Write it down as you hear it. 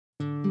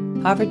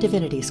Harvard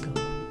Divinity School.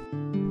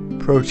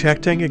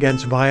 Protecting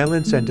against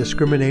violence and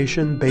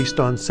discrimination based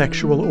on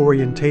sexual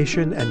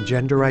orientation and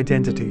gender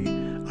identity,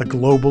 a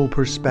global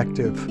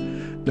perspective.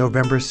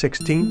 November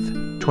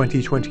 16th,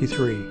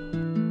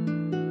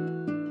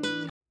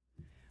 2023.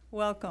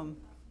 Welcome.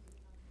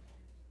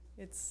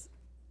 It's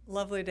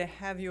lovely to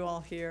have you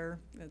all here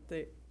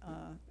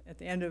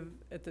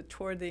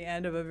toward the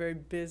end of a very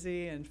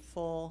busy and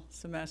full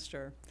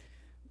semester.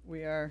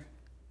 We are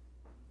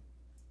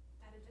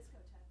at a discotheque.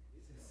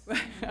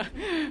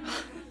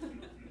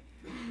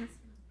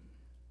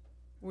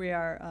 We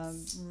are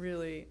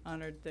really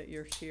honored that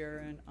you're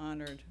here and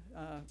honored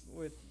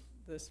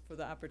for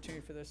the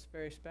opportunity for this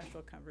very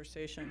special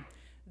conversation.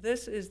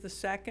 This is the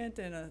second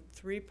in a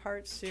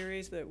three-part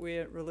series that we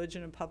at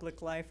Religion and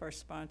Public Life are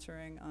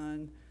sponsoring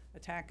on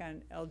attack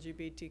on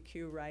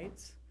LGBTQ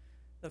rights.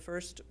 The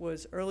first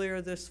was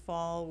earlier this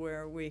fall,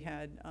 where we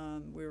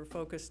were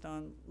focused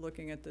on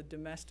looking at the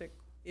domestic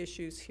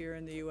issues here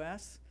in the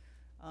U.S.,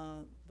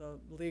 the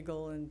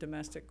legal and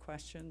domestic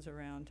questions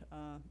around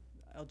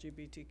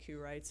LGBTQ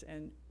rights,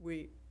 and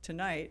we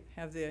tonight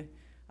have the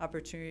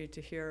opportunity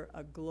to hear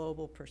a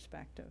global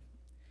perspective.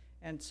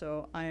 And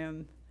so I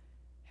am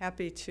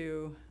happy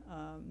to,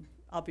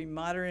 I'll be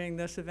moderating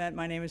this event.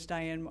 My name is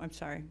Diane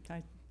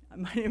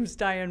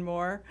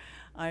Moore.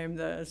 I am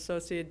the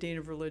Associate Dean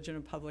of Religion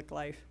and Public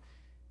Life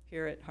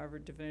here at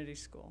Harvard Divinity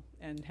School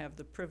and have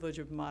the privilege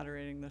of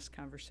moderating this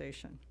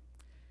conversation.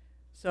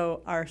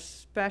 So our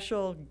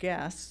special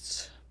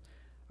guests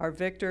are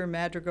Victor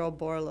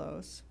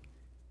Madrigal-Borlos,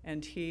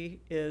 and he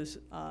is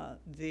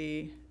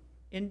the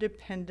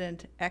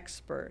independent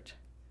expert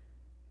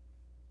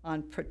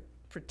on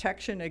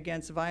protection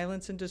against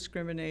violence and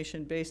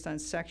discrimination based on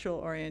sexual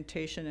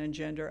orientation and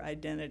gender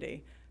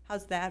identity.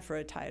 How's that for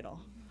a title?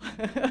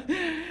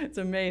 It's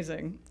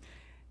amazing.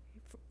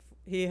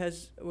 He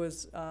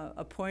was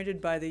appointed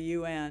by the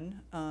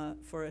UN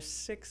for a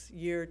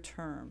 6-year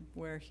term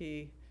where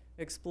he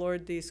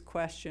explored these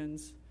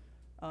questions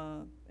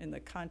in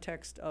the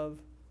context of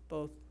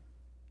both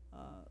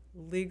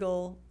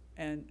legal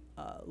and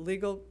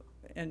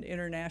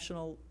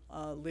international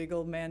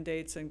legal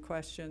mandates and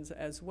questions,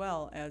 as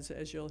well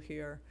as you'll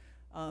hear,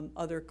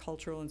 other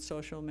cultural and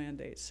social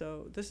mandates.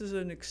 So this is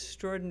an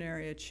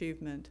extraordinary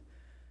achievement.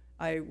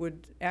 I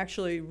would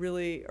actually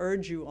really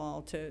urge you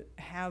all to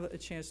have a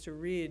chance to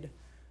read.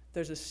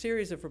 There's a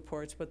series of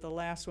reports, but the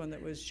last one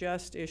that was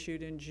just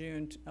issued in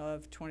June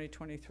of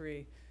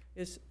 2023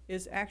 is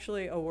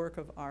actually a work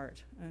of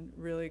art and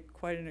really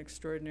quite an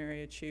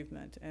extraordinary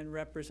achievement, and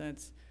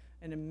represents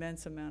an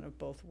immense amount of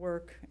both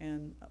work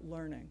and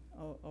learning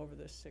over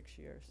this 6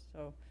 years.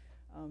 So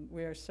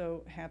we are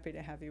so happy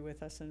to have you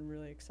with us and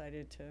really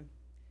excited to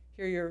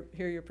hear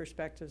your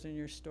perspectives and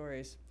your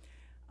stories.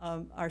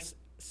 Our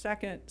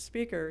second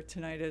speaker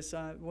tonight is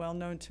well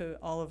known to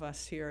all of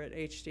us here at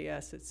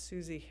HDS. It's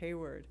Susie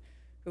Hayward,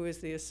 who is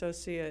the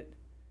Associate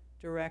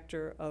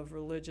Director of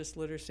Religious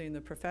Literacy in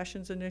the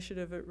Professions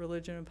Initiative at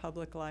Religion and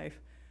Public Life.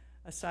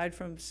 Aside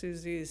from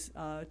Susie's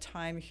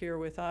time here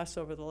with us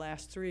over the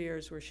last 3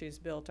 years, where she's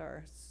built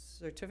our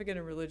Certificate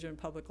in Religion and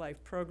Public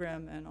Life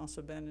program and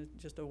also been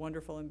just a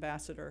wonderful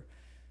ambassador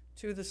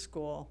to the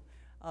school.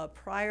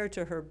 Prior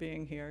to her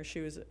being here, she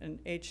was an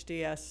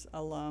HDS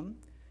alum,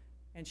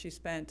 and she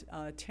spent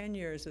 10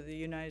 years at the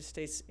United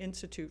States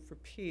Institute for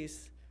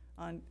Peace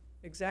on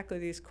exactly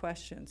these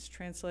questions,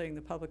 translating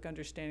the public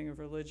understanding of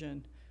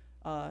religion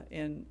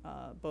in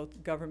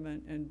both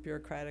government and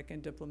bureaucratic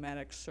and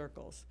diplomatic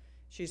circles.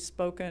 She's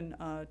spoken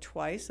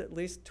twice, at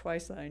least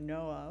twice that I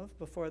know of,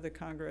 before the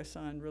Congress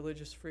on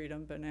Religious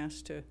Freedom, been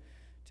asked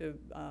to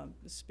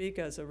speak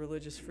as a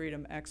religious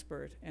freedom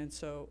expert. And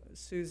so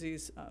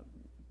Susie's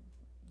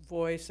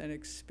voice and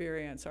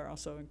experience are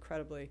also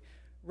incredibly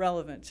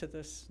relevant to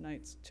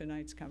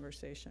tonight's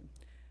conversation.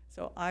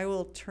 So I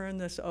will turn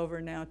this over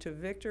now to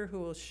Victor, who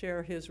will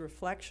share his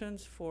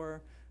reflections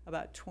for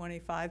about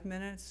 30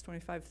 minutes,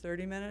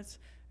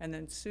 and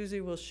then Susie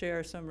will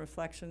share some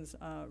reflections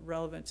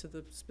relevant to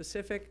the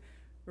specific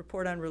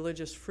report on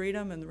religious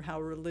freedom and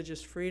how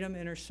religious freedom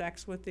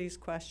intersects with these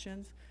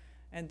questions.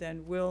 And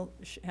then we'll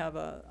have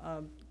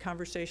a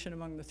conversation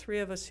among the three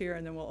of us here,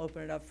 and then we'll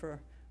open it up for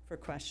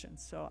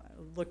questions. So I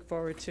look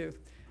forward to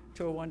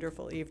a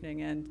wonderful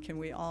evening, and can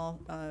we all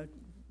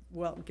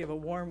give a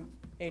warm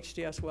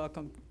HDS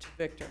welcome to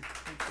Victor.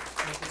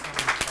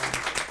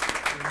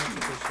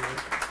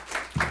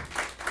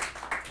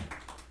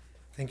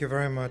 Thank you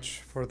very much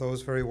for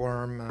those very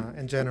warm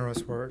and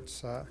generous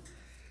words.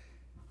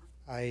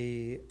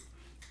 I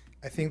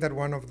think that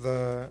one of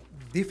the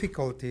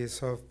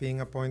difficulties of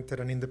being appointed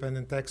an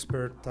independent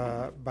expert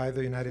by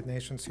the United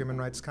Nations Human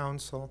Rights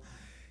Council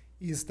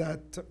is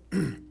that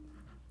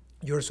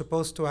you're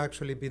supposed to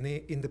actually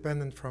be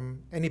independent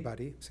from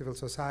anybody, civil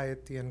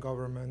society and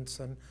governments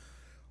and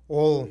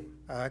all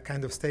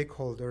kind of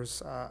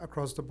stakeholders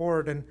across the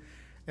board.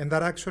 And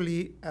that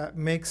actually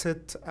makes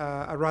it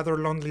a rather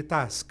lonely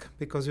task,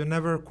 because you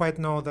never quite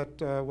know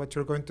that what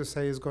you're going to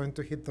say is going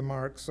to hit the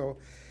mark. So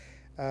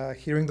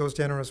Hearing those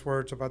generous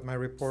words about my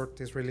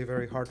report is really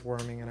very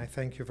heartwarming, and I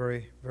thank you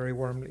very, very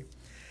warmly.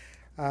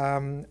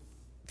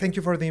 Thank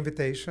you for the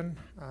invitation.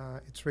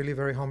 It's really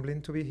very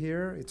humbling to be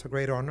here. It's a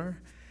great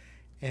honor.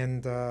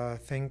 And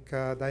thank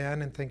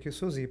Diane and thank you,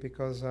 Susie,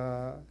 because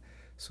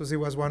Susie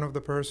was one of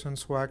the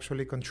persons who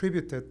actually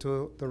contributed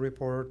to the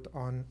report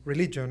on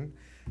religion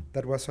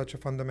that was such a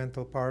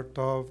fundamental part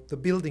of the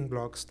building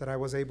blocks that I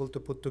was able to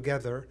put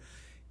together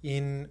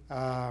in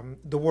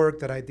the work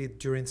that I did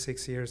during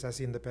 6 years as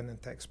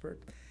independent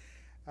expert.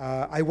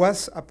 I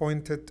was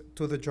appointed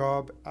to the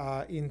job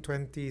in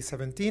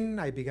 2017.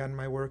 I began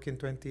my work in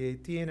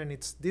 2018, and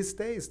it's these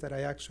days that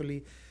I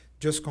actually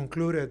just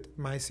concluded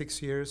my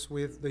 6 years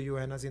with the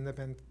UN as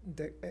independent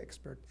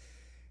expert.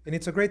 And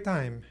it's a great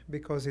time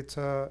because it's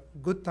a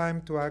good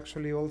time to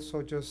actually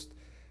also just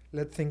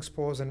let things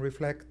pause and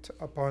reflect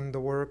upon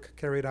the work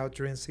carried out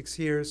during 6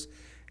 years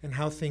and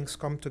how things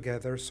come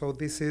together. So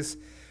this is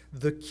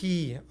the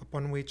key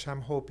upon which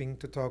I'm hoping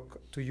to talk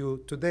to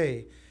you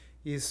today,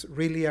 is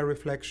really a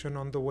reflection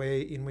on the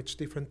way in which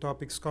different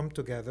topics come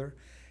together.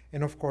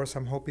 And of course,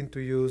 I'm hoping to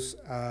use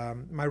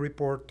my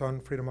report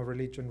on freedom of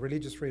religion,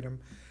 religious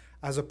freedom,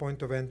 as a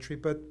point of entry.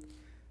 But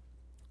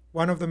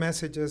one of the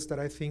messages that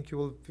I think you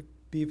will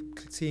be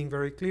seeing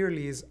very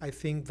clearly is I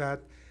think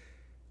that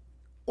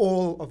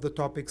all of the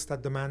topics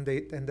that the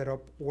mandate ended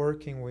up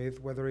working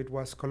with, whether it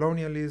was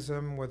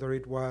colonialism, whether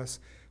it was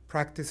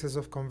practices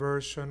of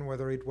conversion,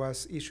 whether it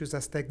was issues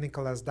as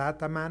technical as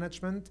data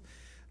management,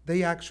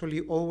 they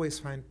actually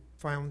always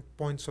found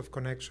points of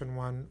connection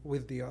one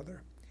with the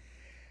other.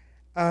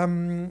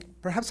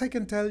 Perhaps I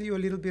can tell you a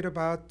little bit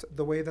about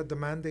the way that the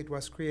mandate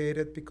was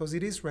created, because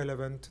it is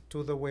relevant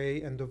to the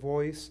way and the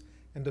voice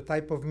and the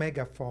type of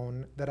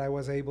megaphone that I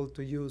was able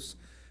to use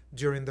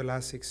during the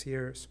last 6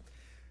 years.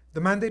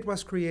 The mandate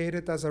was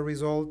created as a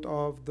result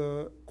of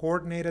the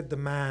coordinated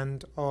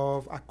demand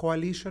of a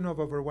coalition of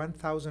over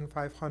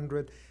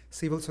 1,500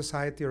 civil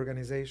society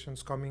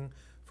organizations coming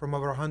from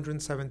over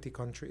 170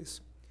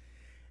 countries.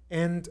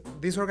 And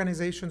these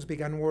organizations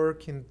began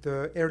work in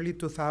the early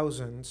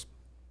 2000s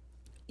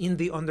in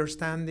the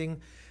understanding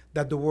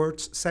that the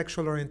words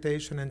sexual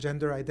orientation and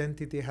gender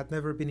identity had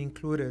never been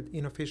included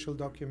in official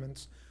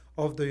documents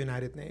of the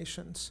United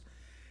Nations.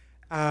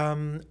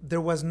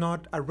 There was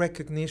not a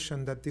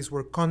recognition that these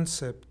were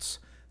concepts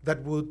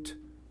that would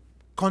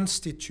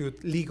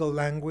constitute legal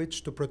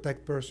language to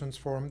protect persons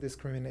from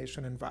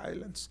discrimination and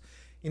violence.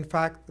 In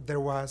fact, there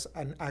was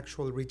an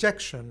actual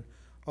rejection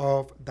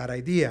of that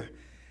idea.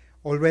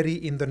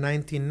 Already in the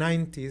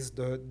 1990s,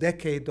 the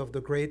decade of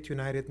the great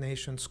United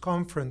Nations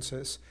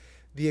conferences,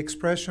 the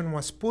expression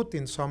was put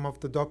in some of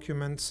the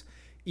documents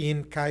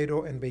in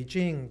Cairo and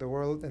Beijing, the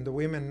World and the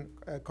Women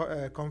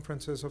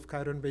conferences of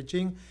Cairo and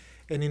Beijing.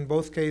 And in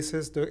both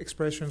cases, the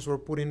expressions were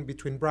put in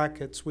between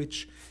brackets,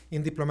 which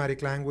in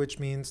diplomatic language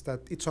means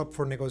that it's up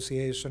for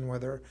negotiation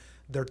whether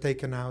they're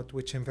taken out,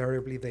 which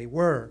invariably they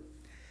were.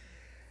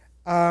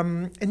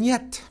 And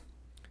yet,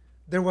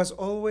 there was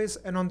always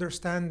an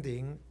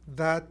understanding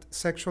that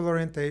sexual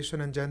orientation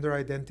and gender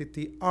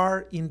identity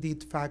are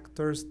indeed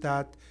factors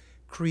that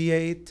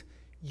create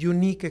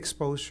unique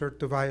exposure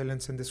to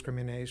violence and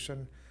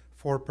discrimination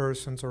for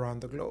persons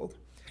around the globe.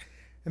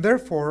 And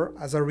therefore,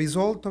 as a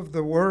result of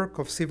the work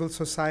of civil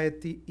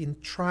society in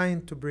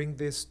trying to bring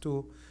this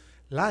to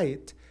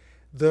light,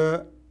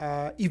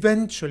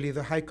 eventually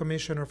the High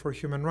Commissioner for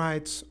Human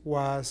Rights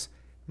was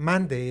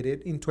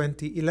mandated in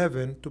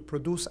 2011 to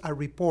produce a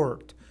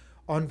report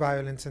on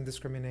violence and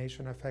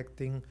discrimination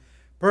affecting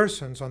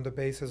persons on the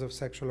basis of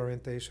sexual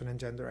orientation and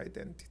gender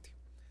identity.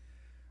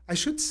 I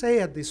should say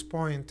at this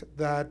point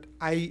that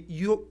I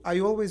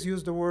always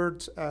use the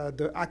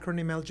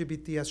acronym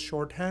LGBT as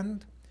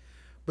shorthand.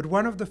 But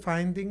one of the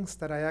findings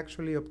that I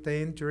actually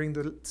obtained during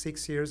the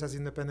 6 years as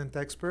independent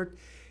expert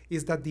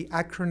is that the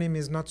acronym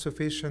is not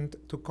sufficient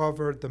to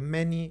cover the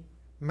many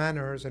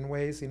manners and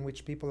ways in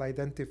which people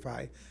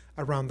identify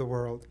around the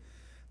world.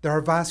 There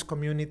are vast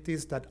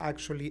communities that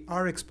actually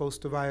are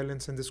exposed to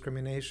violence and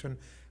discrimination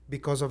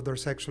because of their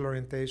sexual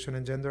orientation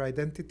and gender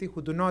identity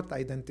who do not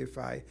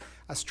identify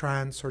as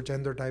trans or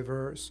gender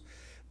diverse.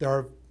 There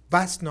are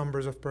vast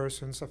numbers of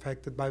persons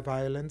affected by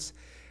violence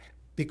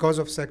because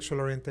of sexual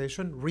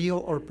orientation, real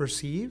or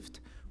perceived,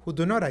 who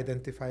do not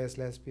identify as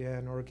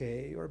lesbian or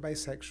gay or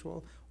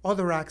bisexual.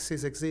 Other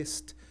axes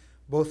exist,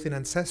 both in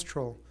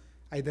ancestral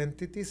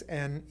identities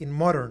and in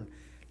modern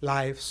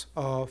lives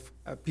of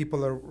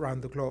people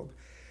around the globe.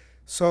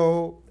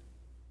 So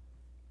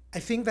I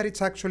think that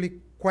it's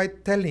actually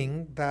quite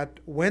telling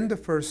that when the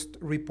first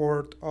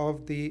report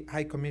of the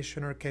High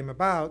Commissioner came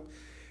about,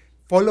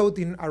 followed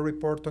in a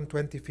report on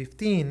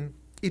 2015,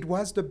 it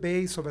was the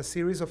base of a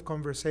series of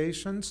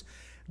conversations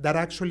that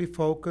actually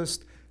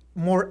focused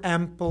more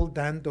ample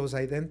than those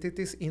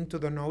identities into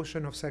the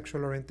notion of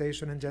sexual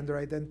orientation and gender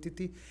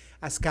identity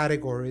as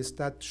categories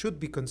that should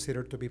be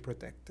considered to be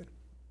protected.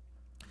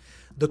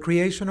 The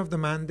creation of the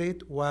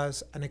mandate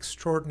was an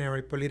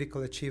extraordinary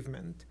political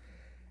achievement.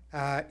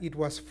 It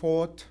was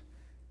fought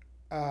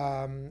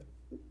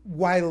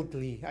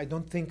wildly, I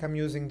don't think I'm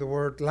using the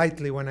word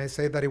lightly when I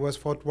say that it was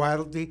fought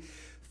wildly,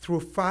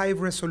 through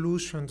 5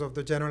 resolutions of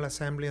the General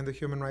Assembly and the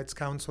Human Rights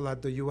Council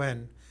at the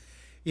UN,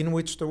 in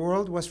which the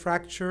world was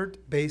fractured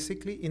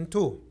basically in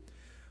 2.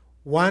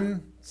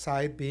 One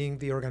side being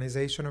the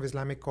Organization of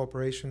Islamic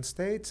Cooperation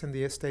States and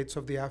the States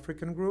of the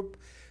African Group,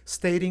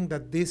 stating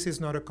that this is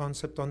not a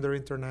concept under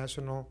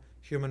international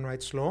human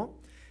rights law,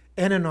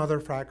 and another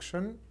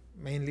fraction,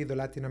 mainly the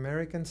Latin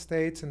American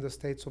states and the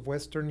states of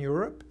Western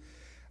Europe,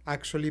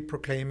 actually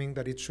proclaiming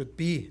that it should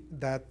be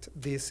that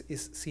this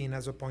is seen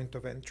as a point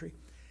of entry.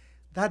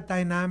 That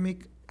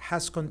dynamic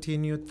has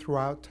continued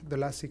throughout the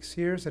last 6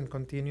 years and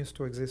continues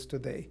to exist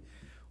today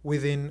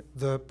within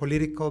the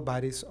political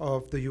bodies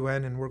of the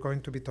UN, and we're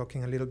going to be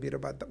talking a little bit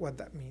about what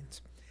that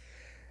means.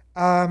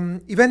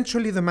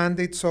 Eventually, the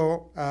mandate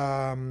saw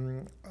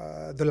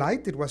the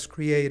light. It was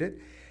created,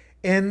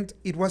 and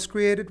it was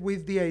created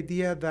with the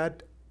idea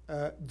that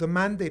the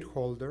mandate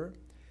holder,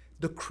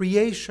 the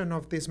creation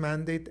of this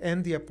mandate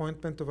and the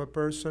appointment of a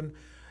person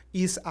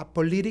is a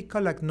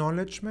political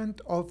acknowledgement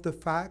of the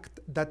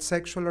fact that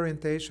sexual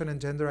orientation and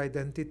gender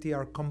identity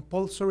are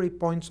compulsory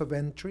points of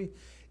entry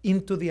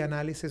into the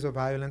analysis of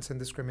violence and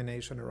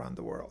discrimination around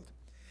the world.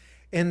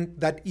 And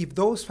that if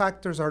those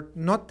factors are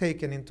not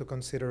taken into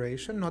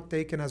consideration, not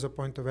taken as a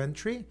point of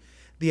entry,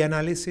 the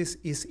analysis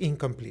is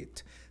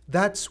incomplete.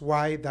 That's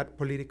why that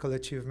political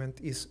achievement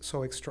is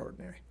so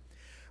extraordinary.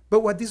 But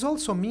what this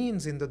also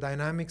means in the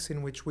dynamics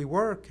in which we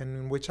work and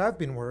in which I've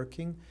been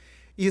working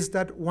is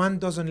that one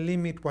doesn't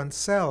limit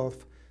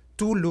oneself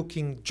to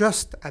looking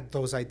just at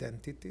those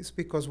identities,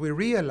 because we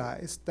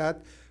realize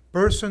that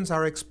persons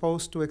are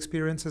exposed to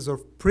experiences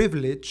of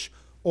privilege,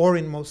 or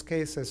in most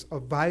cases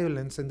of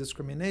violence and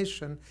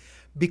discrimination,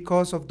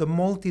 because of the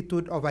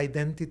multitude of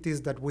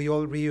identities that we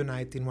all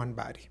reunite in one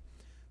body,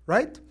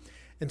 right?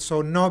 And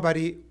so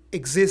nobody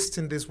exists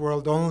in this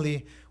world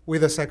only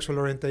with a sexual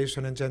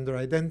orientation and gender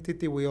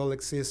identity. We all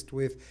exist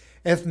with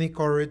ethnic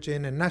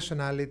origin and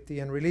nationality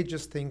and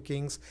religious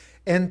thinkings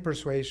and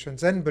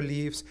persuasions and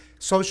beliefs,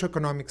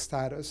 socioeconomic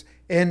status,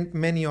 and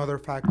many other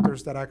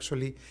factors that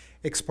actually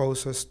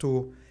expose us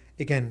to,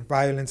 again,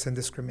 violence and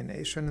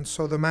discrimination. And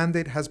so the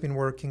mandate has been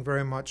working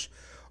very much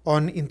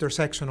on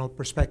intersectional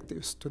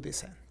perspectives to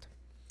this end.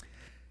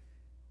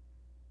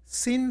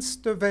 Since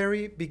the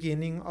very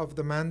beginning of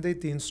the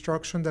mandate, the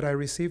instruction that I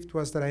received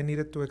was that I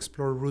needed to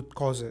explore root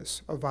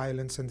causes of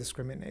violence and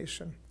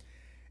discrimination.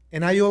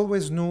 And I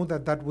always knew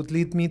that that would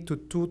lead me to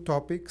 2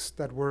 topics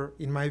that were,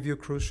 in my view,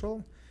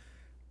 crucial,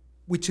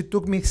 which it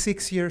took me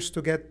 6 years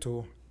to get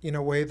to in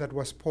a way that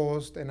was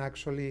paused and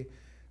actually,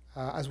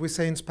 as we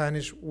say in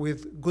Spanish,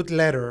 with good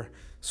letter,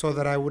 so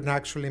that I wouldn't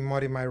actually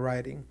muddy my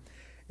writing.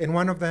 And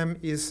one of them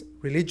is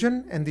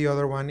religion, and the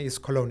other one is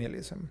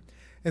colonialism.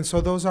 And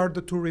so those are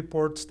the 2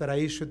 reports that I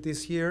issued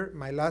this year,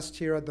 my last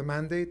year at the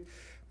mandate.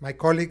 My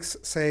colleagues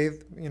say,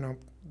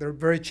 they're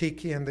very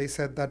cheeky, and they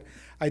said that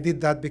I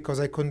did that because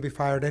I couldn't be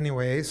fired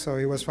anyway, so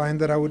it was fine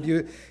that I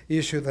would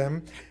issue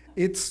them.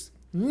 It's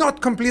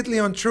not completely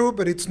untrue,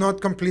 but it's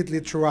not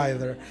completely true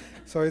either.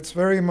 So it's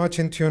very much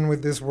in tune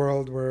with this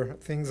world where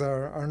things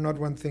are not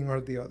one thing or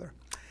the other.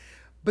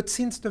 But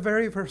since the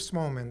very first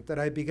moment that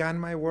I began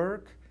my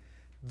work,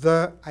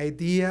 the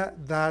idea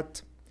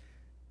that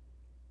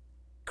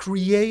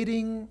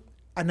creating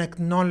an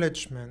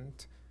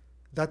acknowledgement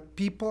that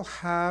people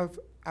have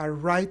a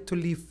right to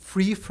live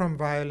free from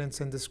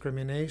violence and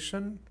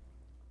discrimination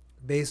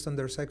based on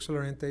their sexual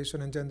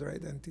orientation and gender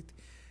identity.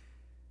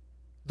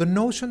 The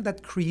notion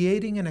that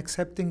creating and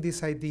accepting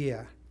this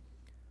idea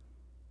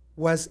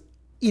was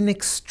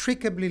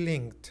inextricably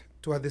linked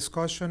to a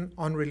discussion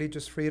on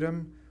religious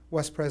freedom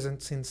was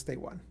present since day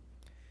one.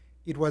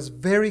 It was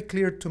very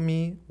clear to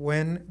me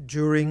when,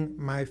 during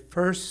my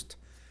first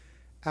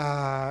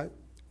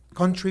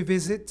country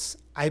visits,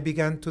 I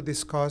began to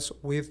discuss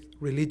with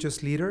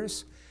religious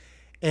leaders,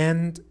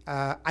 and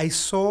I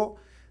saw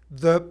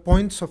the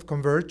points of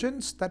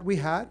convergence that we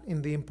had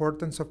in the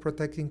importance of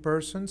protecting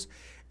persons,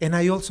 and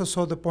I also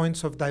saw the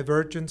points of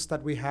divergence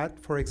that we had,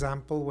 for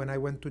example, when I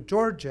went to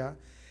Georgia,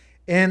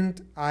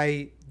 and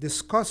I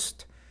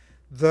discussed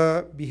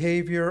the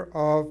behavior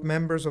of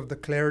members of the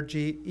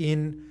clergy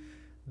in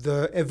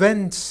the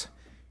events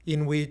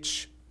in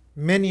which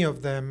many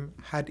of them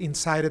had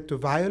incited to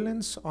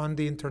violence on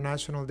the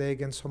International Day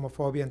Against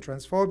Homophobia and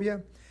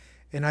Transphobia.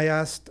 And I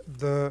asked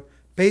the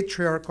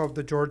patriarch of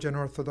the Georgian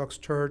Orthodox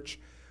Church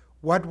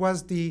what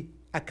was the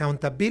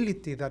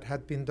accountability that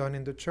had been done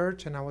in the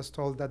church, and I was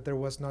told that there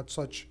was not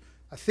such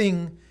a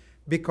thing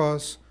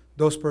because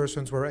those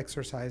persons were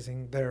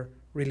exercising their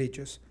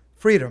religious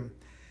freedom.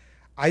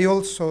 I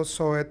also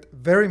saw it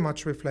very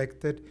much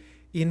reflected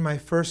in my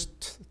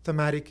first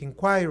thematic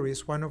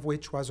inquiries, one of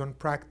which was on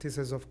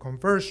practices of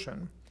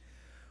conversion,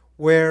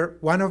 where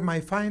one of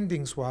my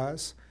findings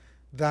was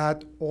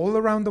that all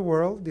around the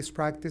world, these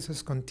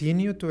practices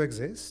continue to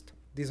exist.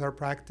 These are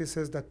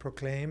practices that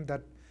proclaim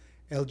that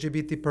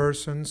LGBT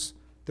persons,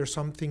 there's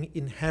something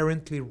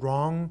inherently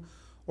wrong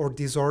or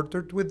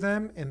disordered with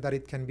them, and that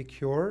it can be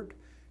cured,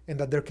 and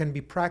that there can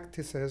be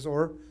practices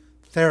or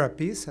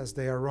therapies, as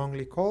they are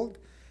wrongly called,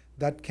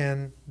 that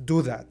can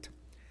do that.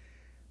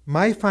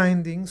 My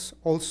findings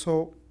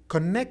also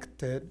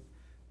connected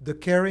the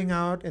carrying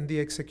out and the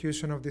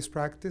execution of these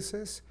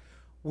practices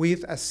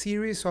with a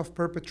series of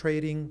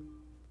perpetrating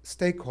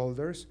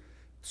stakeholders,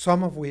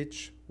 some of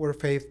which were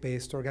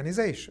faith-based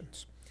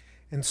organizations.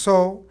 And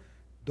so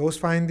those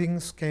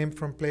findings came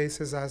from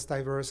places as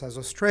diverse as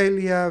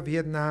Australia,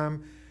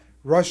 Vietnam,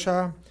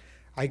 Russia.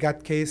 I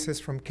got cases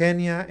from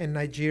Kenya and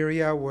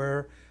Nigeria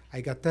where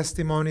I got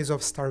testimonies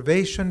of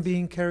starvation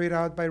being carried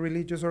out by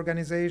religious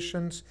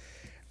organizations,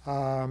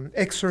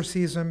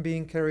 exorcism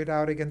being carried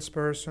out against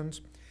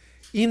persons.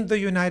 In the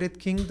United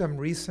Kingdom,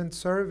 recent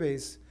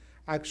surveys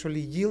actually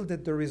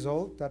yielded the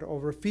result that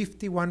over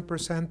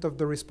 51% of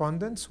the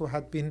respondents who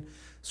had been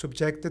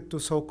subjected to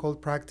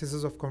so-called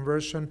practices of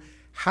conversion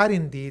had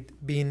indeed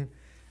been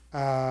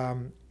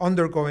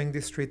undergoing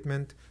this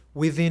treatment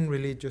within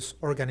religious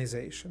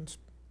organizations.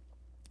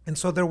 And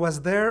so there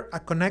was there a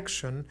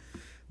connection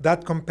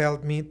that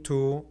compelled me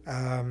to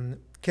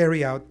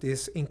carry out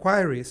these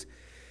inquiries.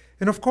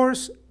 And of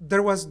course,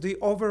 there was the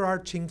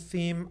overarching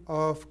theme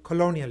of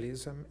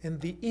colonialism and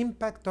the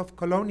impact of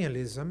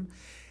colonialism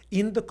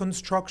in the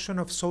construction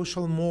of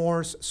social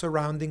mores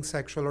surrounding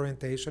sexual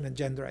orientation and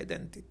gender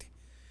identity.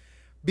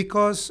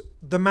 Because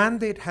the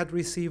mandate had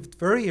received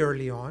very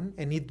early on,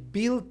 and it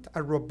built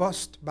a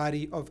robust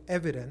body of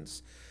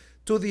evidence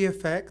to the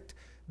effect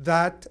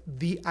that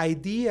the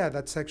idea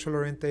that sexual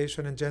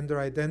orientation and gender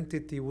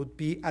identity would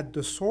be at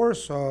the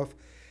source of,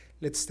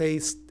 let's say,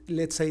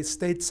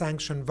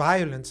 state-sanctioned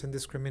violence and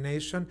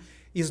discrimination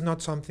is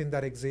not something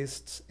that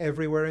exists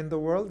everywhere in the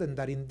world, and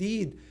that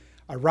indeed,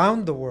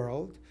 around the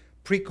world,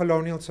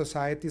 pre-colonial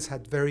societies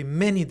had very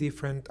many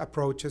different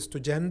approaches to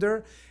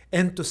gender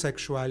and to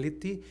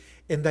sexuality,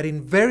 and that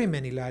in very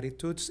many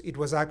latitudes, it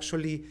was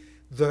actually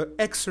the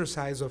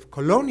exercise of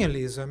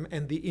colonialism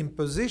and the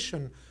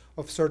imposition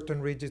of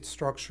certain rigid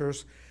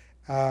structures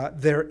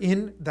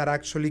therein that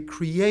actually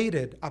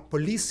created a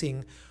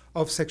policing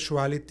of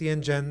sexuality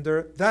and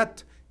gender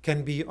that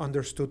can be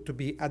understood to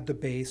be at the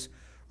base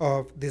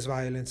of this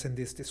violence and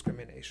this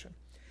discrimination.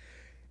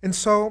 And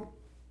so,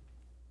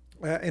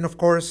 and of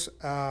course,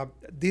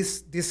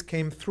 this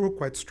came through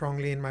quite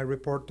strongly in my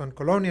report on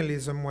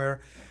colonialism,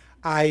 where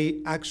I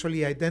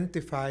actually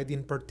identified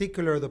in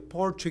particular the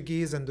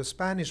Portuguese and the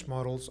Spanish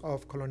models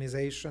of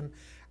colonization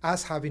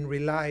as having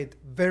relied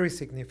very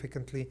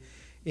significantly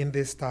in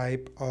this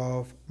type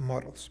of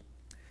models.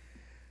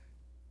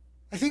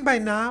 I think by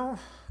now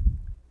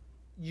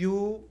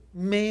you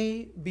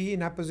may be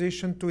in a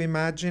position to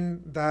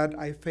imagine that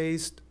I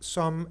faced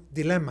some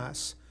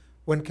dilemmas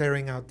when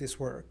carrying out this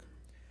work.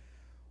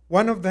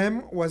 One of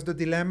them was the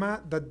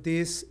dilemma that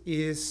this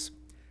is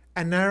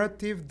a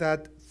narrative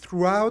that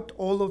throughout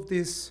all of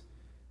these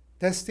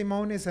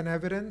testimonies and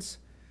evidence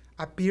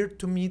appeared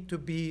to me to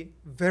be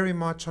very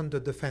much on the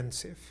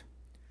defensive.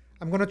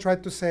 I'm going to try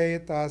to say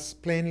it as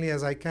plainly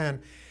as I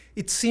can.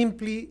 It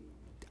simply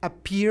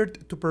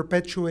appeared to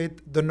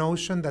perpetuate the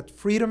notion that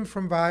freedom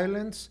from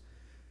violence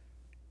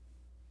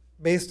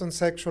based on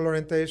sexual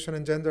orientation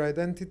and gender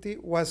identity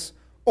was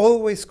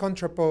always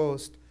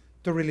contraposed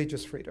to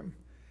religious freedom.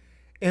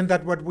 And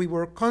that what we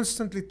were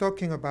constantly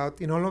talking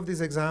about in all of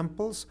these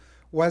examples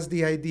was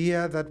the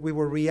idea that we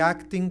were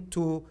reacting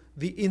to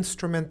the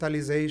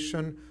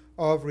instrumentalization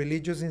of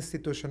religious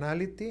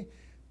institutionality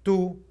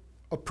to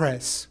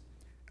oppress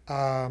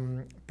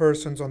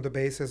persons on the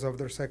basis of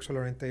their sexual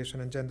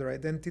orientation and gender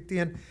identity.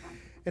 And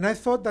I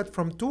thought that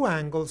from two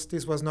angles,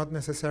 this was not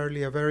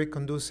necessarily a very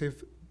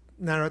conducive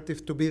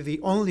narrative to be the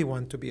only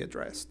one to be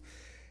addressed.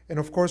 And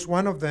of course,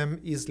 one of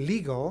them is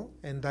legal,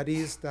 and that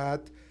is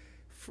that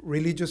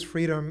religious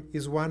freedom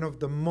is one of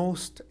the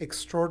most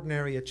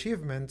extraordinary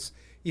achievements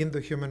in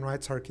the human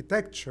rights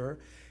architecture,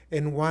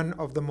 and one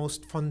of the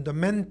most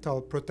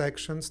fundamental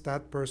protections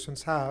that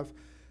persons have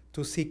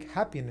to seek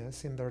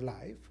happiness in their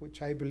life,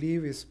 which I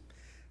believe is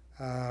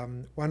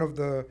one of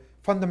the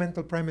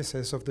fundamental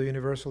premises of the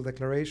Universal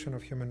Declaration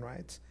of Human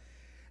Rights.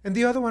 And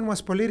the other one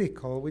was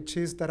political, which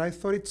is that I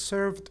thought it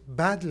served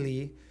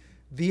badly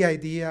the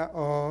idea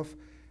of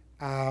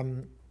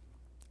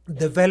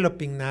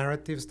developing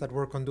narratives that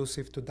were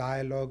conducive to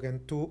dialogue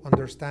and to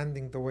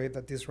understanding the way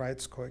that these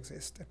rights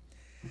coexisted.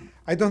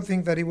 I don't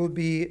think that it will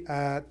be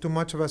too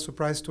much of a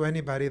surprise to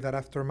anybody that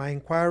after my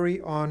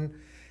inquiry on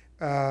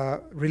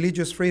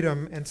religious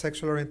freedom and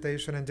sexual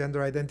orientation and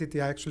gender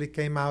identity, I actually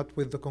came out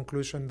with the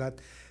conclusion that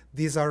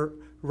these are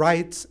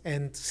rights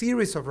and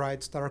series of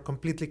rights that are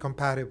completely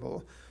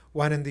compatible,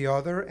 one and the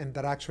other, and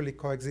that actually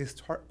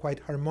coexist quite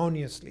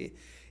harmoniously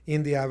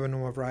in the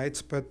avenue of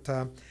rights. But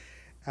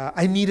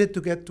I needed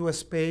to get to a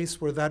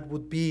space where that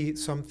would be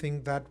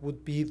something that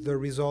would be the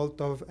result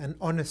of an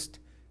honest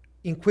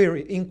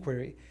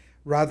inquiry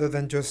rather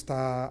than just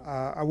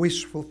a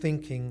wishful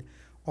thinking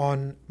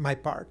on my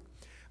part.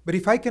 But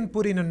if I can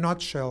put in a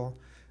nutshell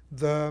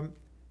the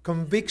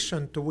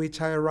conviction to which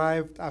I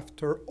arrived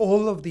after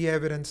all of the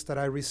evidence that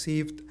I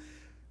received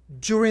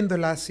during the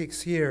last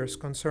 6 years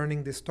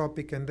concerning this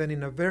topic, and then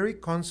in a very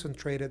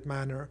concentrated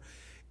manner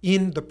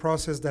in the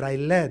process that I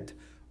led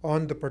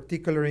on the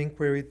particular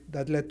inquiry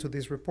that led to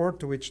this report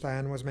to which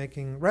Diane was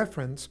making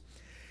reference,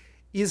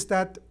 is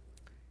that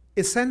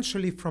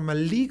essentially from a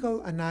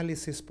legal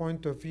analysis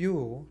point of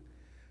view,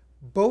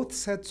 both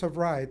sets of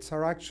rights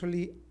are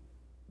actually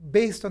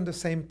based on the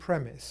same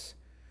premise,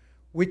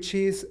 which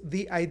is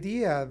the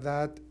idea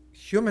that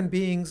human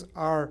beings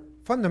are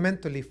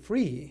fundamentally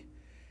free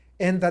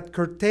and that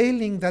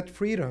curtailing that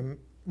freedom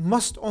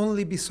must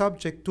only be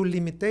subject to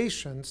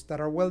limitations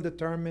that are well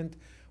determined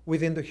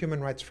within the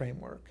human rights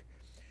framework.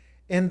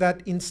 And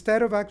that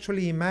instead of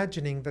actually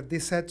imagining that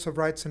these sets of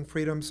rights and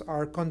freedoms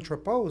are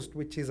contraposed,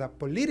 which is a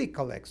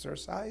political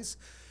exercise,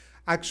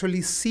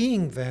 actually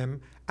seeing them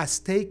as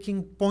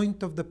taking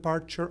point of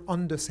departure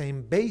on the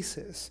same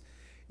basis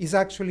is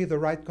actually the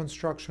right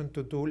construction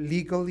to do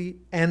legally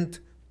and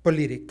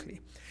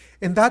politically.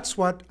 And that's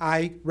what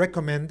I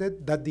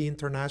recommended that the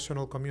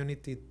international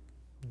community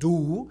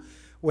do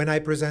when I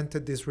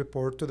presented this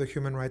report to the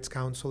Human Rights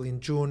Council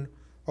in June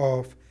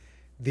of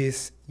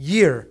this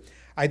year.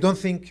 I don't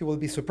think you will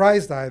be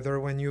surprised either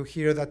when you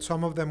hear that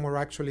some of them were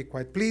actually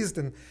quite pleased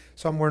and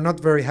some were not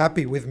very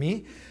happy with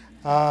me.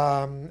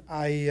 I've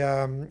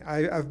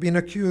been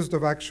accused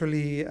of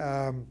actually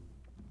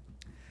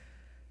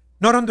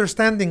not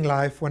understanding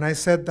life when I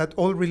said that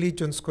all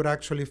religions could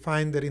actually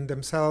find it in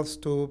themselves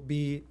to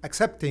be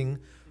accepting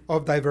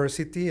of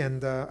diversity,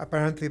 and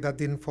apparently that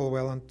didn't fall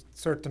well on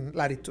certain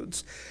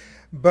latitudes.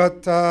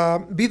 But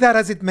be that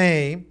as it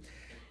may,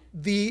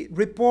 the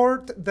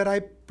report that I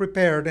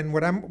prepared and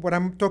what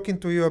I'm talking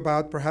to you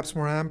about perhaps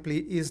more amply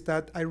is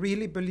that I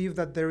really believe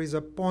that there is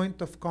a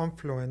point of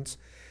confluence,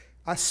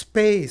 a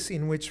space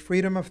in which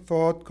freedom of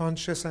thought,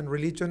 conscience, and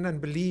religion and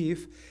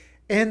belief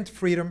and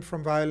freedom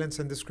from violence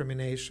and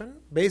discrimination,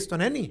 based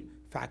on any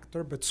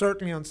factor, but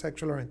certainly on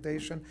sexual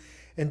orientation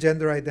and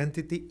gender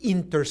identity,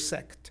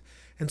 intersect.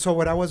 And so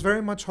what I was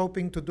very much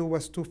hoping to do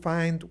was to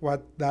find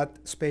what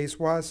that space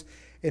was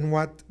and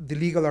what the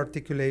legal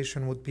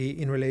articulation would be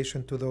in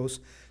relation to those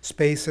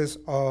spaces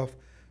of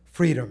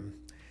freedom.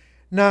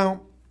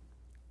 Now,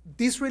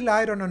 this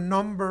relied on a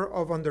number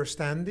of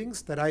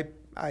understandings that I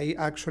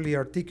actually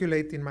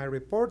articulate in my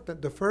report.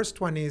 The first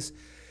one is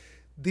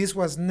this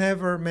was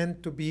never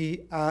meant to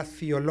be a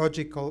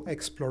theological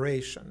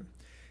exploration.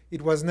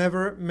 It was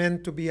never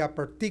meant to be a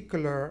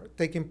particular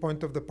taking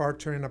point of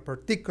departure in a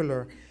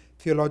particular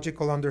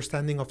theological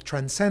understanding of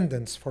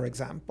transcendence, for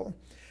example.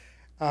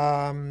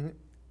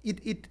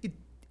 It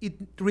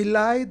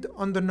relied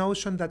on the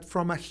notion that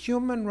from a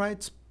human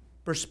rights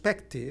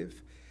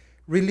perspective,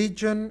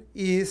 religion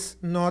is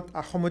not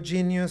a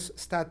homogeneous,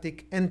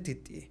 static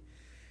entity.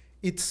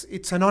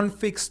 It's an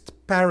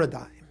unfixed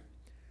paradigm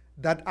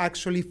that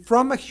actually,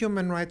 from a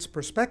human rights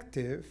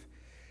perspective,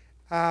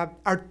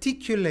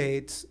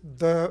 articulates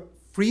the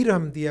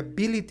freedom, the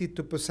ability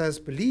to possess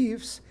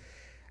beliefs,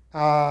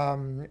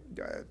 to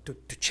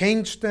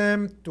change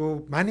them,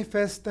 to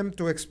manifest them,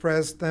 to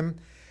express them,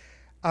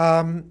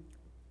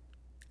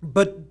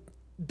 but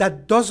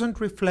that doesn't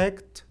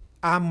reflect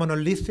a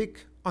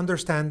monolithic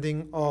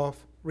understanding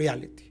of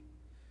reality.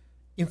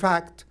 In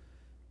fact,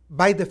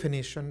 by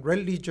definition,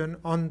 religion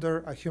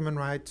under a human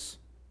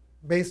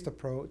rights-based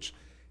approach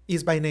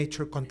is by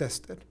nature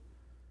contested,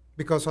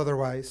 because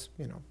otherwise,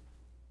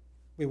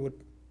 we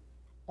would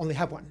only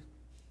have one.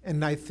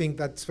 And I think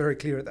that's very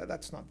clear that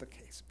that's not the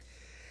case.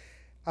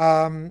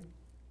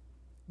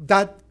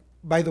 That,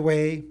 by the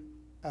way,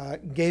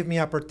 gave me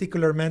a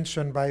particular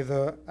mention by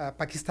the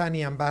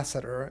Pakistani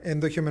ambassador in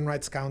the Human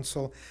Rights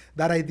Council,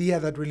 that idea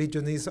that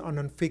religion is an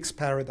unfixed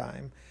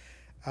paradigm.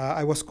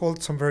 I was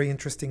called some very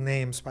interesting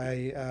names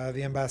by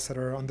the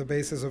ambassador on the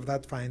basis of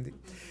that finding.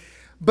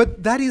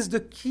 But that is the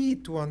key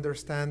to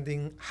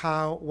understanding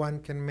how one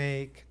can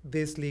make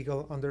this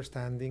legal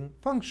understanding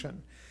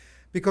function.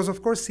 Because,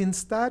 of course,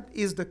 since that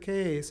is the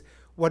case,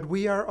 what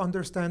we are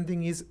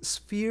understanding is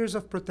spheres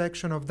of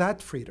protection of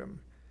that freedom,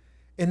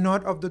 and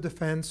not of the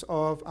defense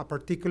of a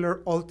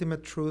particular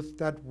ultimate truth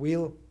that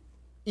will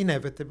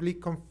inevitably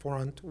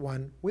confront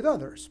one with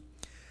others,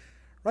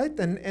 right?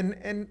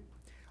 And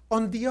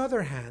on the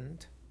other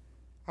hand,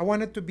 I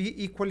wanted to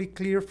be equally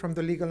clear from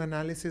the legal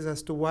analysis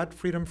as to what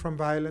freedom from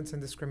violence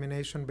and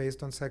discrimination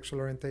based on sexual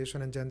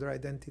orientation and gender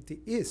identity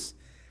is.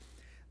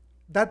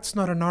 That's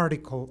not an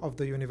article of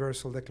the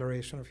Universal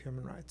Declaration of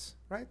Human Rights,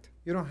 right?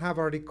 You have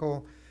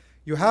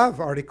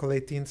Article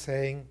 18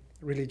 saying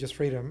religious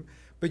freedom,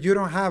 but you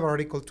don't have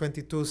Article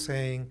 22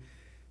 saying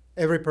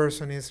every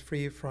person is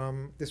free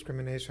from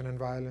discrimination and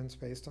violence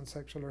based on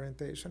sexual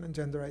orientation and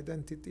gender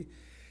identity.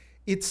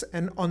 It's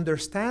an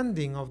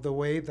understanding of the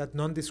way that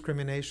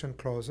non-discrimination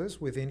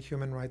clauses within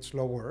human rights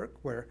law work,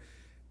 where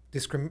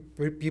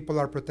people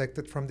are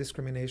protected from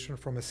discrimination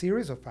from a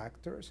series of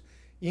factors,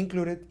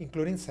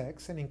 including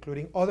sex and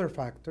including other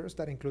factors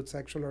that include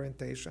sexual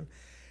orientation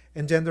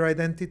and gender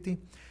identity.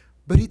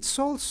 But it's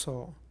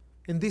also,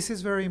 and this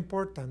is very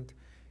important,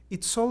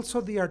 it's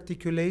also the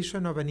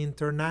articulation of an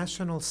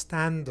international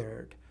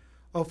standard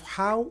of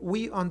how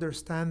we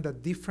understand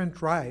that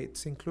different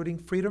rights, including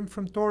freedom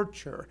from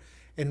torture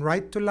and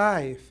right to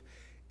life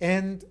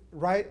and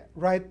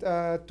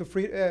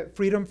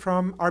freedom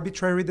from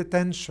arbitrary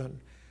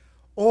detention.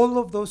 All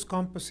of those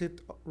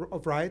composite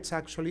of rights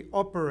actually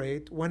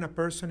operate when a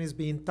person is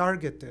being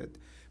targeted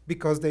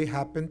because they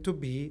happen to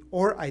be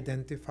or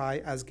identify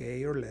as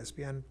gay or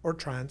lesbian or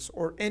trans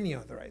or any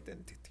other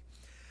identity.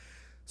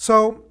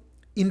 So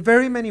in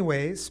very many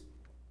ways,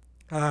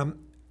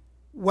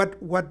 what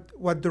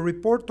the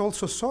report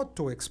also sought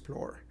to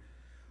explore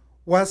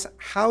was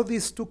how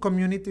these two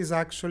communities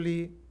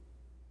actually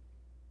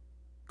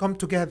come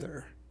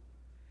together,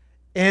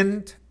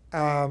 and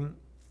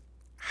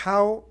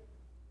how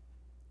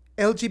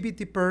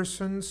LGBT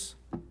persons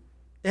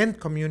and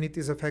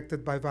communities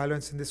affected by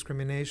violence and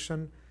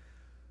discrimination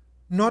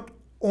not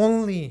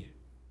only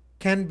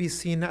can be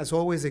seen as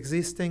always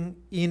existing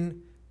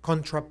in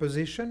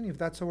contraposition, if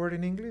that's a word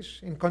in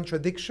English, in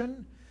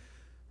contradiction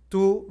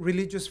to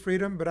religious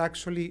freedom, but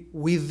actually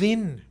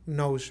within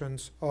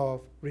notions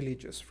of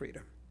religious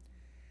freedom.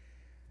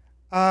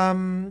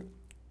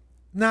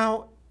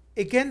 Now,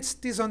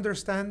 against this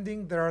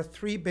understanding, there are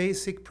three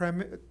basic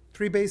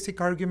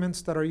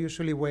arguments that are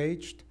usually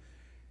waged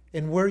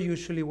and were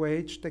usually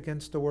waged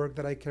against the work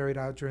that I carried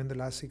out during the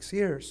last 6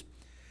 years.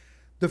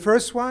 The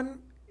first one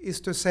is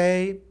to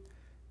say,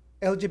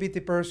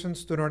 LGBT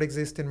persons do not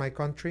exist in my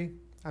country.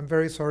 I'm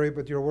very sorry,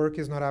 but your work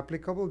is not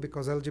applicable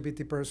because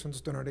LGBT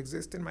persons do not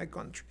exist in my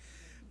country.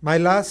 My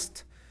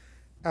last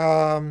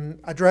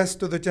address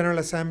to the General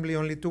Assembly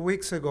only 2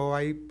 weeks ago,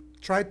 I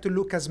tried to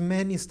look as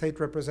many state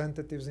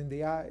representatives in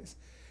the eyes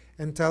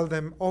and tell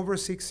them, over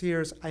 6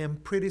 years, I am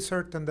pretty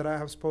certain that I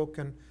have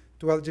spoken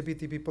to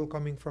LGBT people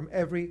coming from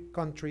every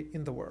country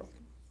in the world.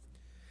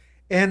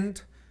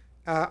 And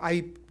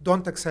I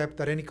don't accept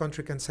that any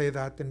country can say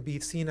that and be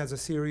seen as a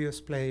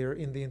serious player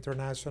in the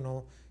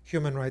international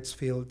human rights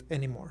field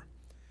anymore.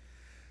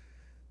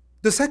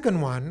 The second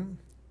one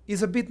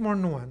is a bit more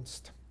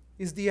nuanced,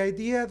 is the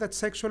idea that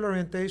sexual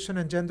orientation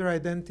and gender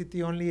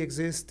identity only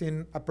exist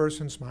in a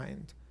person's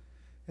mind.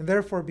 And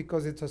therefore,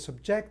 because it's a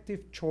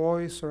subjective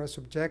choice or a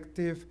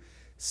subjective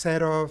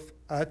set of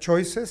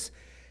choices,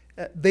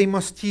 they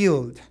must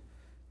yield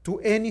to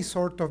any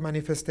sort of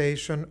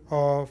manifestation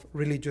of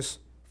religious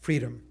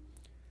freedom.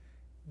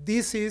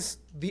 This is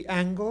the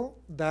angle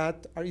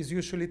that is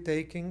usually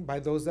taken by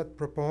those that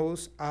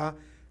propose a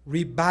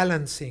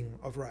rebalancing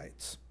of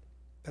rights.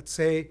 That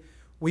say,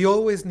 we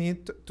always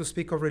need to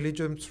speak of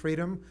religious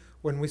freedom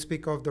when we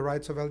speak of the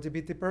rights of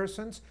LGBT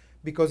persons,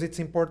 because it's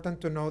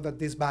important to know that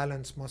this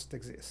balance must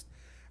exist.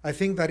 I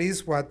think that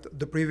is what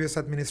the previous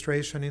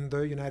administration in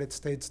the United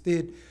States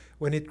did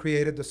when it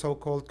created the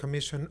so-called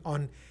Commission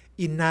on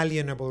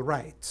Inalienable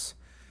Rights,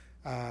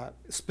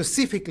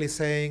 specifically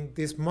saying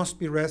this must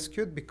be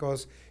rescued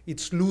because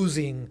it's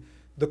losing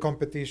the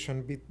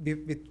competition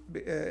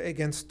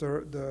against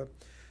the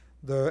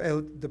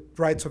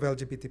rights of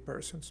LGBT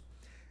persons.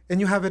 And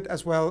you have it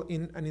as well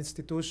in an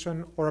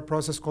institution or a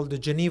process called the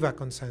Geneva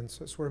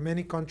Consensus, where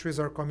many countries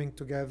are coming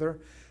together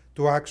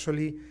to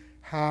actually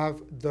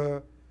have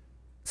the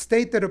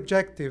stated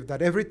objective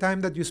that every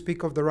time that you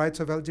speak of the rights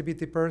of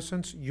LGBT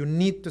persons, you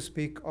need to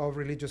speak of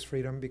religious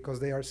freedom because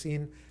they are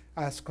seen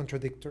as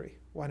contradictory,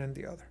 one and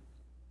the other.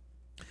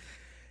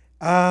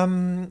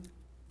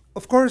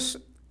 Of course,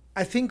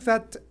 I think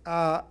that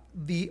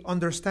the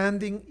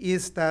understanding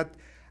is that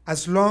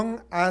as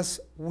long as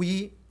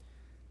we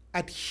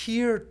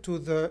adhere to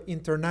the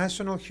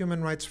international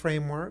human rights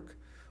framework,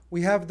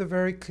 we have the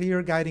very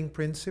clear guiding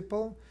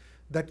principle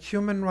that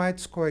human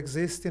rights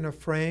coexist in a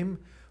frame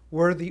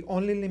where the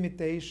only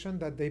limitation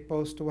that they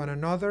pose to one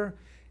another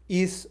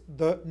is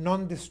the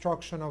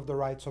non-destruction of the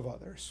rights of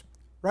others,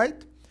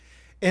 right?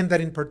 And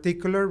that in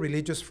particular,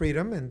 religious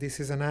freedom, and this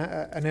is an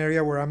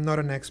area where I'm not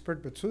an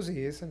expert, but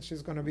Susie is, and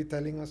she's going to be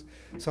telling us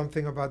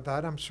something about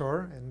that, I'm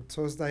sure, and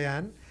so is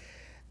Diane,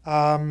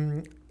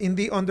 in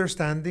the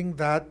understanding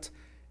that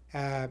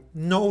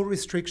no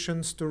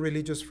restrictions to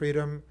religious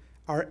freedom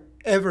are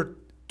ever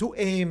to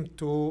aim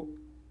to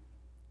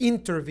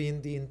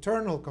intervene the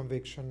internal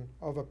conviction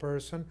of a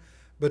person,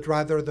 but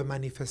rather the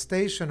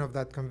manifestation of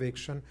that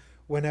conviction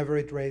whenever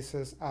it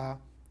raises a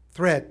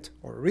threat,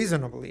 or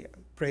reasonably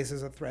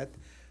raises a threat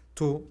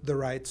to the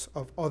rights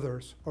of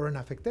others or an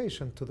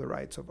affectation to the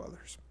rights of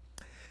others.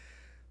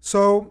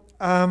 So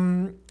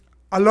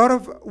a lot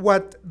of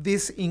what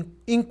this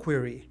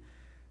inquiry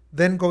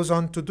then goes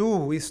on to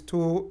do is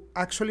to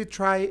actually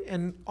try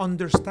and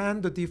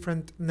understand the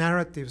different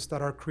narratives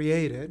that are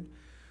created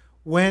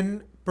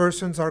when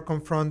persons are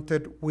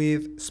confronted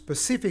with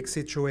specific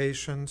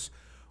situations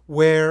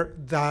where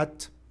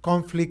that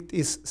conflict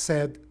is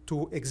said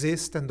to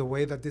exist and the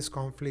way that this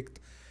conflict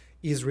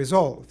is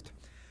resolved.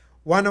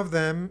 One of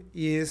them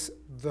is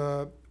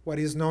what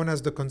is known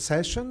as the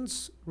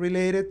concessions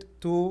related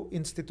to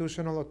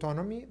institutional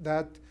autonomy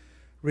that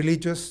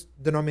religious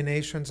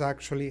denominations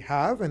actually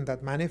have, and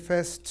that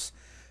manifests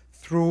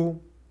through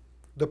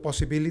the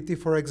possibility,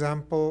 for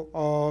example,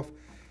 of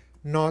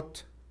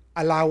not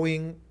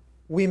allowing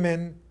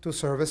women to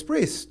serve as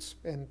priests.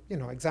 And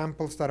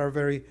examples that are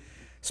very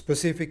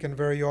specific and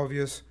very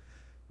obvious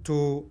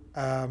to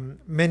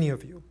many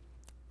of you.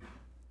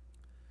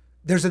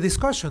 There's a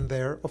discussion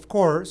there, of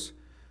course,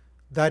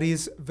 that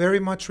is very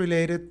much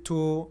related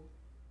to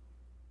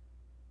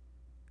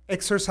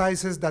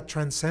exercises that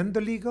transcend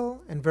the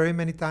legal and very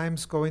many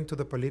times go into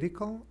the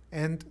political,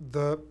 and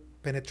the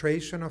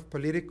penetration of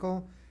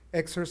political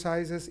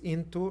exercises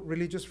into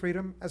religious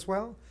freedom as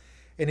well.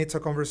 And it's a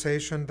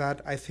conversation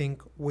that I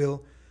think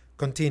will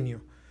continue.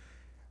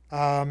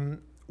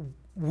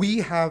 We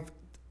have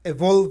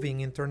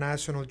evolving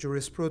international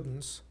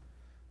jurisprudence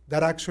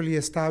that actually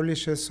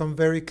establishes some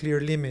very clear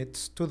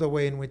limits to the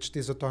way in which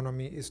this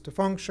autonomy is to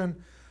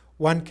function.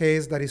 One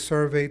case that is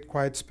surveyed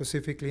quite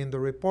specifically in the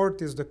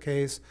report is the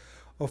case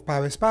of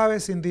Paves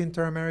Paves in the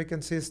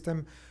Inter-American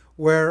system,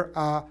 where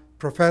a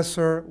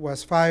professor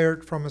was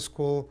fired from a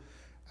school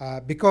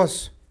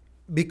because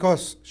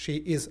she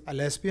is a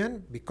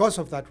lesbian. Because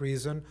of that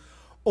reason,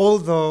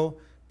 although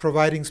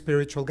providing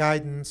spiritual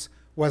guidance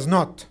was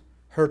not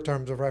her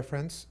terms of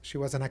reference, she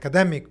was an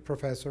academic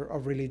professor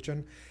of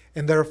religion,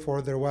 and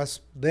therefore there was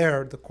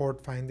the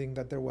court finding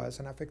that there was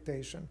an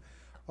affectation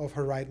of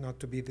her right not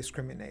to be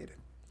discriminated.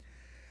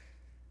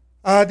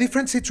 A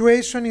different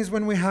situation is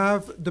when we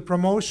have the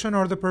promotion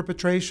or the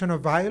perpetration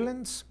of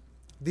violence.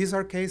 These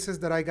are cases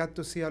that I got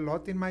to see a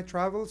lot in my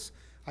travels.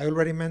 I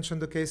already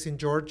mentioned the case in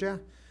Georgia,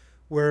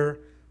 where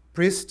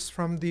priests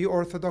from the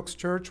Orthodox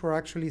Church were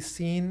actually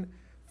seen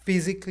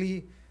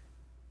physically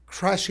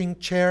crashing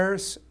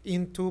chairs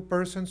into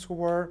persons who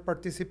were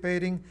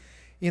participating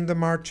in the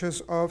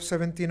marches of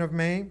 17th of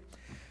May.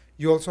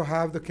 You also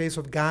have the case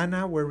of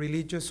Ghana, where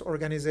religious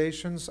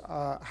organizations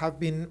have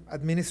been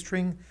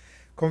administering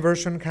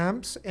conversion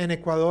camps, and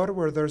Ecuador,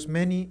 where there's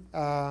many,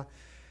 I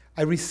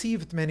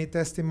received many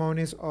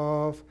testimonies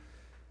of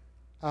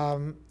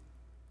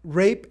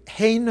rape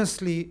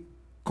heinously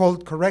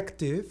called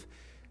corrective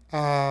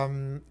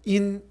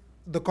in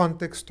the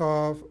context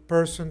of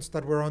persons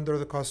that were under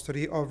the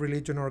custody of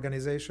religion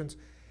organizations,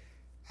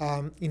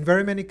 in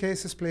very many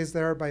cases placed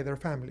there by their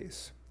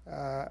families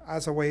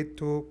as a way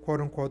to, quote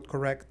unquote,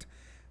 correct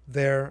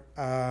their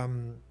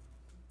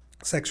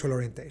sexual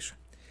orientation.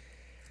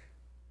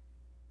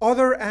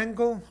 Other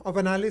angle of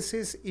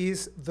analysis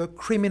is the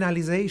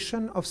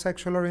criminalization of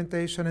sexual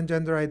orientation and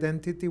gender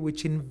identity,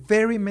 which in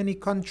very many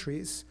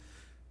countries,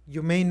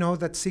 you may know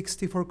that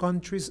 64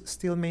 countries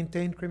still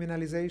maintain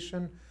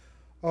criminalization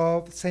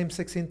of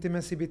same-sex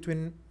intimacy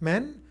between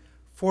men,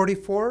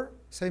 44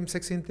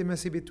 same-sex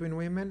intimacy between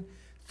women,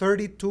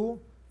 32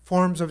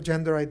 forms of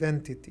gender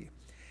identity.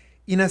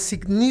 In a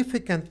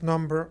significant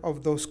number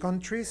of those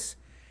countries,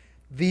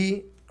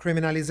 the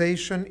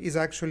criminalization is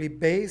actually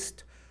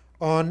based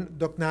on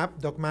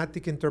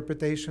dogmatic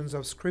interpretations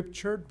of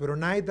scripture.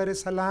 Brunei, Dar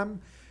es Salaam,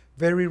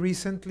 very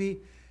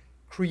recently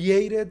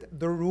created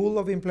the rule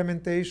of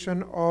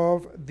implementation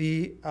of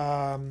the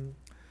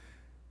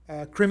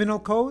criminal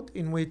code,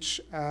 in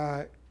which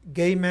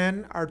gay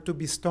men are to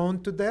be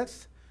stoned to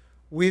death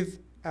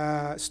with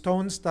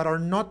stones that are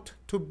not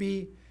to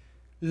be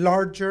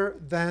larger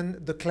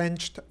than the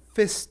clenched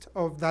fist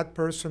of that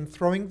person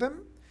throwing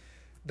them.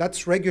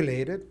 That's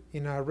regulated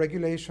in a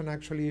regulation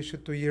actually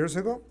issued 2 years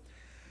ago.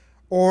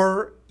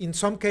 Or in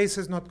some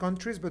cases, not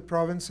countries, but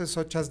provinces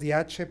such as the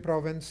Aceh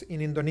province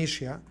in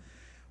Indonesia,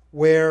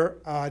 where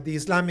the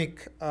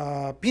Islamic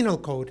penal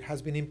code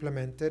has been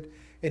implemented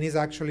and is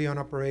actually on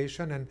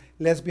operation, and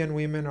lesbian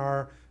women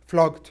are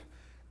flogged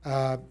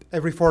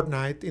every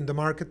fortnight in the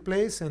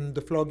marketplace, and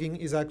the flogging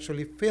is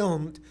actually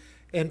filmed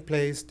and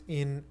placed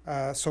in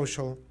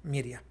social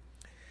media.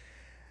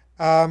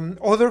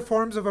 Other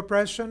forms of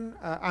oppression,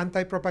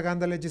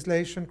 anti-propaganda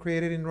legislation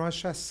created in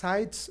Russia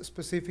cites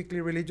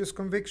specifically religious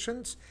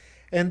convictions,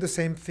 and the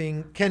same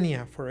thing,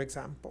 Kenya, for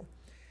example.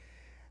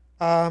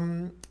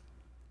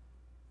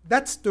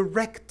 That's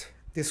direct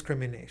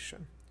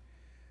discrimination.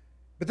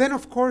 But then,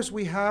 of course,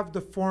 we have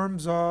the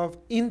forms of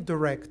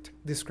indirect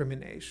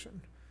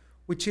discrimination,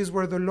 which is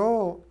where the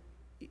law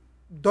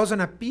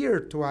doesn't appear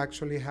to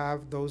actually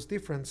have those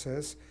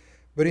differences,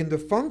 but in the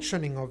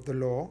functioning of the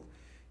law,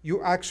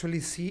 you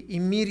actually see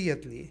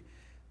immediately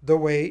the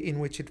way in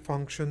which it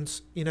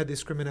functions in a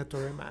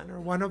discriminatory manner.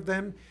 One of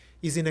them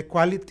is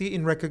inequality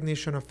in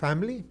recognition of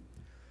family.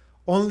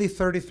 Only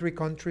 33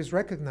 countries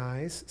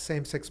recognize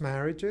same-sex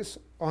marriages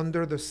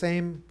under the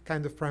same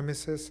kind of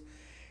premises.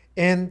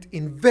 And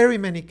in very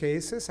many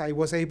cases, I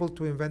was able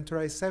to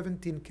inventorize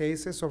 17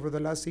 cases over the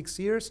last 6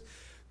 years,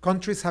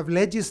 countries have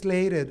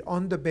legislated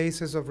on the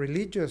basis of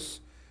religious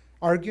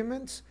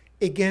arguments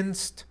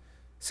against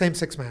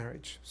same-sex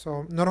marriage.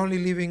 So not only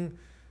leaving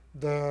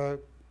the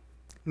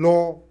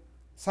law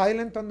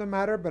silent on the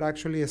matter, but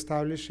actually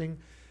establishing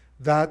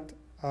that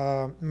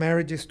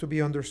marriage is to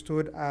be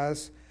understood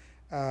as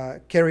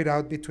carried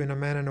out between a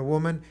man and a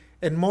woman.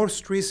 And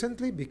most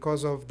recently,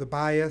 because of the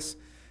bias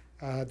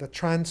that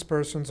trans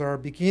persons are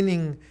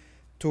beginning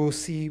to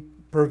see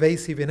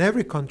pervasive in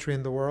every country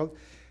in the world,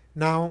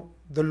 now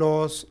the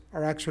laws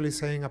are actually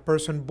saying a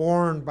person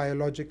born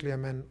biologically a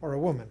man or a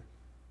woman.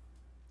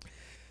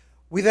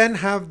 We then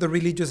have the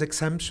religious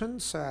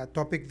exemptions, a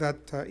topic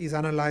that is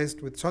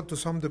analyzed to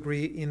some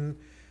degree in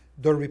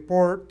the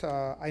report.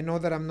 I know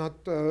that I'm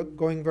not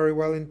going very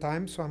well in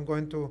time, so I'm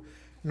going to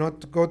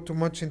not go too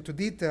much into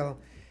detail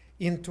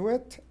into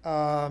it.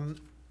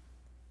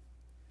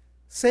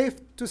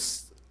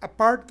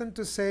 Apart than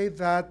to say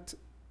that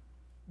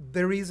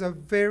there is a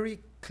very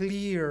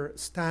clear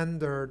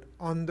standard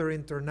under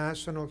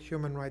international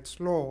human rights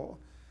law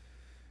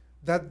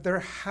that there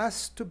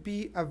has to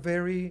be a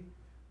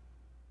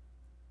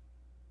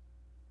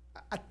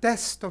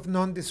test of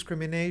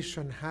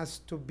non-discrimination has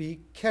to be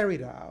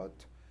carried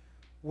out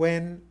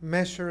when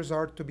measures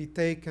are to be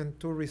taken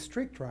to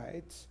restrict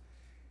rights,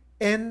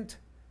 and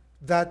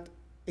that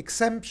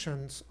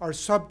exemptions are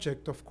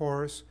subject, of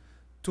course,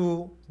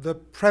 to the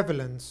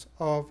prevalence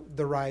of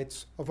the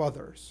rights of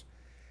others.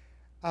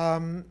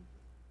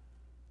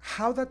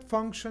 How that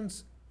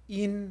functions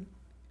in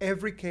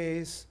every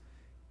case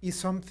is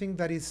something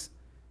that is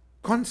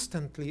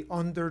constantly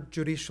under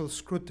judicial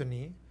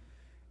scrutiny,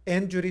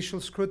 and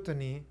judicial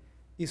scrutiny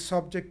is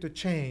subject to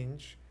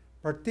change,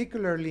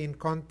 particularly in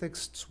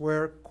contexts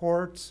where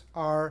courts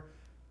are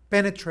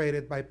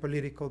penetrated by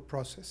political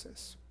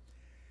processes.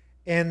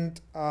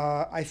 And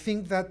I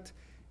think that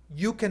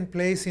you can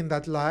place in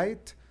that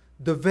light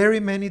the very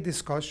many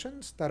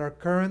discussions that are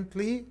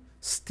currently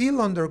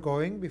still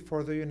undergoing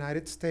before the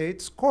United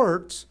States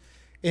courts,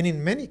 and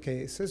in many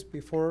cases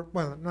before,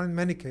 well, not in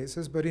many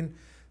cases, but in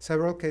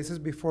several cases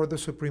before the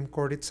Supreme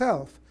Court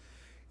itself,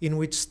 in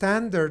which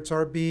standards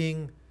are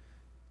being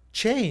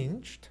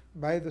changed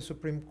by the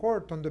Supreme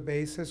Court on the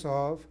basis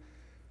of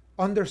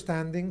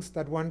understandings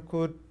that one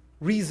could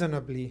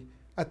reasonably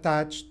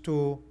attach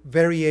to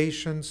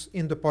variations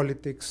in the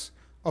politics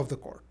of the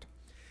court.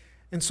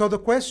 And so the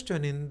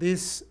question in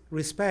this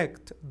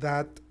respect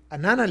that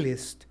an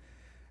analyst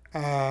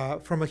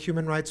from a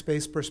human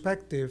rights-based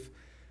perspective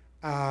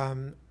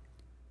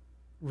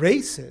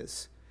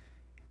raises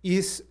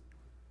is,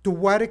 to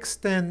what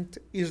extent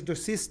is the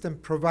system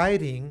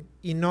providing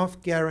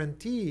enough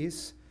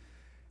guarantees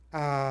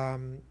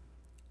of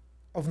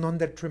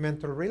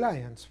non-detrimental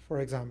reliance,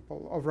 for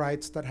example, of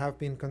rights that have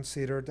been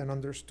considered and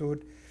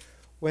understood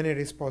when it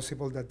is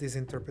possible that these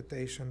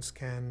interpretations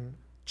can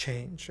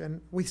change.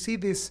 And we see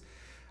this,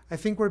 I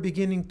think we're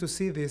beginning to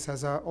see this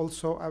as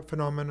also a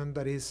phenomenon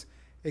that is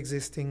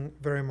existing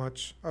very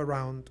much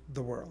around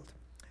the world.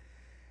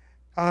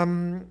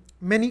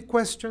 Many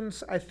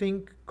questions, I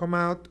think, come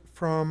out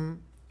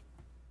from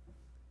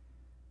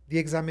the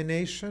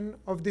examination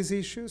of these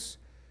issues.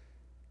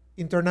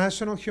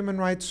 International human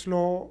rights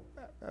law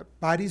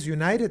bodies,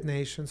 United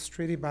Nations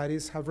treaty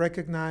bodies, have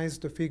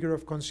recognized the figure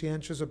of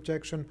conscientious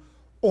objection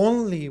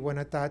only when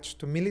attached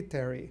to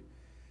military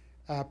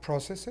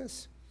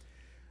processes.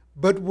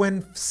 But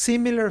when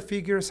similar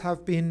figures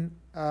have been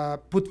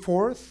put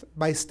forth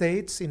by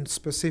states in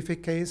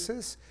specific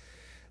cases,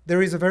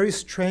 there is a very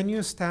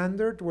strenuous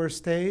standard where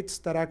states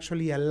that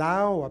actually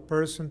allow a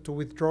person to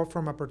withdraw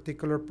from a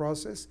particular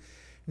process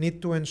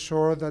need to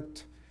ensure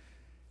that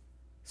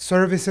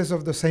services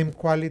of the same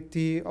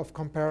quality, of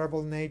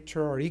comparable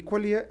nature, are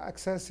equally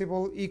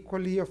accessible,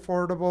 equally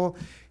affordable,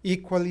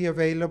 equally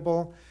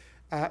available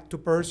to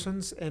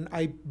persons. And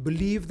I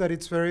believe that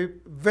it's very,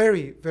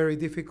 very, very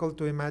difficult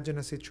to imagine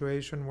a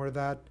situation where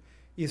that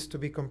is to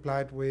be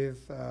complied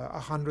with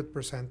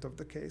 100% of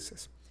the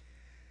cases.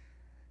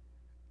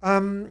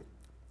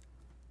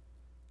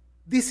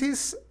 This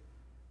is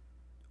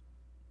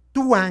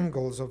two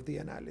angles of the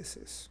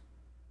analysis.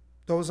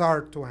 Those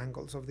are two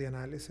angles of the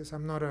analysis.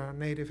 I'm not a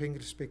native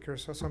English speaker,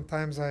 so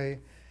sometimes I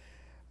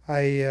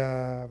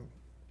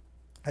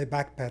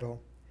backpedal.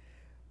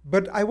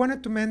 But I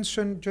wanted to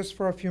mention just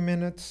for a few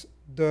minutes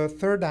the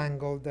third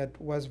angle that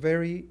was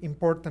very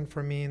important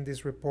for me in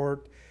this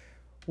report,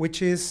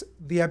 which is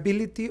the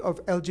ability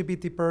of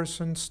LGBT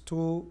persons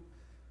to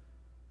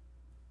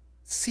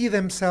see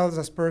themselves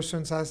as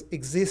persons as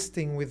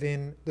existing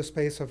within the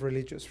space of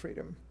religious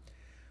freedom.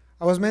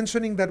 I was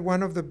mentioning that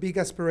one of the big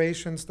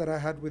aspirations that I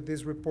had with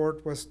this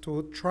report was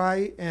to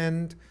try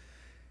and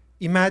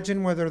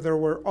imagine whether there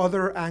were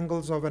other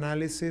angles of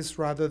analysis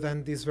rather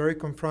than this very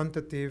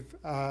confrontative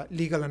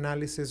legal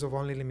analysis of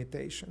only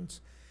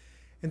limitations.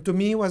 And to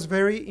me, it was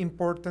very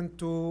important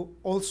to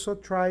also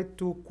try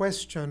to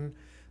question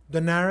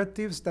the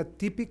narratives that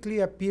typically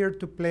appear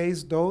to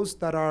place those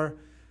that are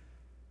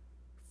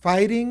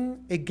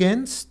fighting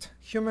against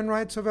human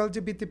rights of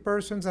LGBT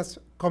persons as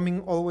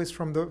coming always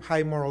from the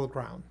high moral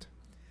ground,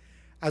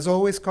 as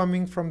always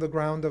coming from the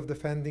ground of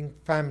defending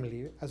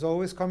family, as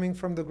always coming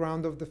from the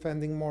ground of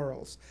defending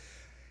morals.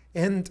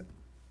 And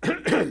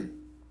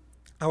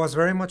I was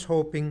very much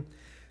hoping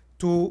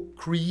to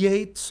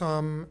create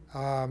some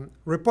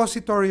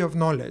repository of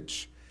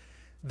knowledge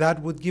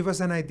that would give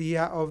us an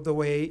idea of the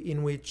way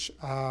in which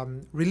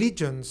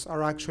religions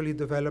are actually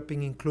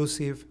developing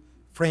inclusive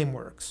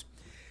frameworks.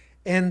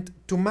 And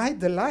to my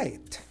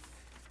delight,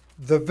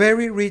 the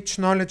very rich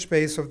knowledge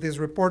base of this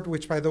report,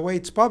 which, by the way,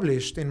 it's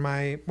published in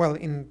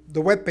in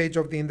the webpage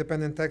of the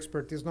independent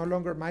expert, is no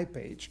longer my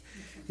page,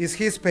 is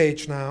his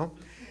page now.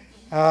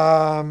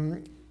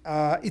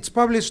 It's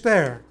published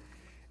there.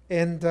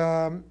 And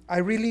I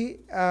really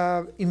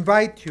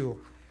invite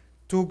you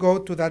to go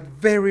to that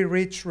very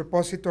rich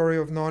repository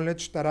of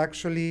knowledge that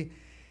actually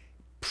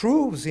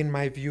proves, in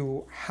my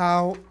view,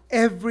 how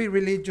every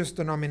religious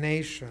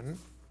denomination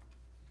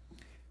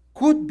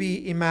could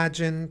be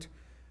imagined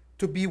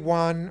to be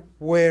one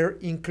where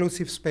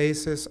inclusive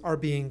spaces are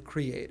being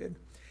created.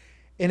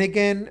 And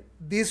again,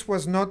 this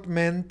was not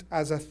meant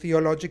as a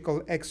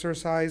theological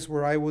exercise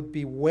where I would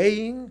be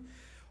weighing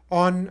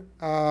on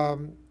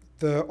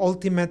the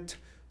ultimate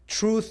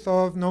truth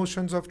of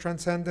notions of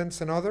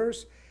transcendence and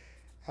others.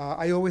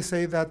 I always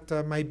say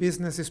that my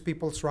business is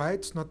people's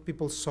rights, not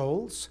people's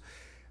souls.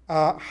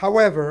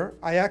 However,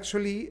 I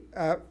actually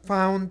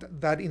found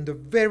that in the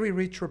very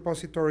rich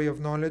repository of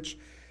knowledge,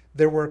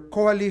 there were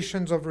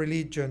coalitions of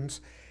religions.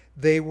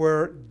 They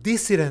were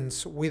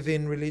dissidents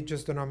within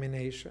religious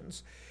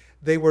denominations.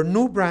 They were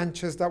new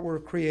branches that were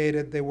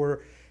created. They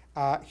were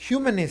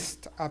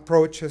humanist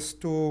approaches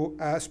to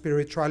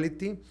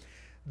spirituality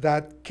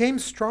that came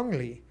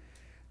strongly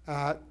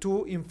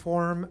to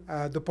inform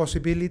the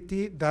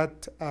possibility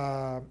that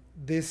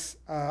this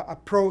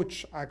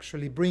approach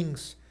actually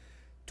brings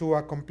to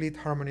a complete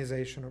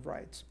harmonization of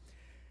rights.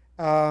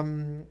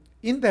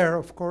 In there,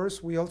 of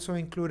course, we also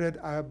included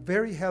a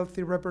very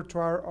healthy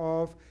repertoire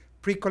of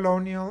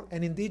pre-colonial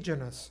and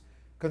indigenous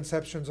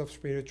conceptions of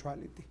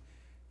spirituality,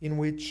 in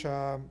which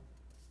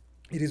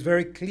it is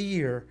very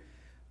clear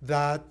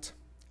that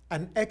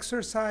an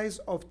exercise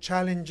of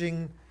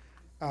challenging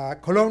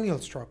colonial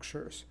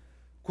structures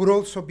could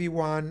also be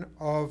one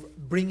of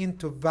bringing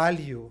to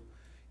value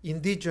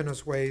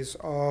indigenous ways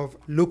of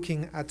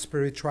looking at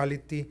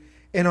spirituality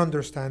and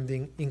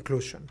understanding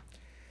inclusion.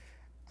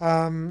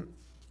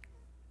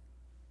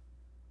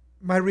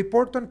 My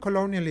report on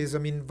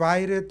colonialism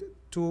invited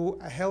to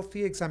a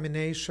healthy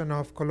examination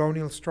of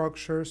colonial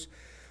structures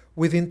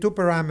within two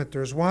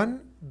parameters.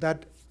 One,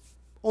 that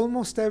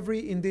almost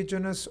every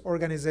indigenous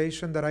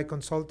organization that I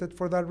consulted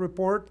for that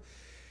report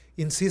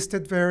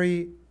insisted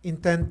very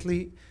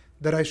intently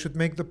that I should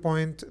make the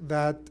point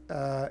that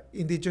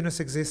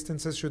indigenous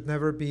existences should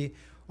never be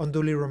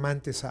unduly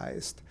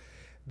romanticized.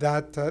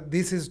 That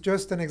this is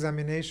just an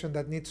examination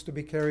that needs to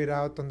be carried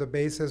out on the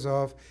basis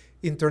of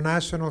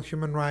international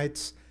human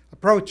rights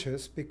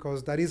approaches,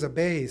 because that is a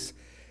base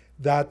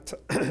that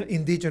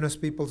indigenous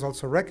peoples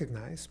also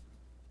recognize.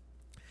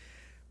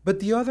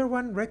 But the other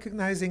one,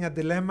 recognizing a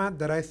dilemma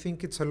that I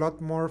think it's a lot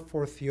more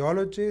for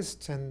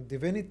theologists and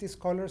divinity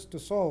scholars to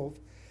solve.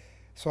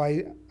 So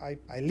I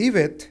leave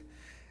it,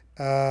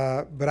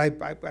 but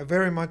I'm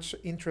very much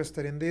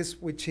interested in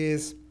this, which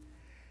is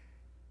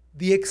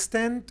the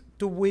extent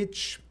to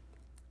which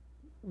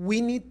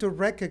we need to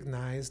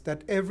recognize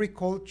that every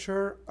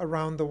culture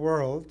around the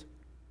world,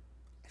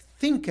 I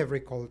think every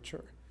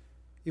culture,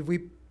 if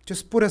we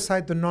just put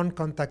aside the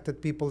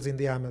non-contacted peoples in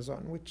the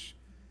Amazon, which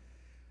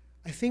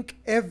I think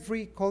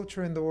every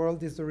culture in the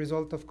world is the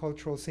result of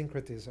cultural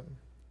syncretism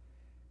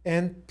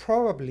and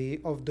probably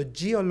of the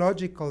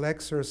geological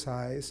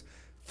exercise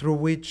through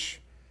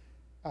which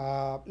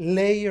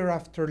layer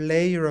after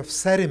layer of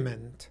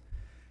sediment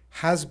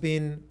has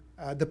been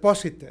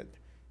deposited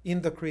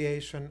in the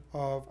creation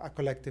of a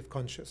collective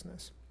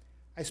consciousness.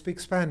 I speak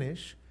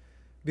Spanish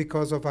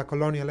because of a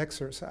colonial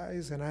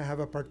exercise, and I have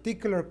a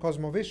particular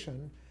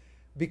cosmovision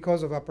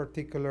because of a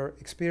particular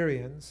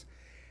experience.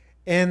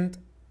 And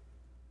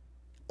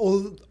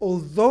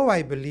although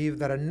I believe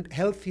that a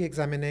healthy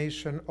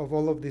examination of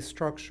all of these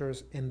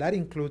structures, and that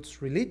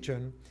includes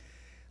religion,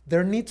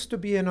 there needs to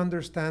be an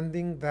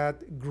understanding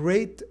that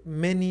great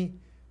many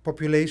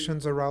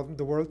populations around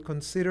the world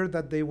consider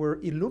that they were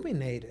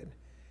illuminated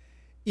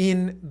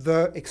in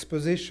the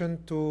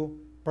exposition to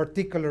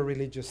particular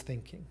religious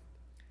thinking.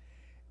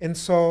 And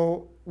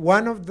so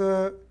one of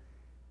the,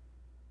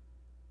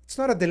 it's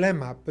not a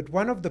dilemma, but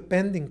one of the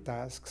pending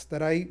tasks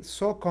that I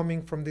saw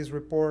coming from this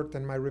report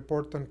and my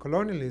report on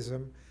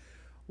colonialism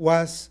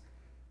was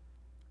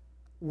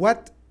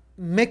what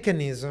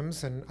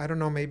mechanisms, and I don't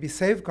know, maybe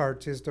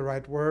safeguards is the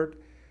right word,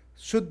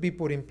 should be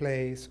put in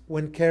place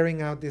when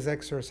carrying out these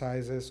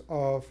exercises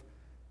of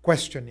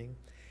questioning.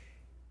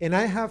 And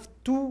I have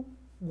two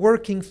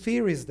working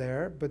theories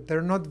there, but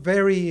they're not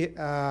very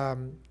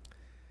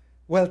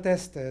well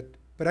tested.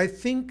 But I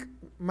think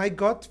my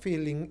gut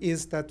feeling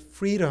is that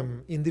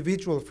freedom,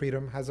 individual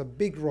freedom, has a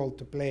big role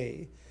to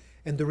play,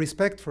 and the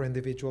respect for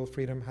individual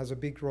freedom has a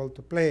big role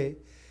to play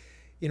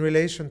in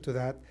relation to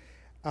that.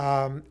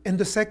 And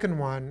the second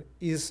one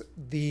is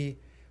the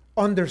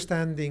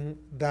understanding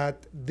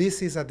that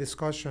this is a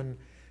discussion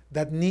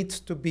that needs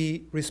to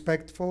be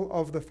respectful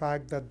of the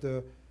fact that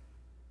the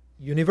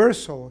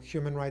universal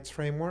human rights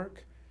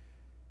framework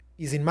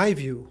is, in my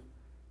view,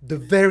 the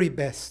very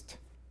best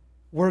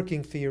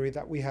working theory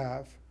that we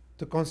have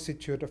to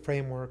constitute a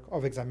framework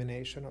of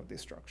examination of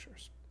these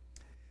structures.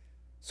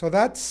 So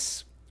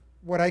that's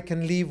what I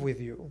can leave with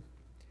you.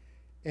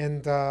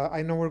 And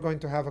I know we're going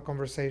to have a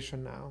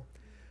conversation now.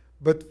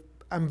 But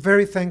I'm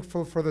very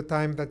thankful for the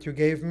time that you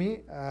gave me,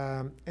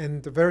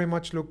 and very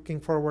much looking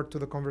forward to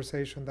the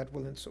conversation that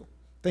will ensue.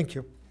 Thank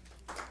you.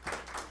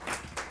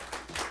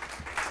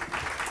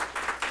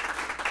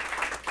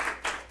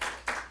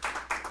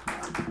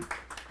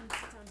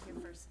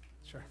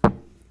 Sure.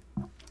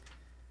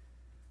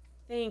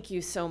 Thank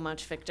you so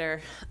much,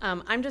 Victor.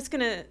 I'm just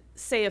going to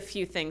say a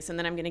few things, and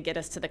then I'm going to get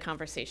us to the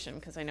conversation,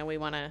 because I know we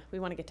want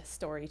to get to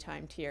story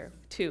time here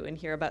too, and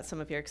hear about some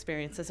of your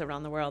experiences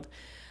around the world.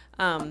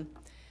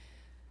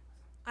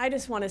 I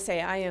just want to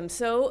say I am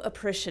so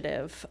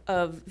appreciative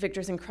of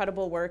Victor's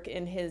incredible work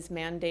in his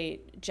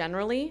mandate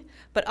generally,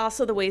 but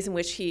also the ways in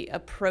which he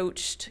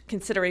approached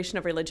consideration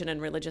of religion and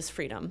religious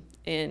freedom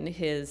in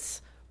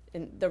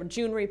the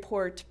June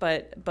report,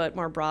 but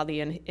more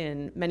broadly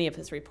in many of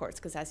his reports,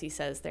 because as he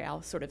says, they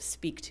all sort of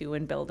speak to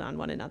and build on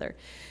one another.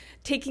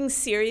 Taking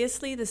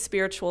seriously the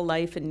spiritual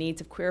life and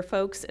needs of queer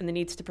folks and the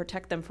needs to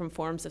protect them from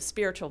forms of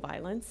spiritual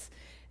violence,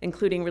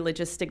 including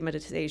religious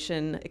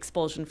stigmatization,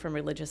 expulsion from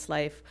religious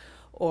life,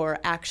 or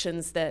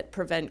actions that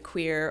prevent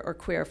queer or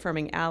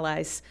queer-affirming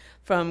allies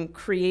from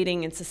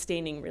creating and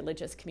sustaining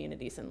religious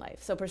communities in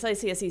life. So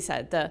precisely as he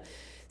said,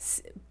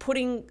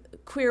 putting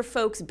queer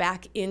folks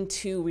back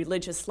into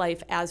religious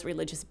life as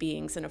religious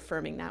beings and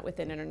affirming that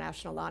within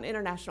international law and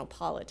international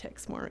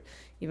politics,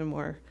 even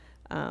more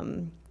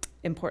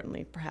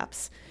importantly,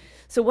 perhaps.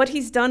 So what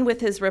he's done with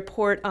his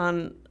report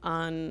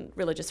on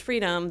religious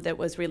freedom that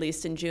was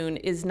released in June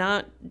is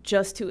not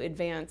just to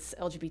advance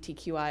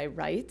LGBTQI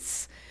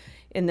rights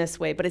in this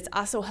way, but it's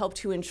also helped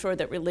to ensure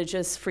that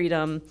religious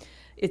freedom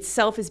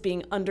itself is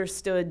being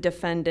understood,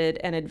 defended,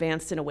 and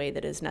advanced in a way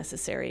that is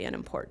necessary and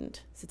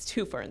important. So it's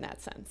twofer in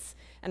that sense.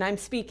 And I'm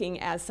speaking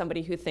as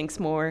somebody who thinks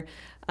more,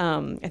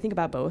 I think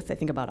about both, I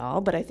think about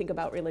all, but I think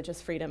about religious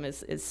freedom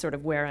is sort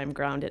of where I'm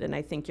grounded. And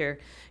I think your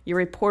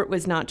report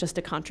was not just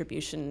a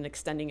contribution in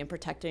extending and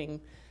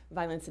protecting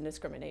violence and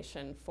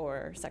discrimination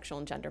for sexual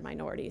and gender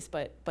minorities,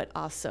 but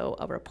also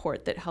a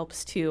report that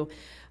helps to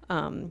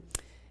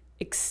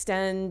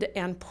extend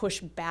and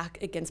push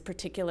back against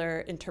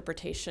particular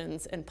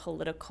interpretations and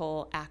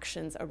political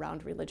actions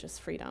around religious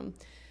freedom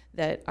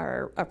that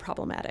are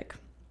problematic.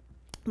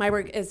 My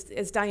work,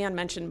 as Diane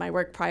mentioned, my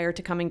work prior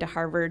to coming to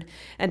Harvard,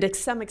 and to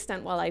some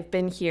extent while I've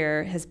been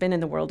here, has been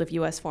in the world of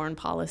U.S. foreign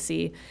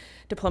policy,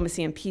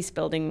 diplomacy, and peace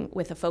building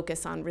with a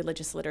focus on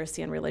religious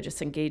literacy and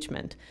religious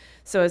engagement.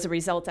 So as a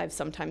result, I've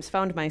sometimes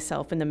found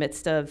myself in the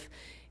midst of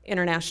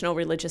international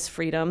religious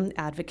freedom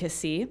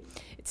advocacy.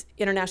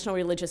 International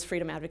religious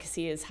freedom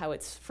advocacy is how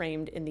it's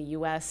framed in the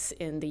US,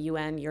 in the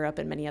UN, Europe,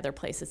 and many other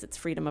places. It's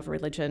freedom of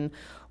religion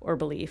or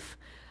belief.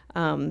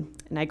 And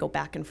I go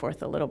back and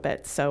forth a little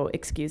bit, so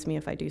excuse me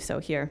if I do so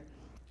here.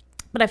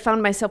 But I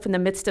found myself in the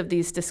midst of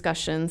these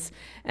discussions,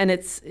 and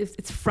it's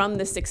from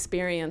this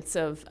experience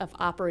of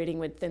operating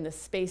within the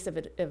space of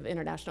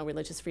international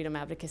religious freedom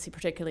advocacy,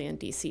 particularly in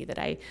DC, that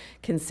I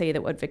can say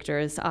that what Victor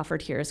has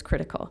offered here is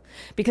critical.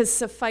 Because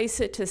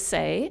suffice it to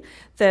say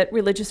that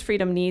religious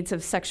freedom needs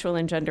of sexual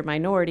and gender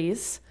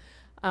minorities,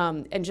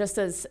 and just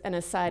as an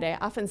aside, I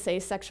often say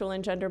sexual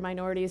and gender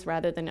minorities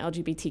rather than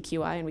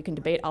LGBTQI, and we can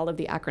debate all of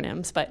the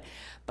acronyms, but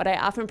I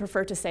often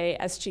prefer to say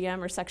SGM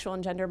or sexual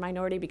and gender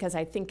minority because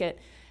I think it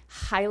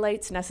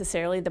highlights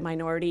necessarily the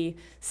minority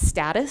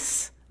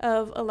status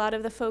of a lot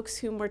of the folks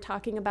whom we're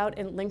talking about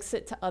and links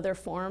it to other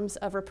forms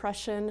of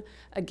repression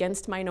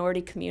against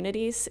minority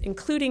communities,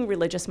 including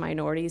religious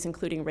minorities,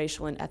 including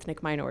racial and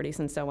ethnic minorities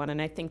and so on.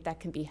 And I think that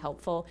can be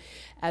helpful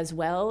as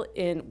well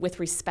with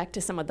respect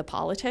to some of the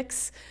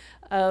politics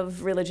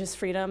of religious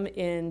freedom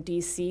in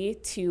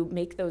DC to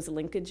make those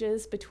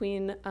linkages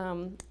between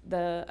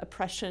the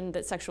oppression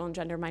that sexual and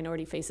gender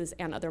minority faces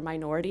and other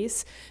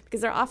minorities,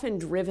 because they're often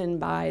driven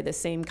by the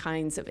same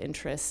kinds of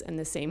interests and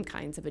the same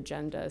kinds of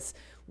agendas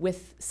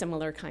with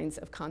similar kinds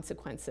of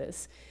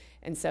consequences.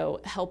 And so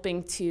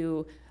helping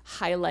to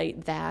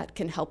highlight that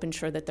can help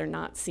ensure that they're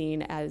not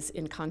seen as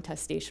in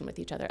contestation with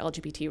each other,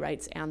 LGBT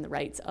rights and the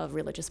rights of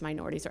religious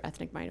minorities or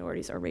ethnic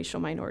minorities or racial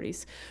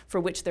minorities, for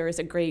which there is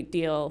a great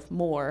deal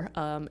more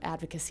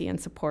advocacy and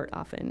support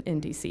often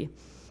in DC.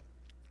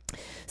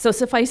 So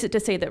suffice it to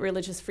say that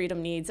religious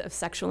freedom needs of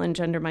sexual and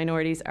gender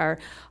minorities are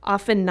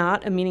often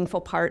not a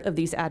meaningful part of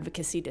these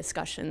advocacy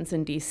discussions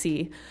in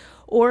DC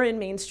or in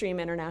mainstream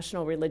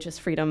international religious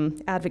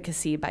freedom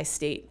advocacy by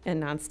state and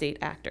non-state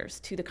actors.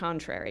 To the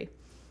contrary.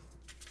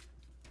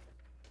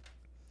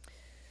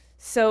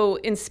 So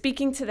in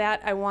speaking to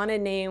that, I want to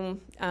name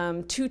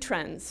two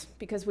trends,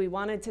 because we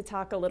wanted to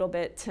talk a little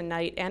bit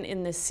tonight and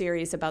in this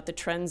series about the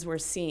trends we're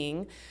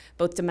seeing,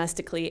 both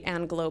domestically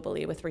and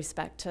globally, with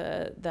respect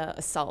to the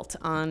assault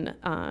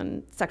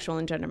on sexual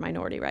and gender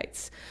minority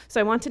rights.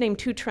 So I want to name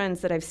two trends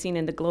that I've seen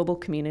in the global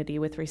community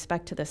with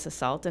respect to this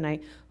assault, and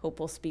I hope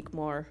we'll speak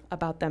more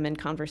about them in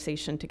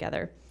conversation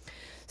together.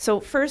 So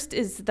first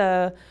is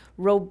the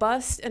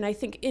robust and I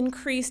think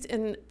increased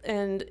and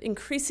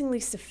increasingly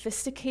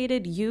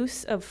sophisticated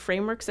use of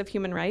frameworks of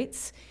human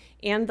rights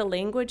and the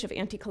language of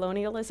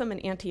anti-colonialism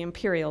and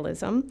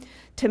anti-imperialism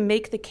to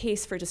make the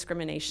case for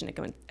discrimination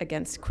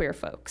against queer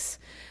folks.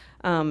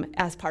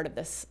 as part of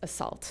this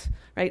assault,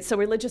 right? So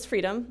religious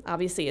freedom,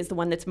 obviously, is the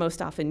one that's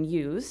most often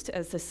used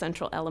as the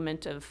central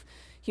element of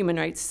human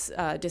rights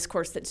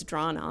discourse that's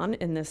drawn on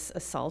in this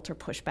assault or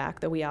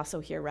pushback, though we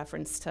also hear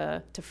reference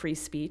to free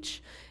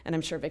speech, and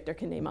I'm sure Victor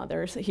can name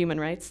others, human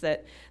rights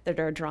that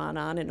are drawn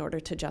on in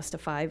order to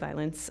justify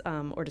violence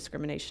or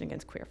discrimination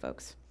against queer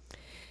folks.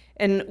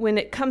 And when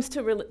it comes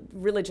to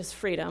religious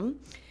freedom,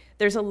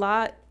 there's a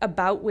lot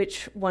about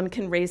which one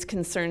can raise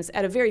concerns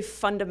at a very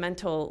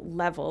fundamental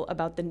level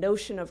about the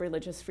notion of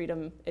religious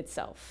freedom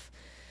itself.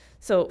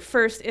 So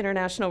first,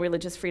 international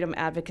religious freedom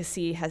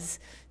advocacy has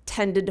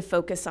tended to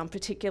focus on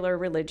particular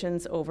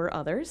religions over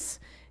others.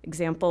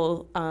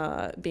 Example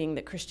being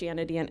that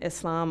Christianity and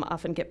Islam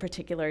often get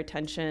particular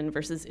attention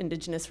versus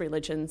indigenous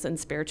religions and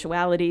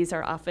spiritualities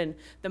are often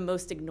the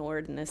most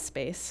ignored in this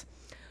space.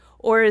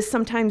 Or is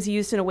sometimes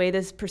used in a way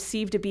that's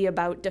perceived to be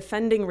about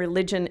defending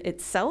religion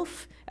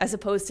itself as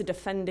opposed to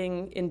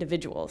defending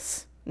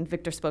individuals. And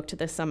Victor spoke to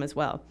this some as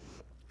well.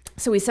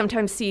 So we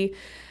sometimes see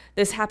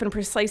this happen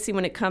precisely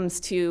when it comes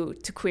to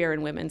queer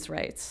and women's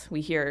rights. We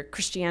hear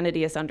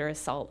Christianity is under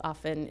assault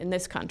often in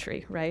this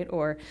country, right?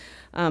 Or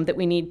that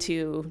we need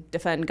to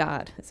defend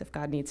God, as if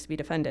God needs to be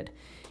defended.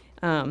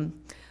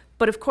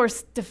 But of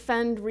course,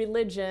 defend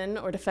religion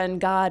or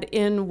defend God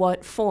in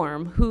what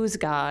form? Whose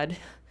God?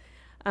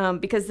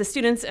 Because the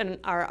students in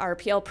our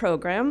RPL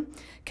program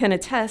can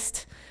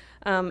attest,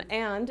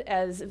 and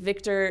as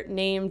Victor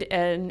named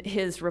in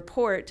his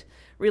report,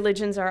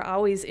 religions are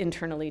always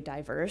internally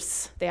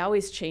diverse. They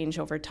always change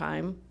over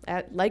time,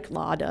 like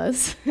law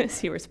does,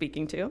 as you were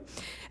speaking to.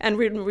 And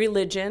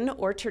religion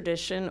or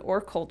tradition or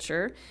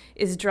culture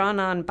is drawn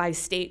on by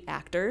state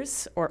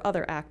actors or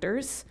other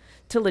actors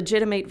to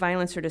legitimate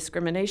violence or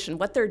discrimination.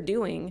 What they're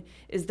doing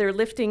is they're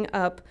lifting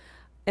up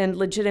and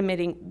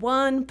legitimating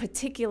one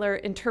particular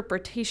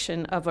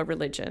interpretation of a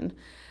religion.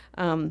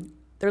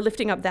 They're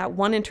lifting up that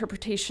one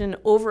interpretation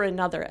over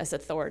another as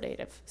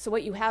authoritative. So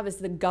what you have is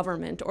the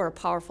government or a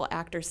powerful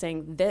actor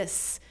saying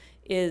this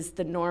is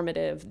the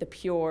normative, the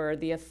pure,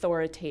 the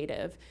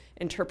authoritative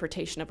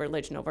interpretation of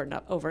religion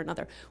over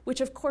another, which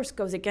of course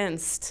goes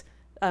against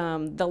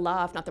the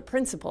law, if not the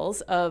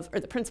principles of, or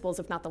the principles,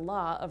 if not the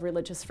law of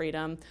religious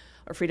freedom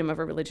or freedom of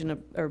a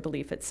religion or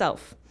belief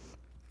itself.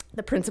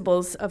 The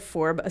principles of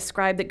FORB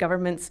ascribe that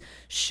governments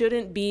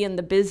shouldn't be in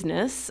the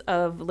business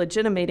of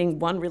legitimating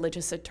one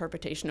religious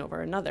interpretation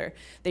over another.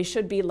 They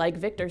should be, like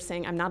Victor,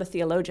 saying, I'm not a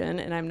theologian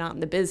and I'm not in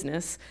the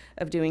business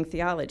of doing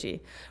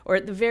theology. Or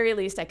at the very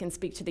least, I can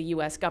speak to the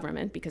US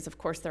government because, of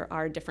course, there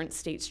are different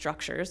state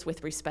structures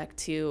with respect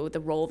to the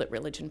role that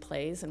religion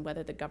plays and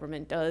whether the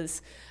government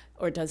does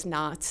or does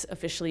not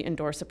officially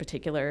endorse a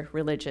particular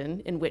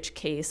religion, in which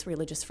case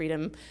religious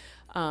freedom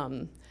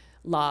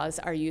laws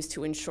are used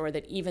to ensure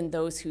that even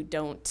those who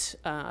don't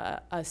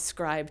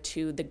ascribe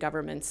to the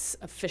government's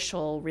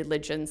official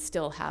religion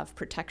still have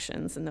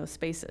protections in those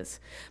spaces.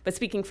 But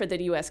speaking for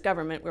the US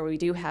government, where we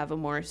do have a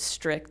more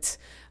strict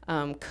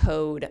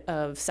code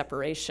of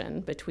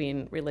separation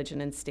between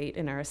religion and state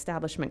in our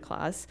Establishment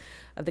Clause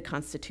of the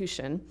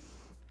Constitution,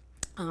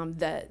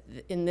 that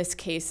in this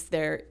case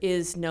there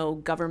is no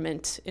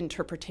government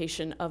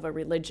interpretation of a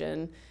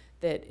religion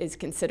that is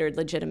considered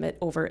legitimate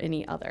over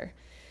any other.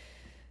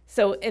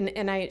 So,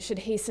 and I should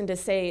hasten to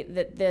say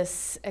that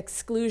this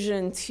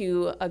exclusion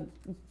to a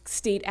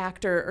state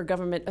actor or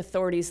government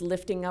authorities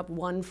lifting up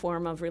one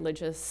form of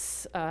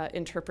religious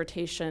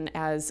interpretation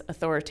as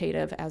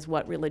authoritative as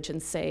what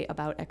religions say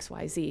about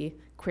XYZ,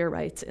 queer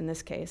rights in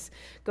this case,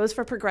 goes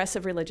for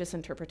progressive religious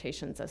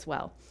interpretations as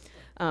well.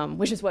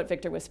 Which is what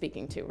Victor was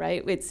speaking to,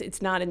 right?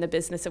 It's not in the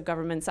business of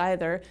governments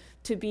either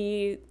to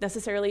be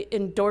necessarily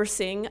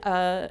endorsing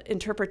an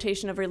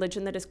interpretation of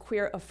religion that is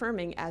queer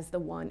affirming as the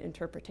one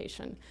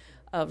interpretation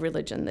of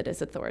religion that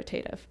is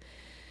authoritative.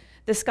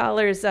 The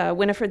scholars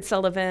Winifred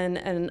Sullivan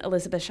and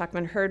Elizabeth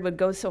Schachman-Hurd would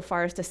go so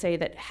far as to say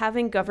that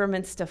having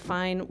governments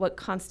define what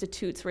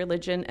constitutes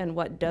religion and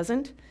what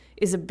doesn't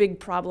is a big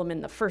problem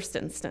in the first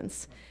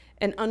instance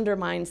and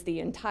undermines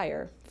the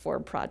entire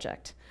FORB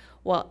project.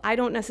 Well, I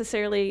don't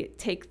necessarily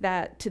take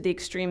that to the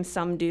extreme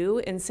some do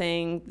in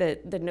saying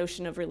that the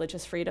notion of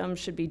religious freedom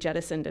should be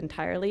jettisoned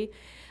entirely.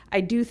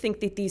 I do think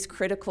that these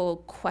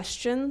critical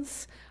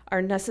questions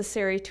are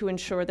necessary to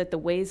ensure that the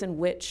ways in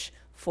which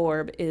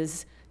FORB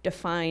is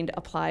defined,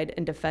 applied,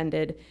 and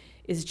defended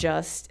is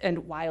just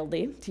and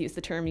wildly, to use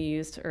the term you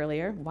used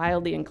earlier,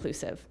 wildly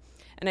inclusive.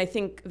 And I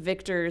think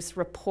Victor's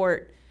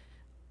report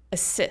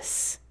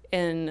assists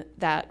in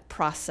that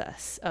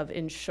process of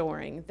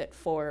ensuring that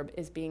FORB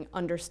is being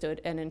understood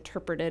and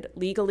interpreted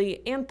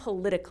legally and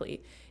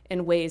politically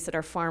in ways that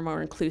are far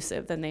more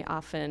inclusive than they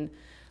often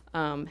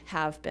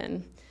have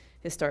been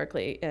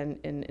historically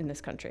in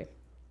this country.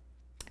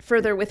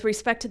 Further, with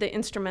respect to the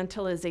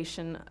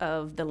instrumentalization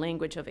of the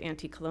language of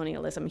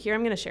anti-colonialism, here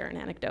I'm going to share an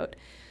anecdote.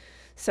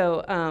 So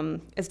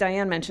as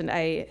Diane mentioned,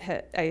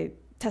 I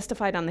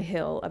testified on the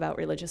Hill about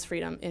religious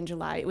freedom in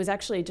July. It was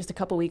actually just a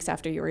couple weeks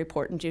after your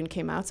report in June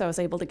came out, so I was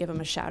able to give him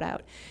a shout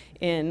out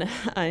in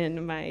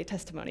my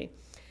testimony.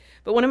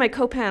 But one of my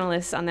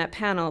co-panelists on that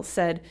panel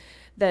said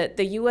that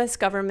the US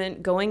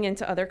government going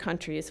into other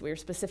countries, we were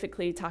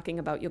specifically talking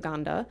about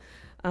Uganda,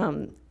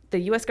 the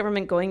US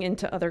government going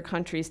into other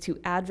countries to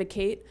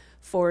advocate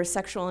for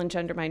sexual and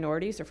gender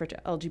minorities or for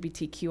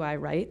LGBTQI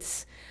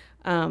rights,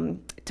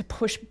 to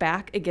push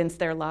back against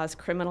their laws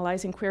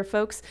criminalizing queer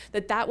folks,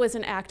 that was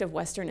an act of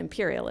Western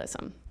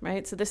imperialism,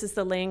 right? So this is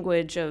the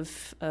language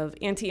of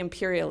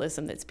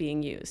anti-imperialism that's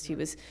being used. He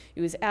was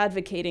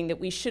advocating that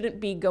we shouldn't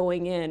be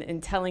going in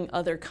and telling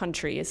other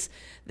countries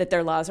that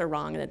their laws are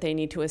wrong and that they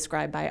need to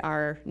ascribe by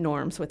our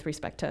norms with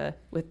respect to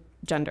with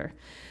gender.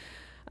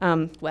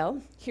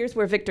 Well, here's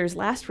where Victor's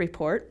last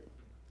report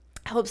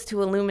helps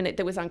to illuminate,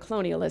 that was on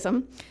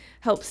colonialism,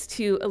 helps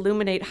to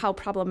illuminate how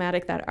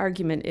problematic that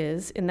argument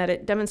is, in that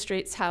it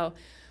demonstrates how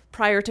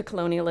prior to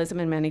colonialism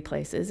in many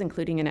places,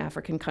 including in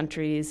African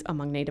countries,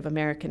 among Native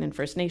American and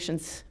First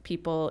Nations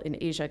people, in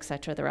Asia, et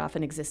cetera, there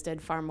often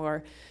existed far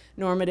more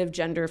normative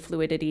gender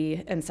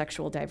fluidity and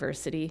sexual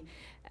diversity.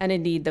 And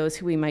indeed, those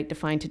who we might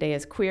define today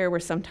as queer were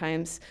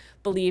sometimes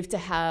believed to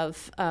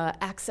have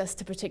access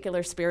to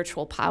particular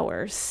spiritual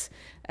powers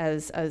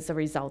as a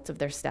result of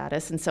their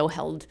status, and so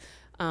held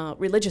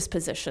religious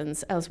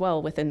positions as well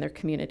within their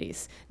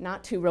communities.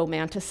 Not to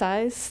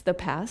romanticize the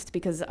past,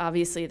 because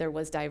obviously there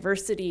was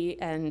diversity,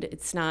 and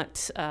it's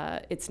not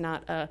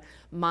a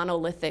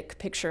monolithic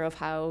picture of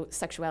how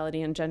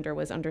sexuality and gender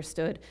was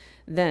understood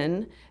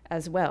then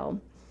as well.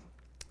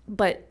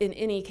 But in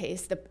any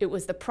case, it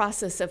was the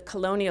process of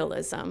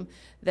colonialism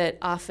that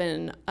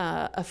often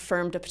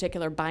affirmed a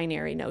particular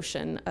binary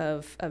notion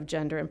of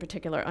gender and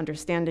particular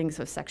understandings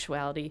of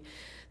sexuality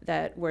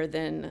that were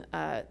then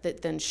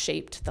that then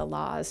shaped the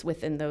laws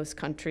within those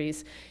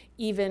countries,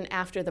 even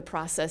after the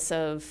process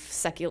of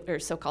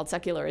so-called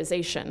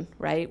secularization,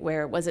 right,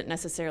 where it wasn't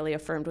necessarily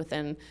affirmed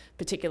within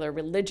particular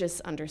religious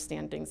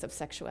understandings of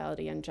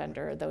sexuality and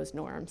gender, those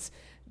norms,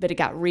 but it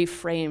got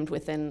reframed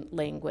within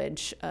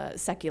language,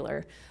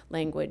 secular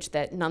language,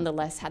 that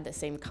nonetheless had the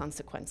same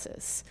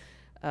consequences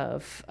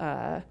of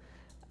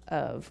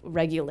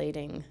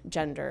regulating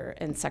gender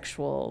and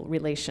sexual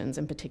relations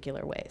in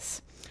particular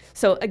ways.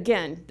 So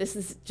again, this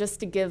is just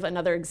to give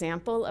another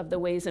example of the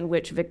ways in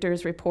which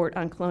Victor's report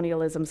on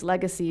colonialism's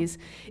legacies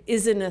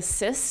is an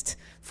assist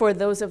for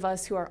those of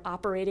us who are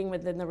operating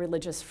within the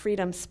religious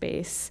freedom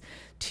space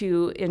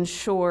to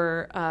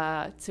ensure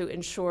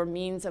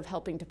means of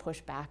helping to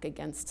push back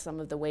against some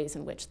of the ways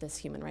in which this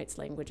human rights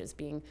language is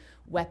being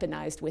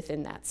weaponized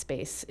within that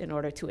space in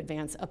order to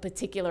advance a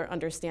particular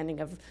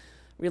understanding of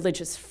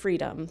religious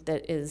freedom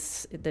that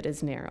is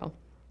narrow.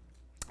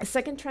 A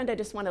second trend I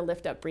just want to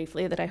lift up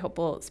briefly that I hope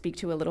we'll speak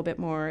to a little bit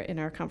more in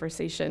our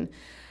conversation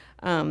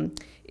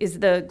is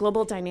the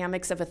global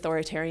dynamics of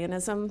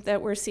authoritarianism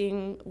that we're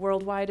seeing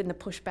worldwide and the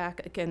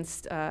pushback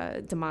against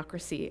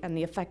democracy and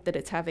the effect that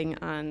it's having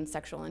on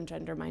sexual and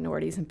gender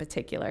minorities in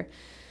particular.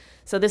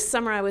 So this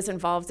summer I was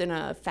involved in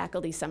a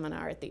faculty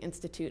seminar at the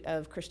Institute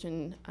of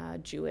Christian,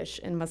 Jewish,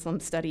 and Muslim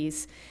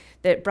Studies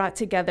that brought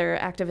together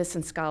activists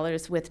and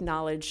scholars with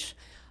knowledge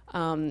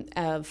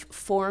of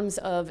forms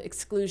of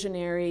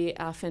exclusionary,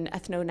 often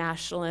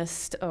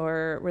ethno-nationalist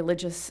or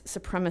religious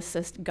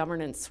supremacist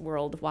governance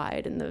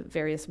worldwide, and the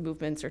various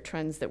movements or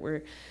trends that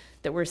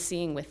we're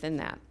seeing within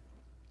that.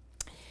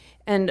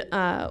 And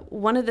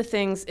one of the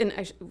things,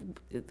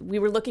 we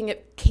were looking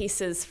at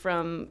cases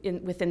from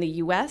within the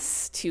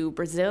US to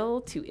Brazil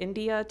to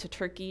India to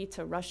Turkey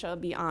to Russia,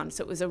 beyond.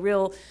 So it was a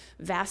real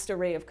vast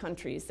array of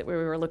countries that we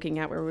were looking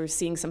at, where we were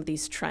seeing some of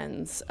these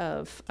trends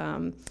of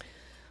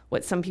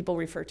what some people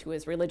refer to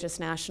as religious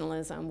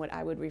nationalism, what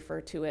I would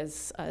refer to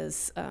as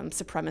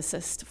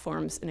supremacist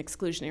forms and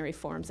exclusionary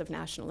forms of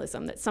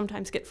nationalism that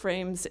sometimes get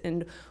frames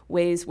in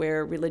ways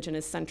where religion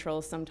is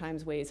central,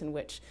 sometimes ways in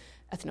which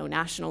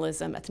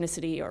ethno-nationalism,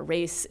 ethnicity, or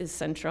race is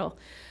central,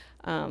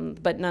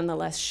 but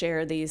nonetheless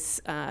share these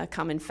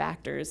common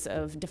factors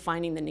of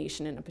defining the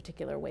nation in a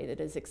particular way that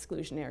is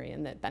exclusionary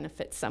and that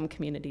benefits some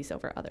communities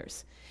over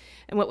others.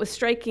 And what was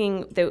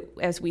striking, that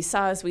as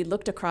we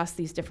looked across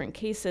these different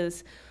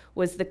cases,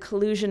 was the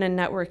collusion and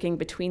networking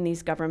between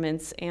these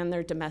governments and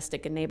their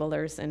domestic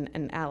enablers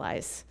and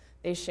allies.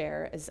 They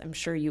share, as I'm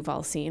sure you've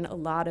all seen, a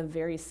lot of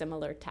very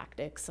similar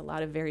tactics, a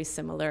lot of very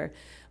similar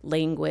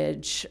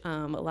language,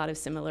 a lot of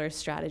similar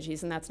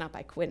strategies, and that's not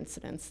by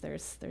coincidence.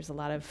 There's a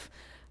lot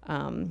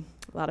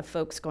of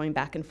folks going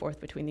back and forth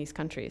between these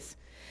countries.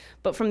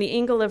 But from the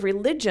angle of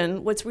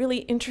religion, what's really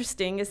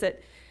interesting is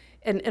that,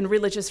 and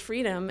religious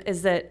freedom,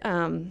 is that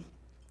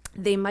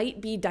they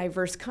might be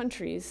diverse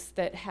countries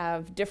that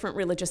have different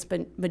religious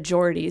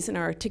majorities and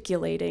are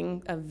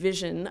articulating a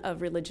vision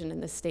of religion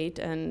in the state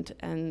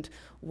and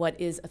what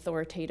is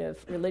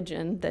authoritative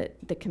religion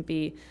that can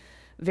be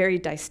very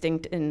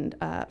distinct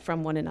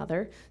from one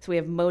another. So we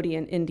have Modi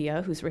in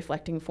India, who's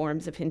reflecting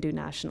forms of Hindu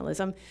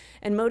nationalism.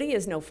 And Modi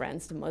is no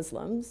friends to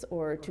Muslims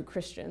or to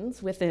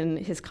Christians within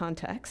his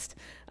context.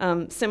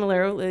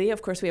 Similarly,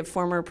 of course, we have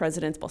former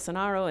Presidents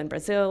Bolsonaro in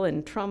Brazil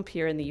and Trump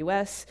here in the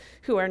US,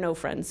 who are no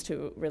friends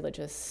to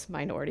religious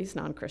minorities,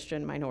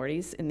 non-Christian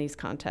minorities in these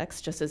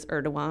contexts, just as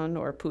Erdogan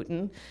or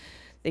Putin.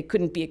 They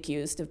couldn't be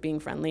accused of being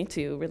friendly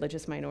to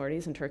religious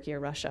minorities in Turkey or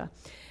Russia.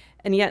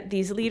 And yet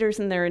these leaders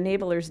and their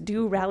enablers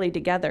do rally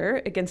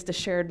together against a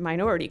shared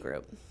minority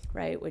group,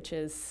 right, which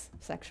is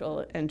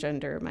sexual and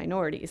gender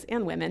minorities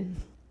and women.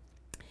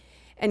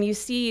 And you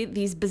see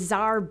these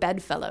bizarre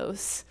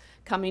bedfellows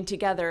coming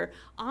together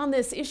on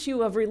this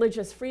issue of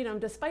religious freedom,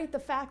 despite the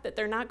fact that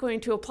they're not going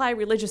to apply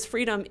religious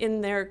freedom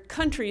in their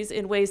countries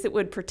in ways that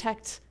would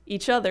protect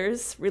each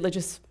other's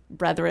religious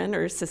brethren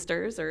or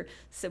sisters or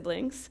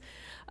siblings,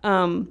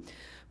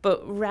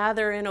 but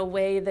rather in a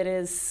way that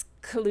is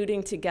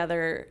colluding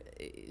together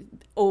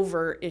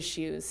over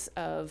issues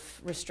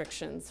of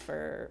restrictions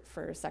for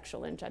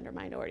sexual and gender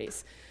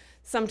minorities.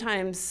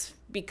 Sometimes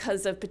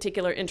because of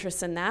particular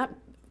interests in that,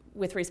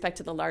 with respect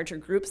to the larger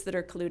groups that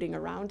are colluding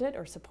around it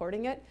or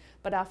supporting it,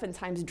 but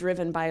oftentimes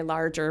driven by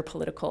larger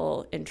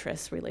political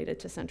interests related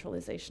to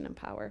centralization and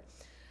power.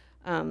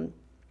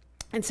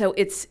 And so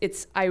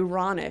it's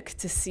ironic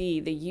to see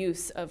the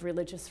use of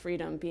religious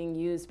freedom being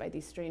used by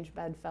these strange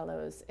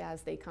bedfellows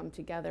as they come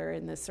together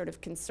in this sort of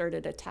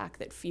concerted attack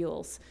that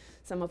fuels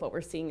some of what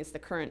we're seeing as the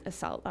current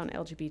assault on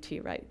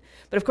LGBT right.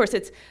 But of course,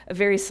 it's a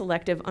very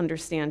selective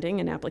understanding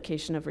and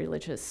application of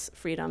religious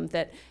freedom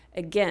that,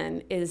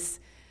 again,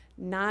 is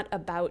not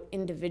about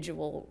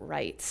individual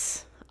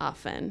rights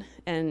often.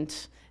 And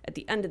at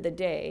the end of the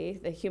day,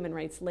 the human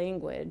rights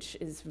language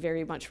is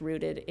very much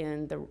rooted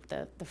in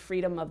the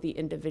freedom of the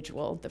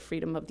individual,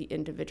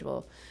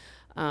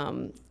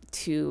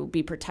 to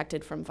be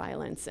protected from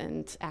violence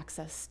and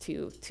access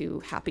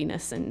to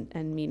happiness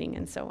and meaning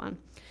and so on.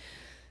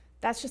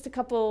 That's just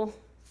a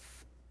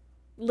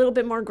little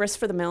bit more grist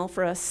for the mill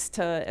for us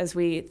as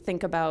we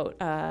think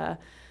about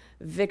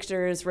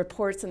Victor's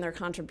reports and their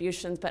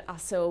contributions, but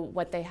also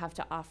what they have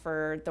to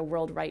offer the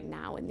world right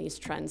now in these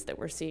trends that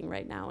we're seeing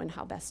right now and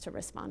how best to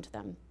respond to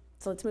them.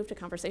 So let's move to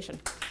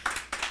conversation.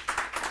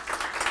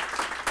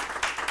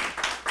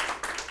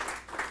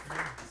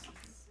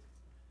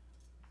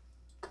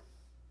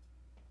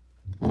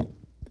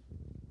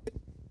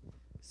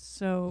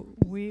 So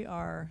we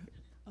are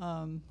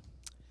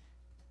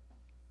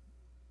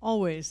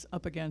always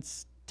up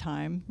against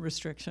time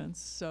restrictions.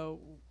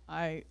 So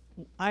I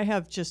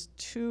have just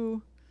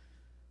two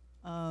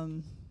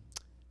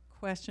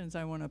questions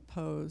I want to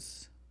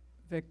pose,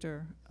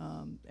 Victor,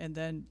 and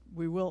then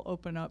we will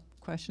open up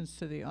questions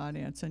to the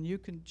audience, and you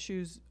can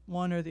choose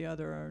one or the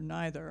other or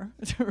neither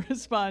to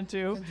respond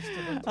to.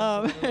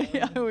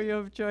 Yeah, we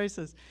have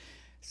choices.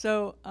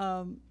 So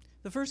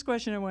the first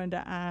question I wanted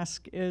to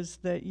ask is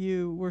that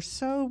you were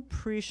so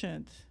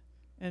prescient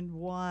and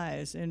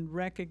wise in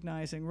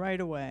recognizing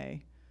right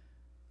away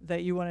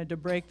that you wanted to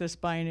break this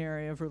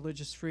binary of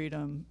religious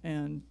freedom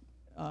and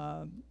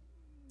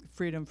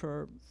freedom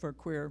for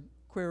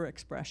queer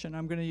expression.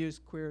 I'm going to use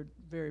queer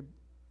very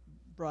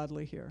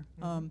broadly here.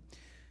 Mm-hmm.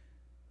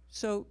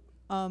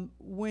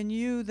 When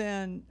you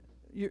then,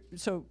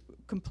 so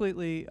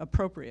completely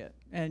appropriate,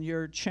 and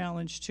your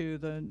challenge to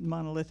the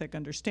monolithic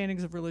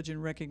understandings of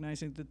religion,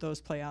 recognizing that those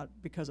play out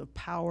because of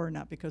power,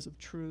 not because of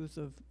truth,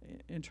 of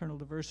internal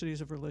diversities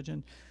of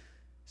religion.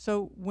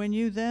 So when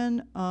you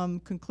then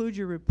conclude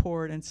your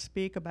report and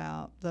speak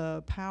about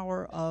the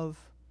power of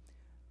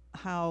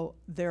how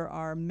there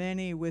are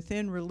many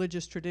within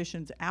religious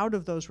traditions, out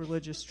of those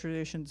religious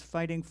traditions,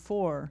 fighting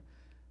for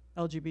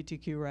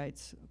LGBTQ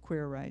rights,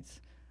 queer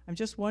rights, I'm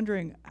just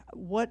wondering,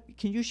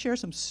 can you share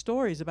some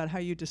stories about how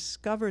you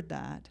discovered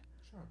that?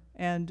 Sure.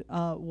 And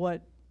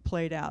what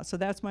played out? So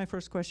that's my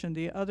first question.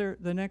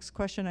 The next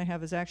question I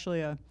have is actually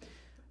a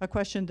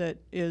question that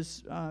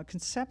is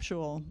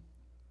conceptual,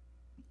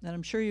 that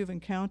I'm sure you've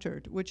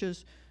encountered, which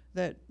is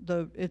that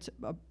it's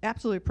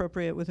absolutely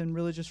appropriate within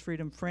religious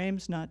freedom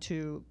frames not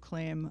to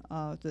claim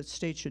that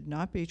states should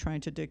not be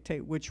trying to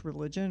dictate which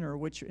religion or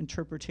which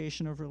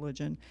interpretation of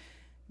religion.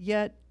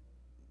 Yet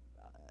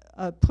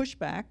a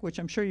pushback, which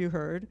I'm sure you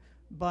heard,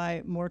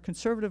 by more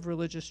conservative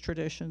religious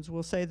traditions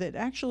will say that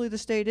actually the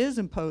state is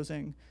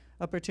imposing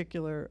a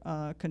particular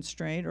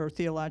constraint or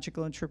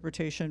theological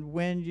interpretation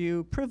when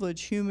you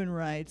privilege human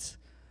rights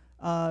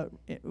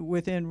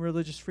within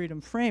religious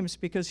freedom frames,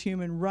 because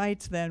human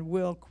rights then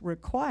will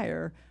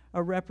require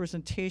a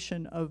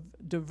representation of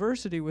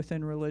diversity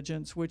within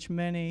religions, which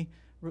many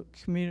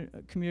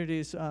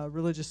communities,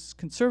 religious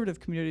conservative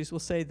communities, will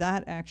say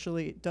that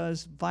actually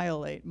does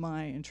violate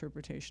my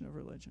interpretation of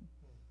religion.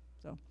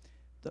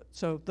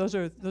 So those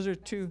are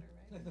two.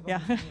 Yeah.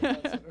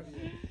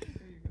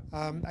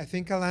 I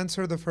think I'll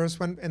answer the first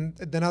one, and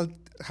then I'll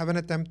have an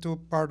attempt to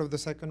part of the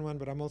second one,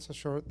 but I'm also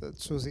sure that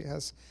Susie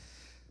has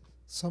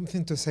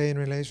something to say in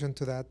relation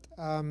to that.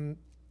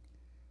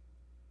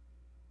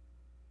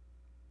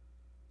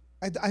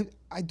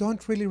 I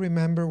don't really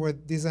remember where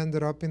this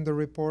ended up in the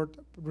report.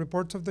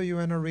 Reports of the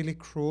UN are really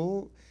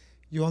cruel.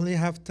 You only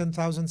have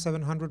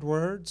 10,700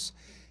 words,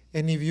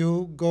 and if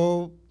you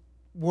go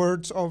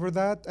words over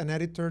that, an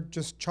editor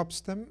just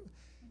chops them,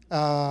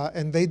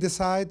 and they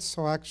decide,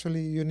 so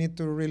actually you need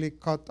to really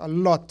cut a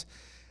lot.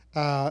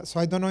 So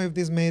I don't know if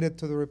this made it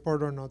to the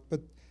report or not, but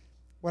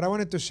what I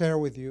wanted to share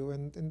with you,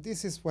 and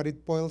this is what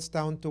it boils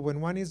down to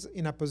when one is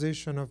in a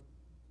position of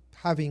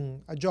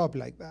having a job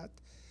like that.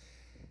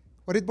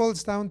 What it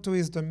boils down to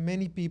is the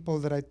many people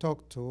that I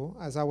talked to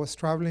as I was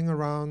traveling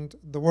around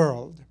the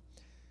world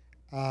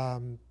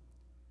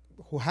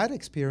who had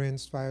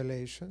experienced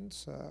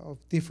violations of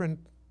different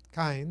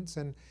kinds.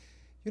 And,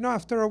 you know,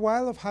 after a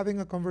while of having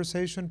a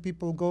conversation,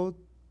 people go,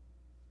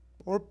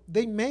 or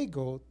they may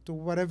go to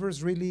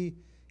whatever's really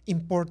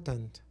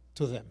important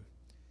to them.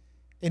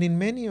 And in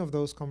many of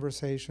those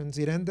conversations,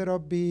 it ended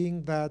up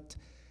being that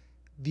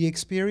the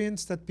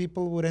experience that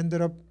people would end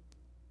up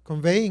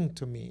conveying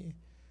to me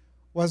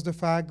was the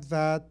fact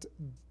that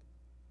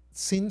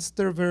since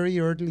their very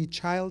early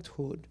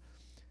childhood,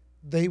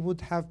 they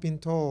would have been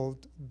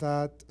told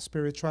that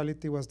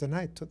spirituality was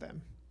denied to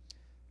them.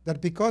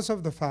 That because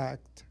of the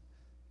fact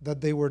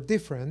that they were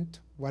different,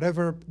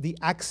 whatever the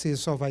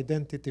axis of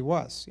identity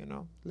was, you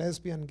know,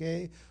 lesbian,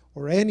 gay,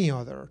 or any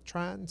other,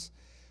 trans,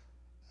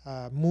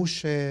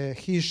 mushe,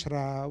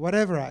 hishra,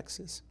 whatever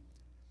axis,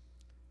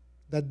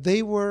 that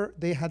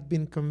they had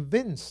been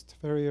convinced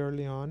very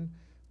early on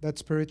that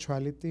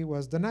spirituality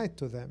was denied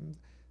to them.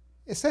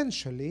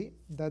 Essentially,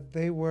 that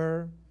they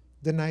were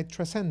denied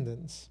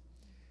transcendence.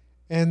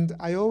 And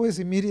I always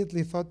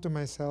immediately thought to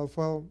myself,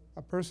 well,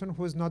 a person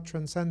who is not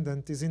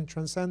transcendent is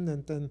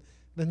intranscendent, and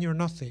then you're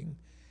nothing.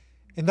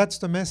 And that's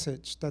the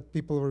message that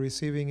people were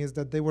receiving, is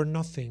that they were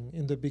nothing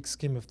in the big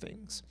scheme of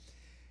things.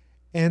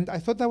 And I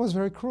thought that was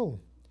very cruel.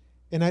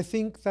 And I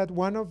think that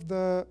one of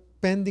the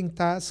pending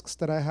tasks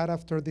that I had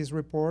after this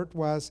report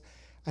was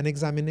an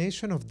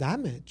examination of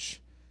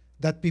damage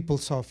that people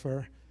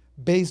suffer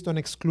based on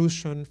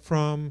exclusion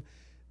from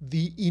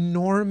the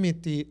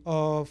enormity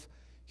of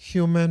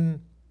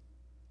human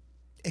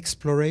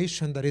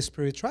exploration that is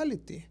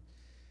spirituality,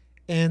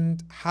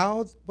 and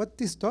what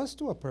this does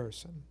to a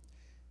person.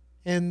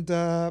 And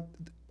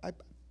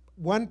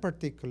one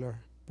particular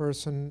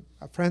person,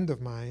 a friend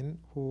of mine,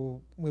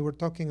 who we were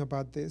talking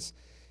about this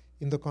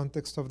in the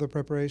context of the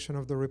preparation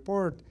of the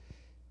report,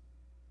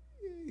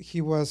 he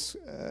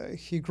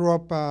grew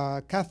up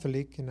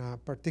Catholic in a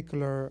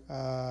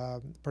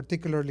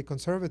particularly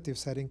conservative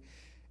setting,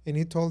 and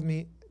he told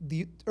me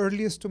the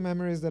earliest two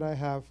memories that I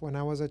have when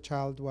I was a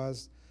child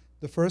was,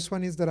 the first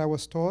one is that I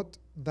was taught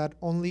that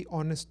only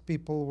honest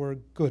people were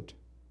good.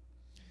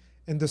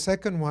 And the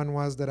second one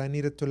was that I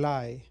needed to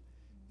lie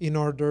in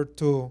order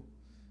to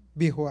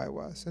be who I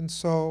was. And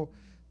so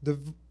the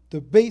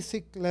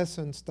basic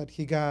lessons that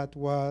he got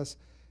was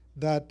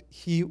that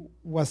he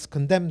was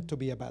condemned to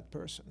be a bad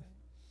person.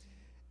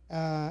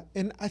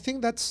 And I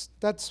think that's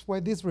why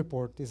this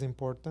report is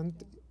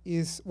important.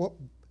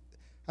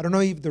 I don't know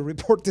if the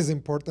report is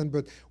important,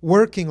 but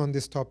working on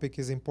this topic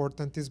is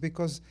important, is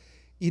because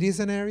it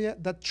is an area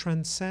that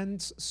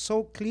transcends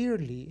so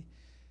clearly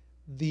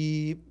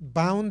the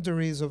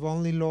boundaries of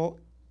only law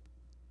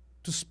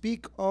to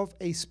speak of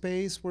a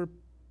space where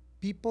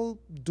people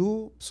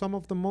do some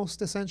of the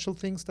most essential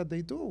things that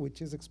they do,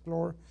 which is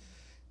explore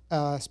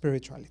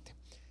spirituality.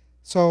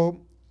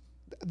 So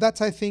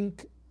that's, I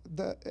think,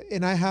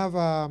 and I have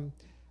a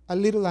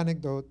little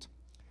anecdote.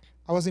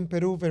 I was in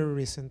Peru very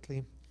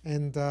recently,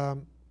 and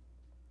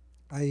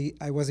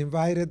I was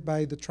invited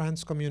by the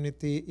trans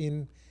community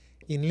in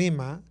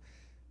Lima.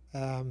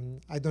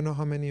 I don't know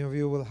how many of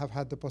you will have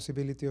had the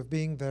possibility of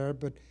being there,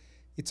 but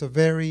it's a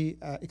very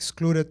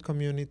excluded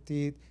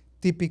community,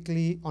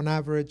 typically, on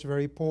average,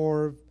 very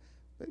poor.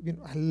 You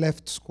know, I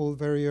left school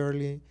very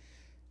early.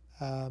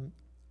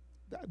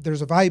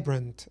 There's a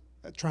vibrant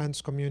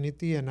trans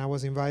community, and I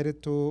was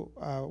invited to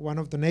one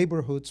of the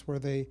neighborhoods where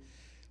they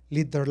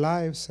lead their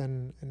lives,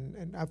 and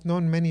I've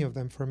known many of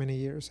them for many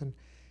years. And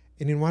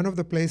in one of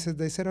the places,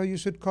 they said, oh, you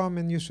should come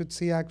and you should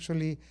see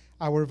actually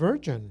our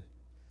Virgin.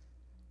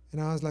 And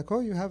I was like,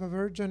 oh, you have a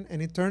Virgin?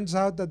 And it turns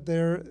out that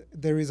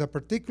there is a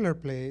particular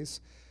place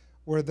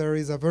where there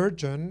is a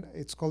Virgin.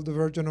 It's called the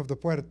Virgin of the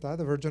Puerta,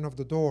 the Virgin of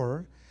the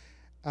Door,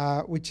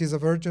 which is a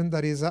Virgin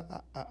that is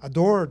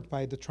adored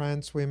by the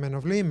trans women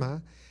of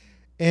Lima.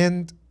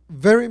 And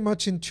very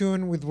much in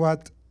tune with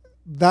what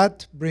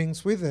that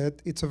brings with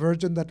it, it's a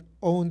Virgin that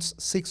owns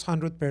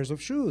 600 pairs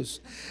of shoes.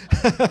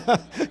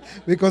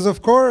 Because,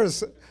 of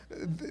course,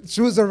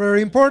 shoes are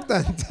very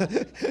important.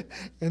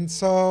 And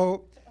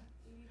so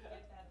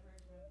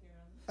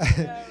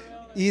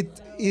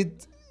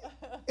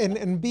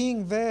and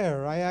being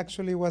there, I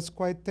actually was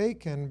quite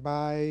taken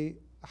by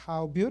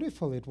how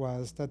beautiful it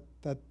was that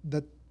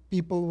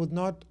people would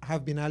not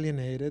have been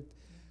alienated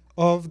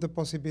of the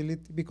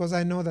possibility, because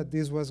I know that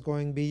this was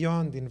going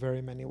beyond in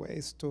very many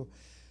ways to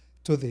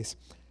this.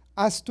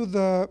 As to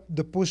the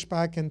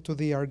pushback and to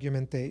the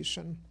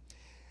argumentation,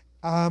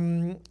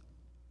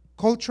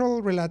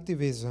 cultural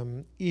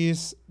relativism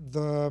is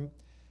the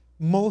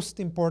most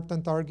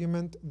important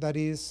argument that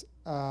is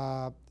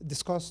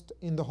discussed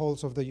in the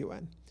halls of the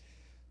UN.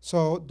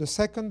 So the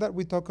second that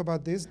we talk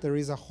about this, there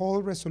is a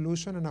whole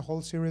resolution and a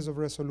whole series of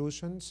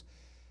resolutions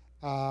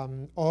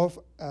of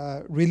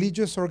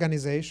religious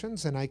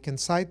organizations, and I can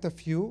cite a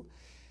few.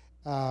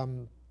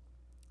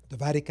 The the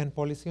Vatican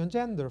policy on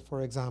gender,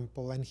 for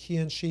example, and he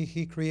and she,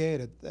 he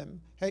created them,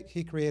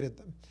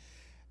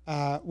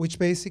 which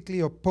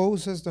basically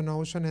opposes the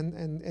notion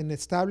and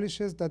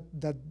establishes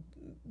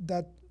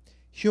that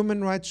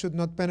human rights should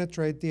not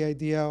penetrate the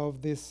idea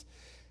of this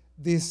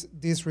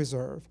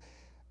reserve.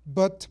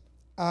 But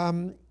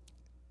the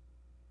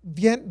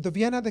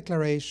Vienna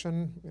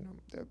Declaration,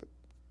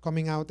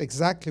 coming out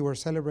exactly, we're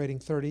celebrating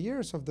 30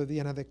 years of the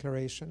Vienna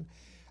Declaration,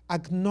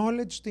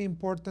 acknowledged the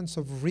importance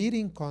of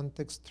reading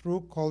context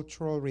through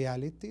cultural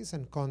realities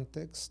and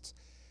contexts,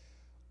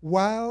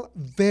 while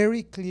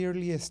very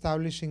clearly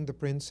establishing the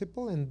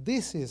principle, and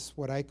this is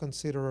what I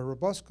consider a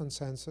robust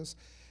consensus,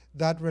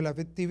 that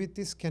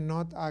relativities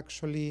cannot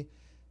actually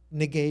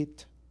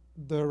negate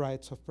the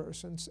rights of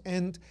persons.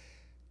 And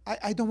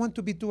I don't want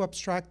to be too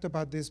abstract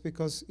about this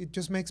because it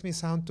just makes me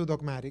sound too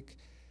dogmatic.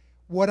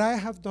 What I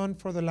have done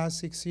for the last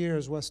 6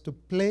 years was to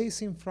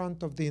place in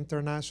front of the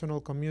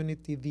international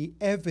community the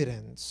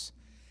evidence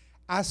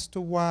as to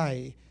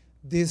why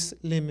these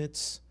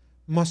limits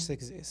must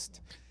exist.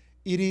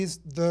 It is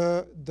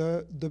the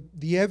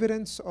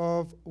evidence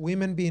of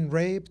women being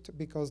raped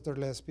because they're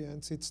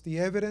lesbians. It's the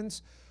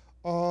evidence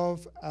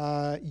of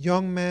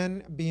young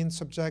men being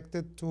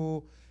subjected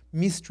to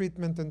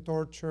mistreatment and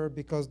torture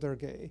because they're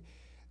gay.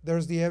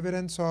 There's the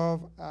evidence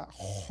of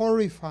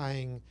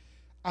horrifying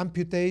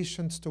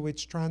amputations to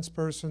which trans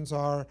persons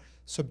are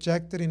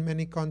subjected in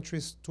many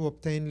countries to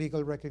obtain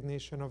legal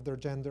recognition of their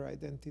gender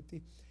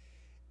identity.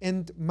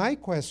 And my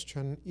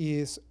question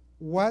is,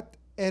 what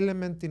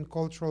element in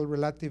cultural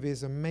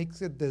relativism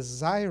makes it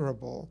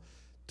desirable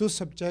to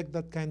subject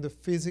that kind of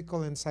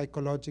physical and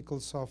psychological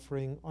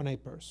suffering on a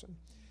person?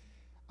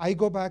 I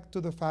go back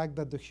to the fact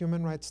that the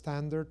human rights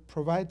standard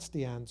provides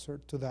the answer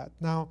to that.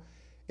 Now,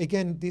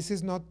 again, this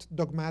is not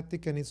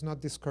dogmatic and it's not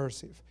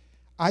discursive.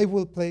 I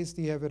will place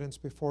the evidence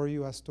before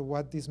you as to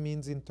what this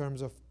means in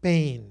terms of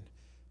pain,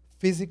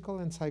 physical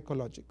and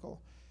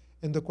psychological.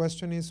 And the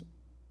question is,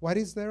 what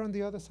is there on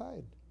the other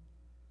side?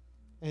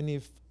 And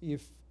if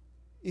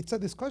it's a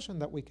discussion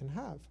that we can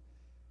have,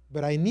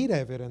 but I need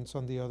evidence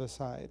on the other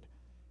side.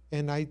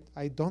 And I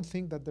don't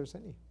think that there's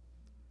any.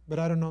 But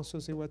I don't know,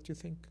 Susie, what you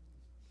think.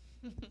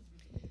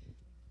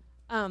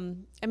 I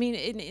mean,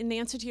 in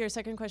answer to your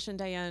second question,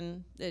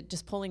 Diane,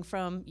 just pulling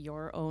from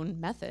your own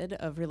method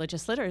of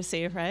religious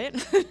literacy, right?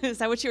 Is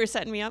that what you were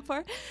setting me up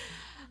for?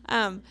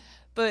 But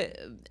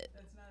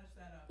That's not a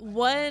setup.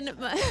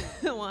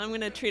 well, I'm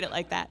going to treat it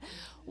like that.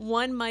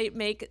 One might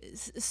make,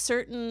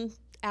 certain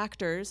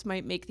actors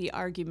might make the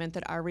argument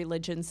that our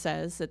religion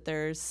says that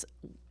there's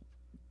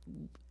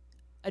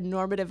a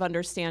normative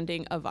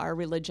understanding of our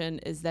religion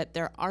is that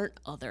there aren't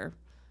other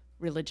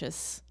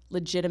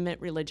legitimate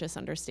religious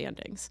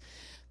understandings.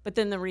 But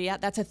then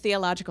that's a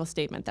theological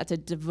statement. That's a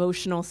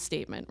devotional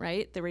statement,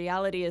 right? The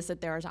reality is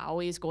that there's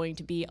always going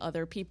to be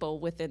other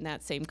people within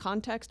that same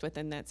context,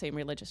 within that same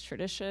religious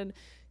tradition,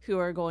 who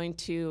are going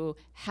to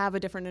have a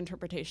different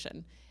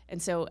interpretation.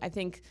 And so I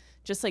think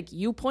just like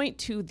you point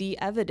to the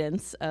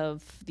evidence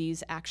of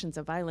these actions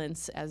of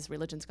violence, as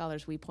religion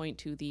scholars, we point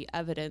to the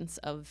evidence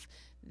of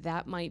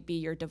that might be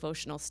your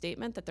devotional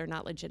statement that they're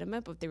not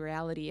legitimate, but the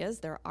reality is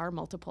there are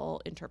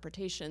multiple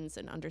interpretations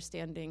and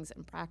understandings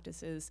and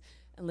practices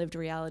and lived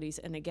realities.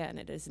 And again,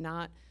 it is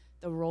not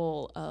the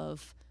role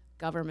of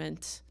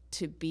government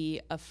to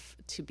be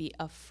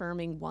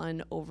affirming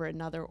one over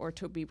another or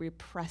to be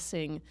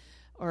repressing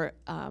or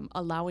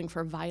allowing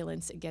for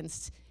violence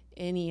against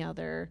any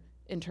other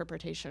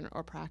interpretation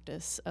or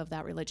practice of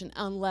that religion,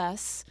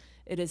 unless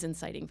it is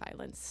inciting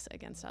violence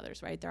against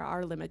others, right? There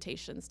are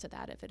limitations to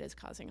that if it is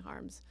causing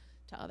harms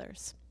to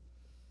others.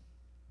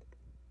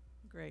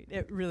 Great.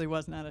 It really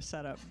was not a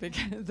setup.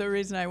 Because the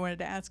reason I wanted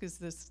to ask is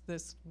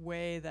this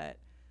way that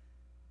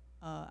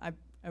I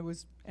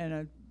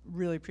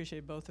really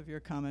appreciate both of your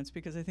comments,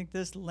 because I think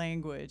this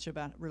language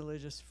about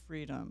religious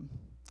freedom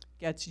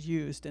gets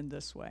used in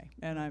this way,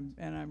 and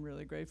I'm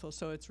really grateful.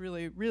 So it's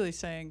really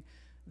saying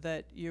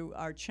that you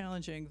are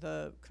challenging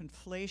the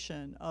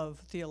conflation of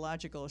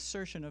theological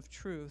assertion of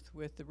truth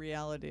with the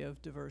reality of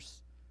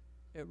diverse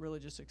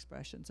religious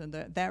expressions, and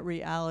that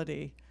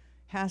reality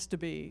has to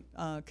be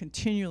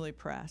continually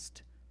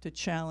pressed to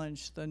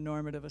challenge the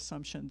normative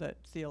assumption that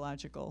the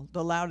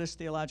loudest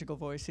theological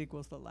voice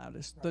equals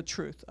the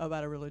truth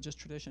about a religious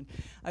tradition.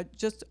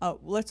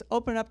 Let's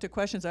open up to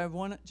questions. I have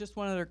just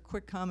one other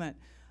quick comment.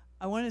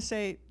 I want to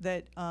say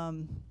that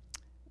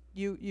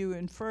you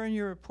infer in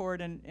your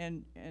report,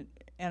 and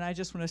I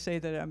just want to say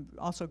that I'm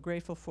also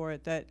grateful for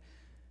it, that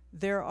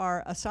there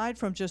are, aside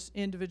from just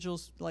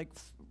individuals like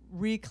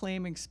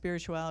reclaiming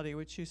spirituality,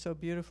 which you so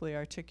beautifully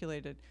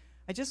articulated,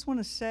 I just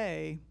want to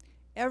say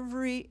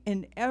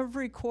in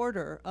every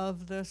quarter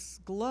of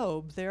this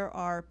globe, there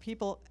are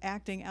people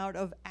acting out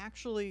of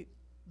actually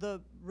the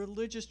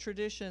religious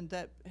tradition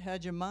that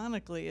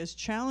hegemonically is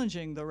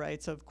challenging the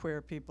rights of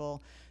queer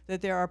people,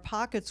 that there are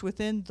pockets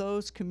within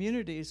those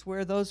communities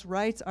where those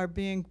rights are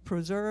being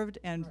preserved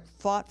and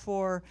fought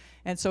for,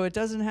 and so it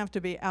doesn't have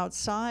to be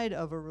outside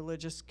of a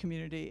religious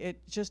community.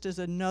 It just is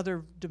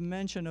another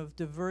dimension of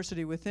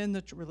diversity within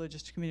the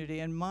religious community.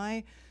 And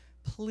my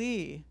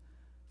plea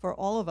for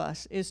all of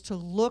us is to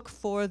look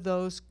for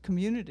those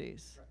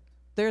communities. Right.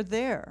 They're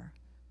there.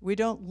 We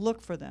don't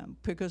look for them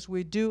because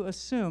we do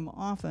assume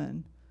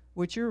often,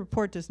 which your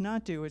report does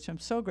not do, which I'm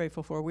so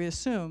grateful for, we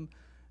assume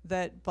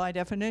that by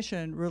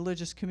definition,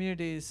 religious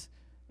communities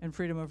and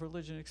freedom of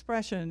religion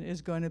expression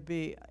is going to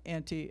be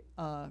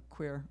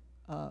anti-queer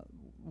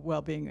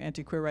well-being,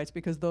 anti-queer rights,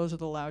 because those are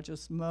the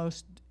largest,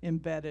 most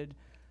embedded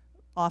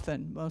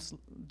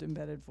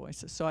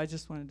voices. So I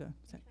just wanted to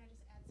say. Can I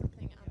just add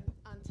something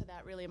onto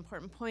that really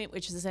important point,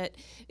 which is that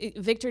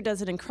Victor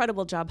does an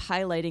incredible job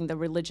highlighting the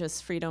religious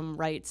freedom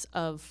rights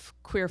of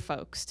queer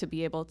folks to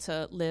be able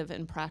to live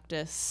and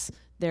practice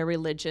their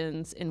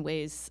religions in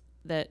ways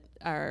that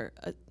are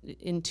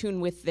in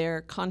tune with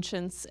their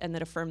conscience and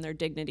that affirm their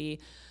dignity,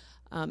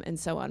 and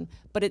so on.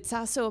 But it's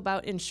also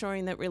about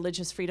ensuring that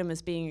religious freedom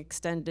is being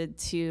extended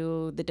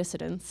to the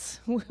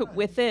dissidents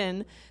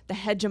within the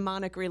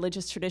hegemonic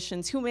religious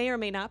traditions who may or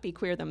may not be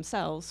queer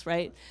themselves,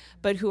 right?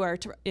 But who are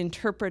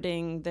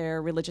interpreting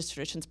their religious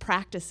traditions,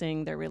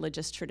 practicing their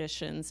religious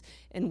traditions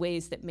in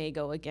ways that may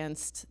go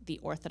against the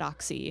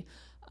orthodoxy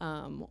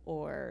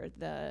or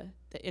the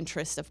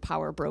interest of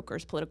power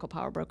brokers, political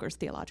power brokers,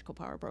 theological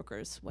power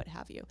brokers, what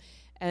have you.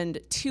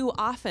 And too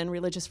often,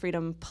 religious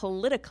freedom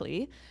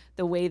politically,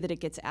 the way that it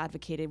gets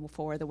advocated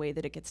for, the way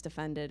that it gets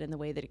defended, and the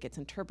way that it gets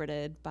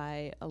interpreted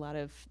by a lot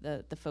of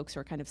the folks who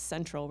are kind of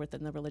central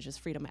within the religious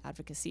freedom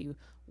advocacy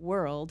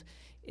world,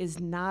 is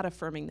not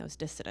affirming those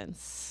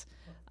dissidents,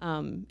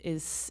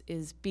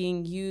 is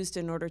being used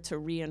in order to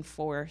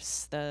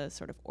reinforce the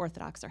sort of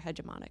orthodox or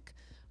hegemonic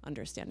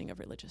understanding of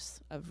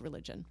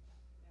religion.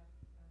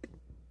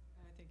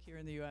 I think here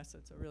in the U.S.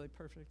 it's a really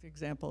perfect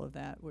example of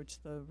that, which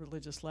the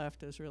religious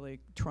left is really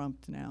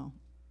trumped now.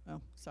 Oh,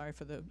 sorry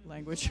for the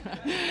language.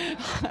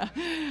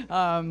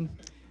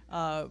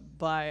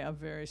 By a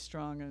very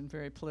strong and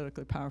very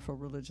politically powerful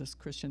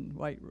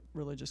white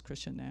religious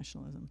Christian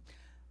nationalism.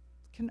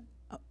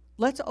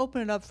 Let's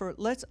open it up for,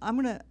 I'm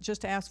gonna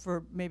just ask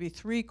for maybe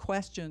 3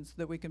 questions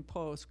that we can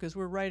pose, because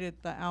we're right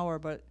at the hour,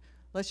 but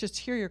let's just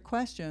hear your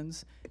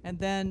questions, and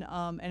then,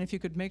 and if you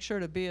could make sure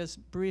to be as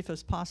brief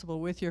as possible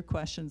with your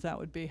questions, that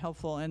would be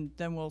helpful, and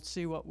then we'll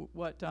see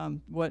what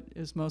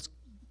is most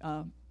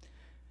relevant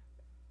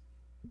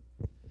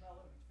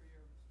for your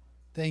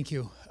response. Thank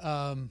you.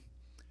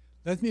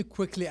 Let me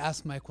quickly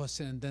ask my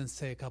question and then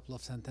say a couple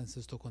of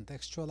sentences to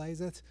contextualize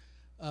it.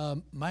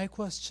 My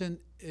question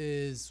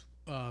is,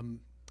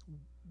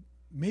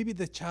 maybe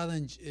the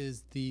challenge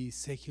is the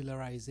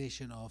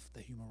secularization of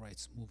the human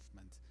rights movement.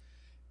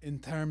 In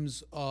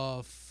terms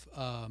of,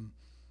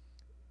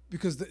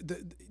 because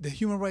the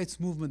human rights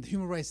movement, the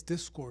human rights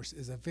discourse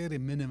is a very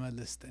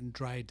minimalist and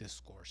dry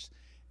discourse.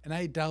 And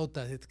I doubt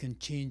that it can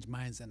change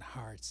minds and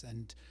hearts.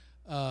 And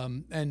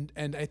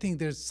I think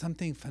there's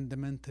something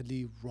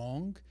fundamentally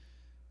wrong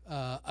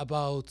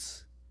about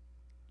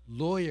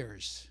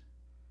lawyers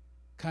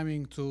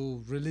coming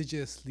to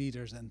religious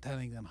leaders and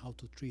telling them how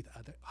to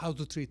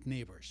treat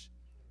neighbors.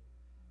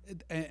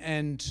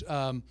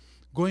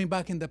 Going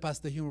back in the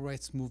past, the human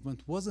rights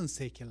movement wasn't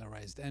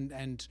secularized,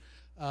 and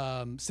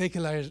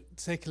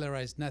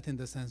secularized not in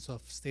the sense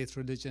of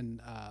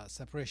state-religion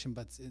separation,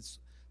 but it's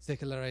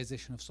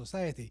secularization of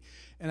society.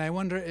 And I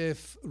wonder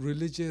if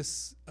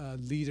religious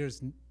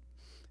leaders,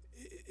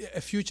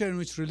 a future in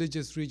which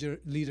religious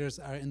leaders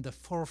are in the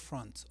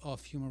forefront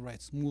of human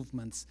rights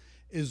movements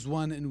is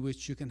one in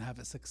which you can have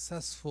a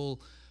successful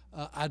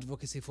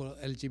advocacy for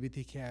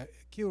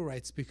LGBTQ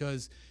rights,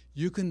 because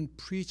you can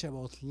preach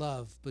about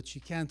love, but you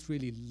can't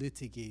really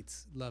litigate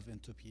love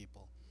into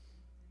people.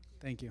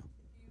 Thank you.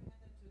 You hand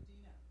it to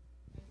Dina.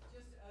 And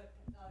just a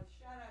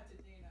shout out to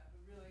Dina,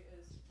 who really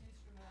is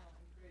instrumental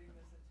in creating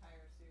this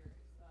entire series,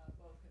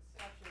 both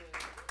conceptually.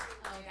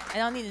 I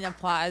don't need an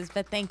applause,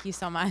 but thank you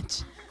so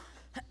much.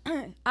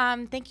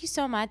 Thank you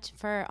so much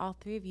for all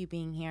 3 of you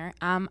being here.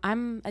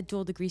 I'm a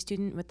dual degree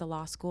student with the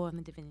law school and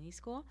the divinity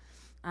school.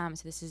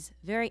 So this is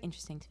very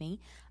interesting to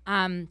me.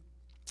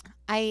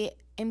 I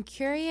am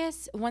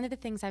curious, one of the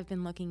things I've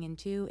been looking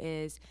into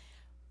is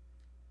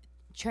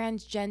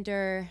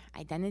transgender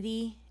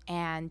identity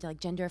and like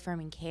gender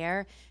affirming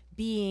care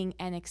being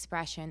an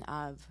expression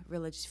of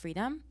religious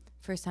freedom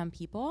for some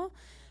people.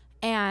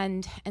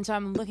 And so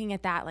I'm looking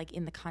at that like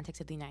in the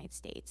context of the United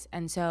States.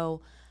 And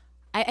so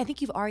I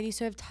think you've already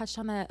sort of touched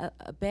on that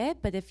a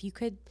bit, but if you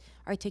could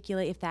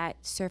articulate if that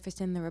surfaced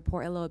in the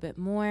report a little bit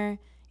more,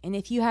 and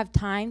if you have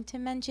time to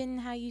mention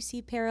how you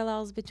see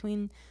parallels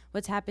between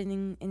what's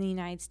happening in the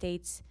United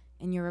States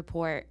in your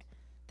report,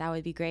 that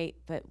would be great,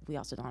 but we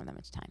also don't have that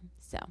much time,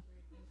 so. Do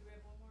we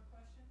have one more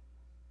question?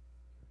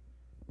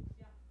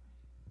 Yeah.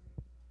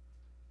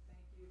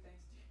 Thank you,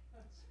 thanks.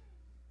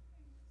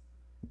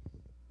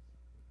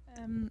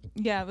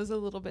 Yeah, it was a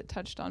little bit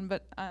touched on,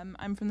 but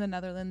I'm from the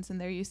Netherlands, and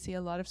there you see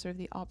a lot of sort of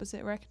the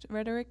opposite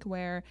rhetoric,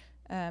 where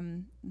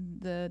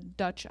the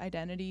Dutch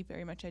identity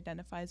very much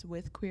identifies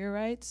with queer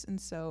rights, and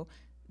so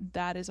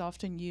that is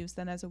often used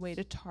then as a way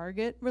to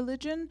target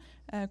religion,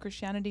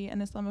 Christianity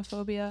and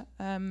Islamophobia.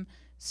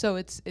 So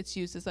it's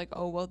used as like,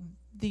 oh, well,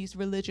 these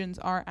religions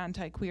are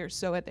anti-queer,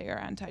 so they are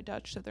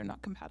anti-Dutch, so they're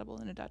not compatible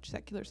in a Dutch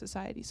secular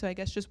society. So I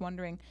guess just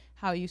wondering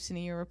how you've seen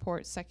in your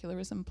report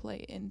secularism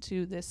play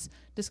into this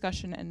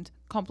discussion and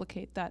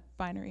complicate that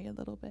binary a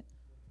little bit.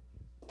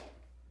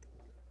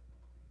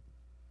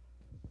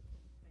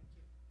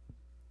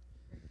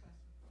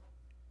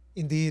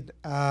 Indeed.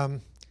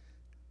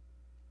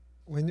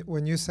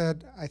 When you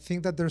said, I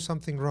think that there's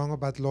something wrong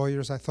about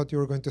lawyers, I thought you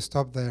were going to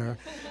stop there.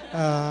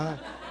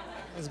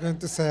 I was going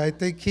to say, I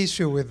take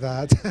issue with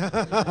that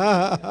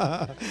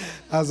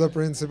as a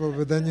principle,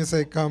 but then you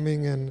say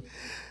coming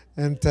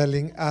and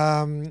telling. I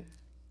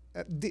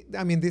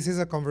mean, this is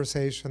a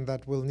conversation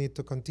that will need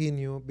to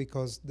continue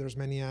because there's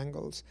many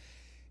angles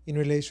in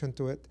relation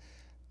to it.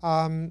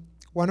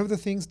 One of the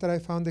things that I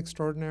found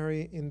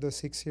extraordinary in the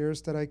 6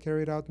 years that I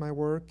carried out my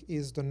work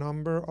is the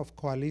number of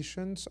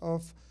coalitions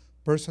of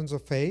persons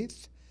of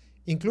faith,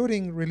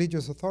 including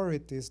religious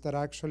authorities, that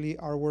actually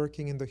are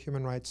working in the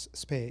human rights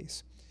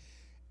space.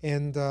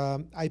 And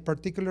I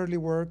particularly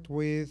worked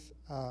with,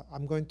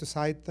 I'm going to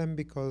cite them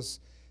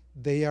because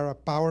they are a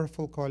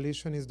powerful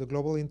coalition, is the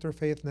Global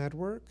Interfaith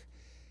Network,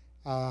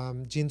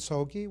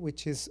 GINSOGI,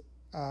 which is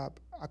a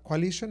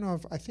coalition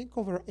of, I think,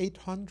 over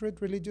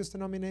 800 religious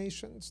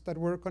denominations that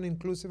work on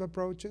inclusive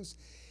approaches.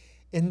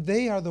 And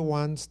they are the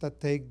ones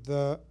that take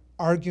the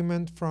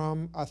argument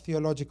from a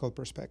theological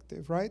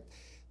perspective, right?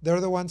 They're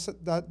the ones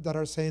that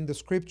are saying the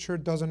scripture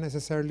doesn't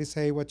necessarily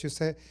say what you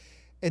say.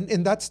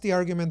 And that's the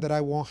argument that I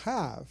won't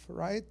have,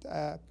 right?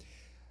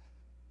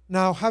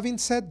 Now, having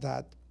said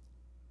that,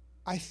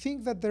 I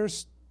think that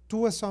there's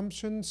two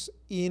assumptions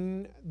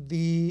in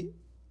the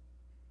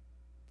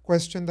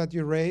question that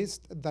you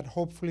raised that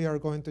hopefully are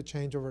going to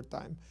change over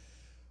time.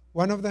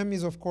 One of them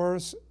is, of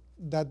course,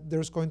 that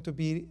there's going to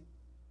be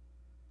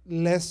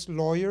less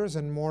lawyers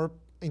and more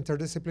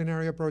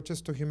interdisciplinary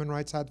approaches to human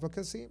rights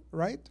advocacy,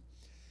 right?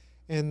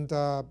 And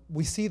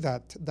we see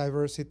that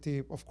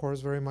diversity, of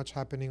course, very much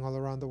happening all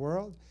around the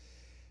world,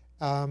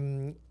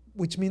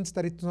 which means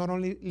that it's not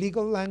only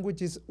legal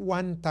language is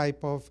one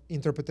type of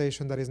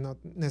interpretation that is not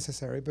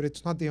necessary, but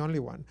it's not the only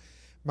one.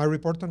 My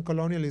report on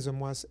colonialism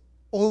was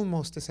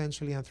almost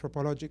essentially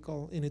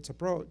anthropological in its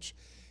approach.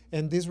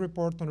 And this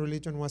report on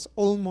religion was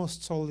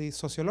almost solely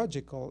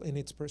sociological in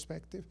its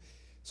perspective.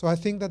 So I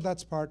think that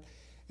that's part.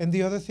 And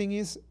the other thing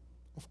is,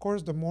 of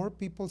course, the more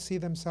people see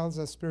themselves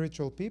as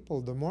spiritual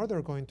people, the more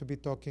they're going to be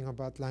talking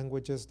about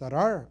languages that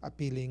are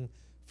appealing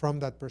from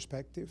that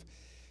perspective.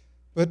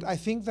 But I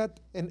think that,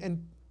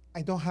 and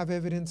I don't have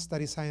evidence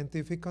that is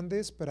scientific on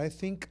this, but I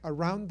think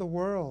around the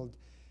world,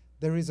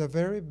 there is a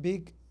very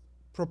big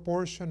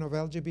proportion of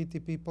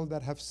LGBT people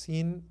that have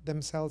seen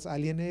themselves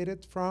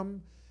alienated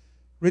from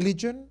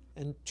religion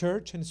and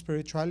church and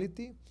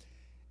spirituality,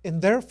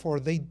 and therefore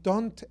they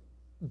don't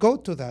go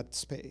to that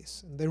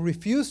space. And they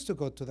refuse to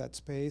go to that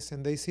space,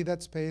 and they see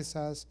that space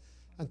as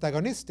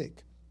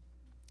antagonistic.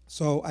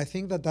 So I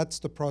think that that's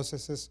the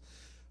processes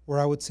where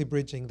I would see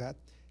bridging that.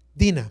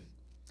 Dina,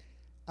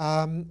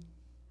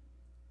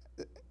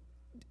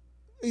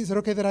 is it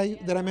okay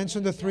that I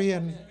mention the three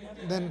and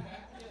then?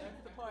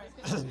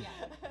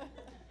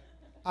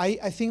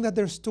 I think that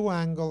there's two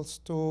angles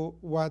to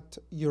what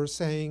you're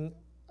saying,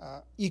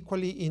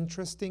 equally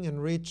interesting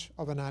and rich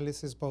of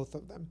analysis, both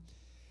of them.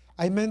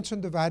 I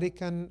mentioned the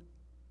Vatican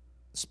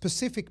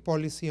specific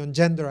policy on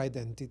gender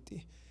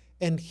identity,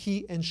 and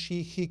he and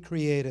he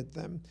created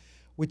them,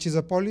 which is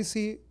a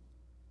policy,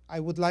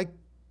 I would like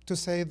to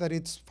say that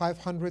it's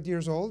 500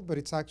 years old, but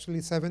it's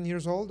actually 7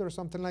 years old or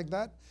something like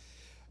that,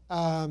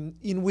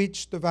 in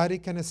which the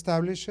Vatican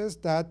establishes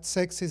that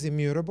sex is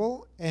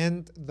immutable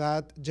and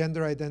that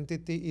gender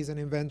identity is an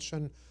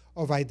invention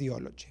of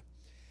ideology.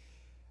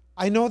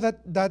 I know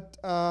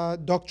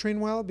that doctrine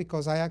well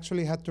because I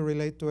actually had to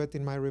relate to it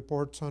in my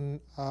reports on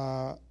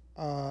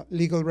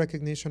legal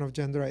recognition of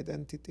gender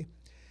identity.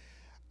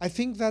 I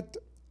think that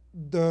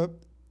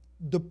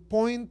the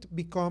point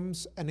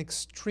becomes an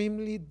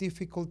extremely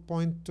difficult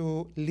point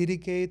to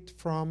litigate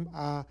from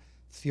a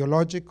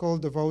theological,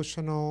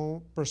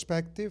 devotional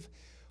perspective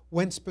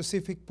when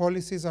specific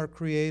policies are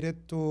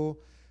created to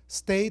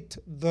state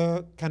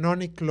the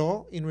canonic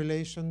law in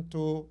relation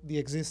to the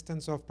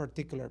existence of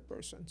particular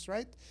persons,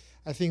 right?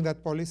 I think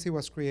that policy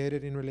was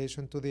created in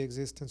relation to the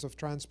existence of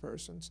trans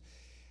persons.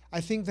 I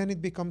think then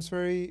it becomes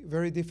very,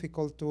 very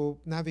difficult to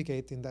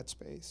navigate in that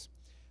space,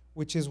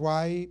 which is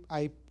why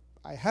I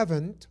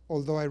haven't,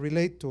 although I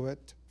relate to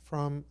it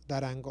from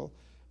that angle.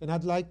 And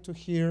I'd like to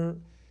hear,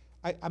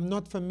 I'm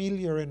not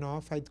familiar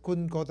enough, I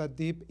couldn't go that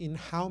deep in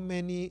how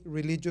many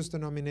religious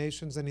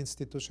denominations and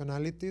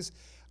institutionalities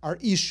are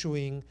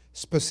issuing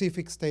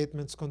specific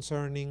statements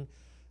concerning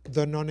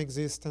the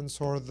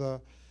non-existence or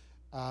the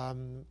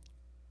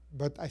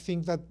But I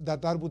think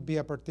that would be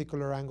a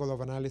particular angle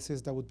of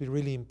analysis that would be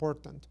really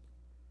important.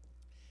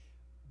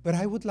 But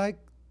I would like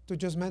to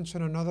just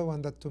mention another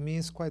one that to me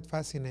is quite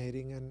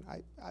fascinating, and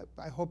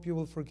I hope you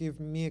will forgive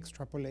me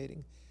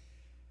extrapolating.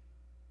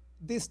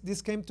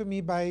 This came to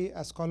me by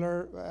a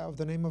scholar of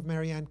the name of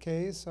Mary Ann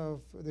Case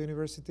of the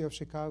University of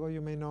Chicago.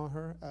 You may know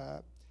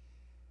her.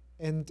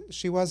 And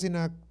she was in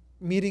a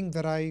meeting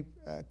that I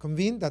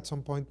convened at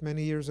some point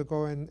many years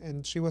ago,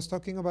 and she was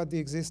talking about the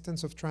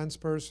existence of trans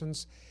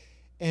persons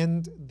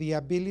and the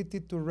ability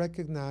to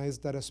recognize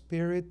that a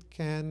spirit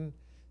can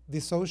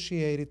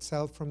dissociate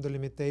itself from the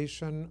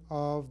limitation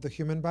of the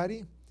human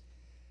body.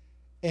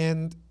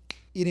 And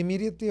it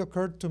immediately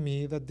occurred to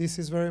me that this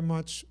is very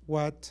much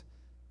what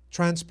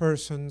trans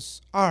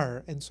persons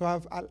are. And so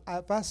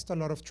I've asked a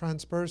lot of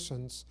trans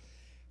persons,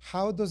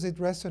 how does it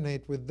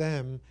resonate with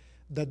them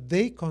that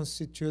they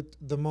constitute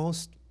the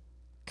most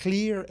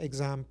clear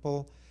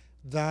example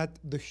that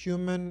the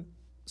human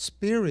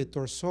spirit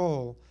or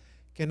soul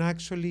can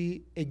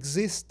actually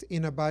exist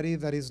in a body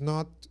that is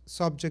not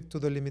subject to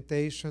the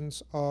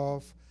limitations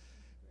of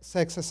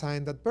sex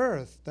assigned at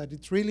birth, that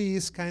it really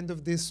is kind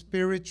of this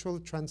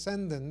spiritual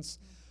transcendence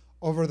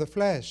over the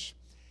flesh.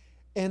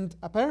 And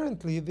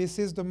apparently this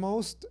is the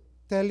most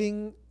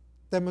telling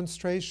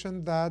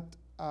demonstration that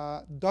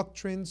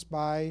doctrines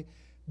by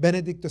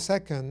Benedict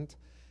II,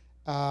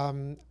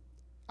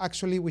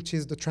 actually, which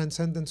is the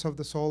transcendence of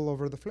the soul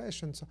over the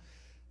flesh. And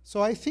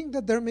so I think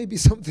that there may be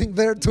something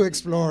there to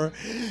explore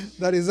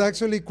that is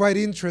actually quite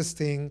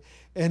interesting,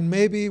 and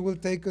maybe will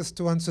take us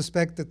to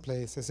unsuspected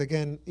places.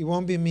 Again, it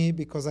won't be me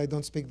because I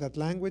don't speak that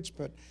language,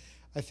 but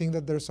I think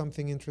that there's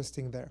something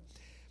interesting there.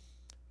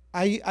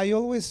 I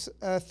always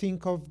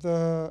think of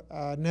the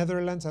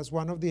Netherlands as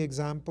one of the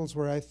examples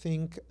where I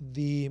think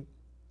the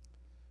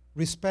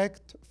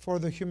respect for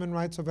the human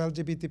rights of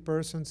LGBT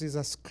persons is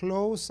as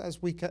close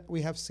as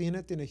we have seen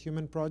it in a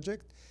human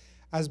project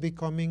as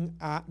becoming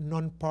a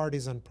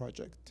non-partisan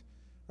project,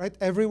 right?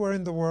 Everywhere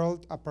in the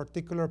world, a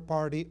particular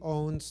party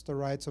owns the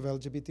rights of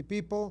LGBT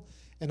people,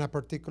 and a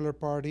particular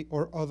party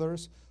or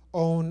others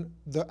own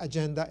the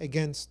agenda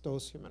against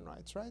those human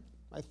rights, right?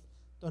 I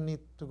don't need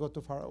to go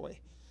too far away.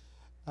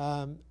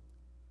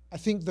 I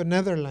think the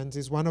Netherlands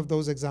is one of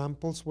those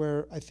examples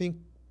where I think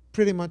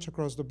pretty much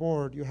across the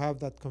board you have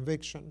that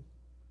conviction.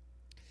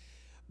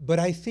 But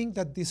I think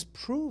that this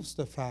proves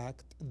the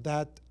fact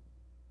that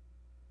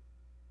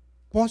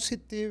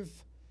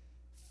positive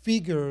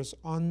figures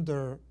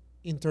under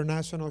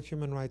international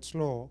human rights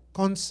law,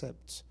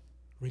 concepts,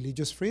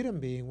 religious freedom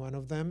being one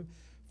of them,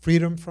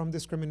 freedom from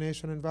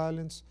discrimination and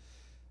violence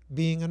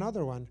being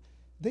another one,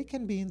 they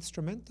can be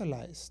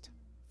instrumentalized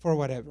for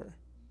whatever.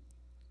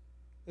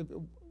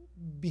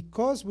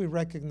 Because we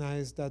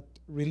recognize that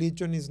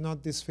religion is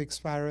not this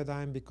fixed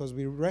paradigm, because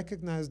we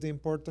recognize the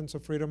importance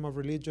of freedom of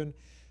religion,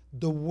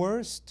 the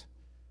worst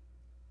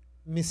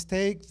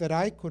mistake that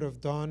I could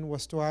have done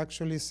was to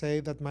actually say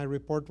that my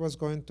report was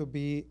going to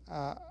be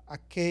a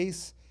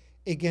case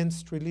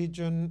against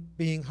religion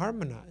being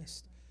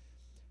harmonized.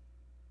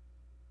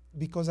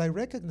 Because I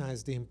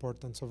recognize the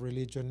importance of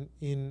religion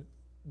in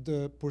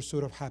the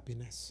pursuit of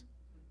happiness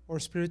or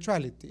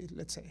spirituality,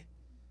 let's say,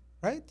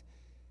 right?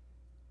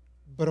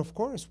 But of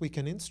course, we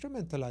can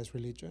instrumentalize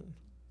religion,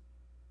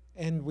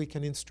 and we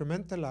can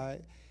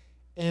instrumentalize,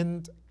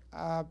 and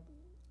I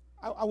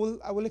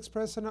will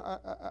express an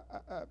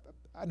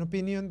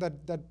opinion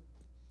that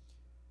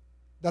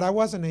I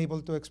wasn't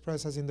able to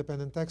express as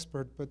independent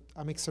expert, but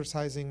I'm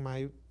exercising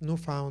my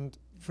newfound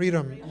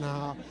freedom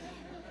now,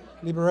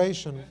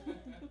 liberation.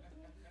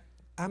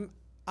 I'm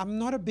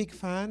not a big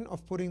fan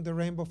of putting the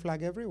rainbow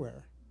flag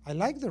everywhere. I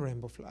like the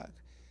rainbow flag,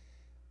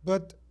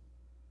 but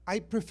I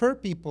prefer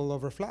people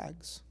over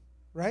flags,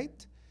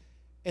 right?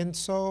 And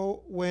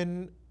so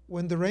when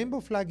the rainbow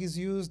flag is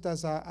used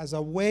as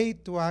a way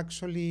to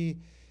actually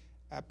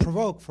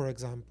provoke, for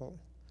example,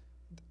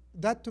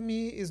 that to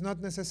me is not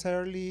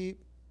necessarily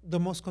the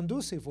most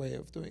conducive way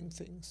of doing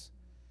things.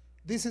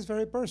 This is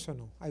very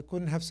personal. I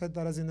couldn't have said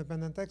that as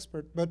independent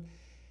expert, but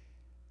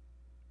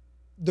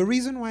the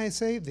reason why I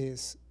say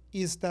this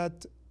is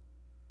that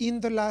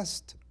in the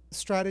last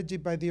strategy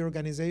by the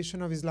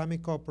Organization of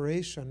Islamic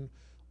Cooperation,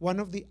 one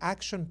of the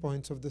action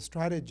points of the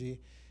strategy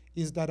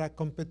is that a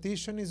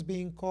competition is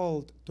being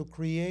called to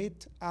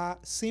create a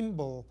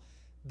symbol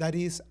that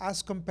is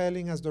as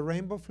compelling as the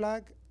rainbow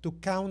flag to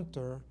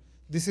counter.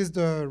 This is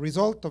the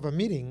result of a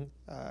meeting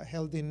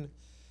held in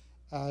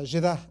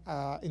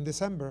Jeddah in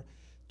December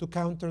to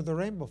counter the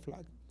rainbow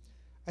flag.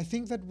 I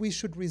think that we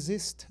should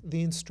resist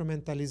the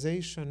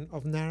instrumentalization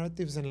of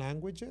narratives and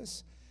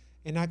languages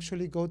and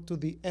actually go to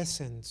the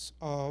essence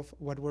of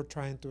what we're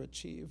trying to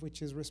achieve,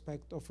 which is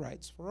respect of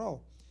rights for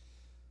all.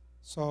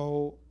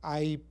 So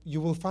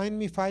you will find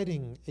me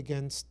fighting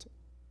against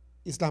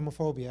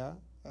Islamophobia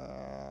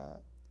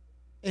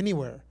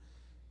anywhere,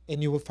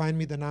 and you will find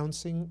me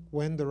denouncing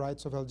when the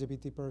rights of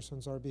LGBT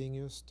persons are being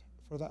used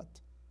for that,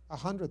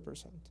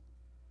 100%.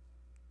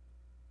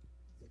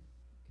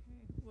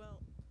 Well,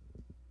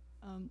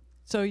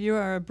 so you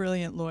are a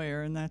brilliant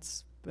lawyer, and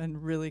that's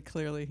and really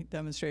clearly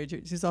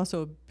demonstrated. She's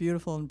also a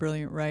beautiful and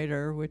brilliant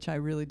writer, which I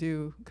really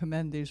do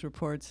commend these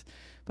reports.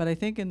 But I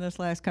think in this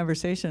last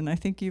conversation, I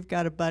think you've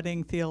got a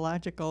budding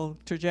theological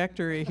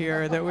trajectory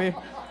here that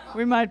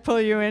we might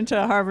pull you into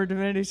Harvard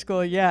Divinity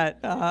School yet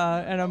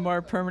in a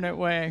more permanent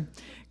way.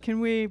 Can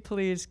we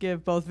please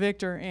give both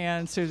Victor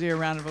and Susie a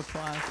round of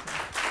applause?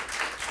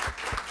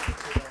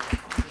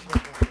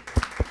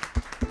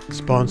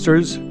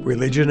 Sponsors: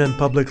 Religion and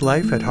Public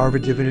Life at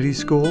Harvard Divinity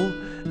School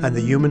and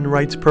the Human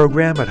Rights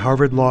Program at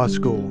Harvard Law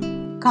School.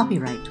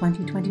 Copyright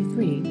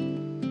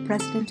 2023,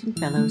 President and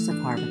Fellows of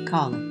Harvard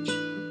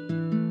College.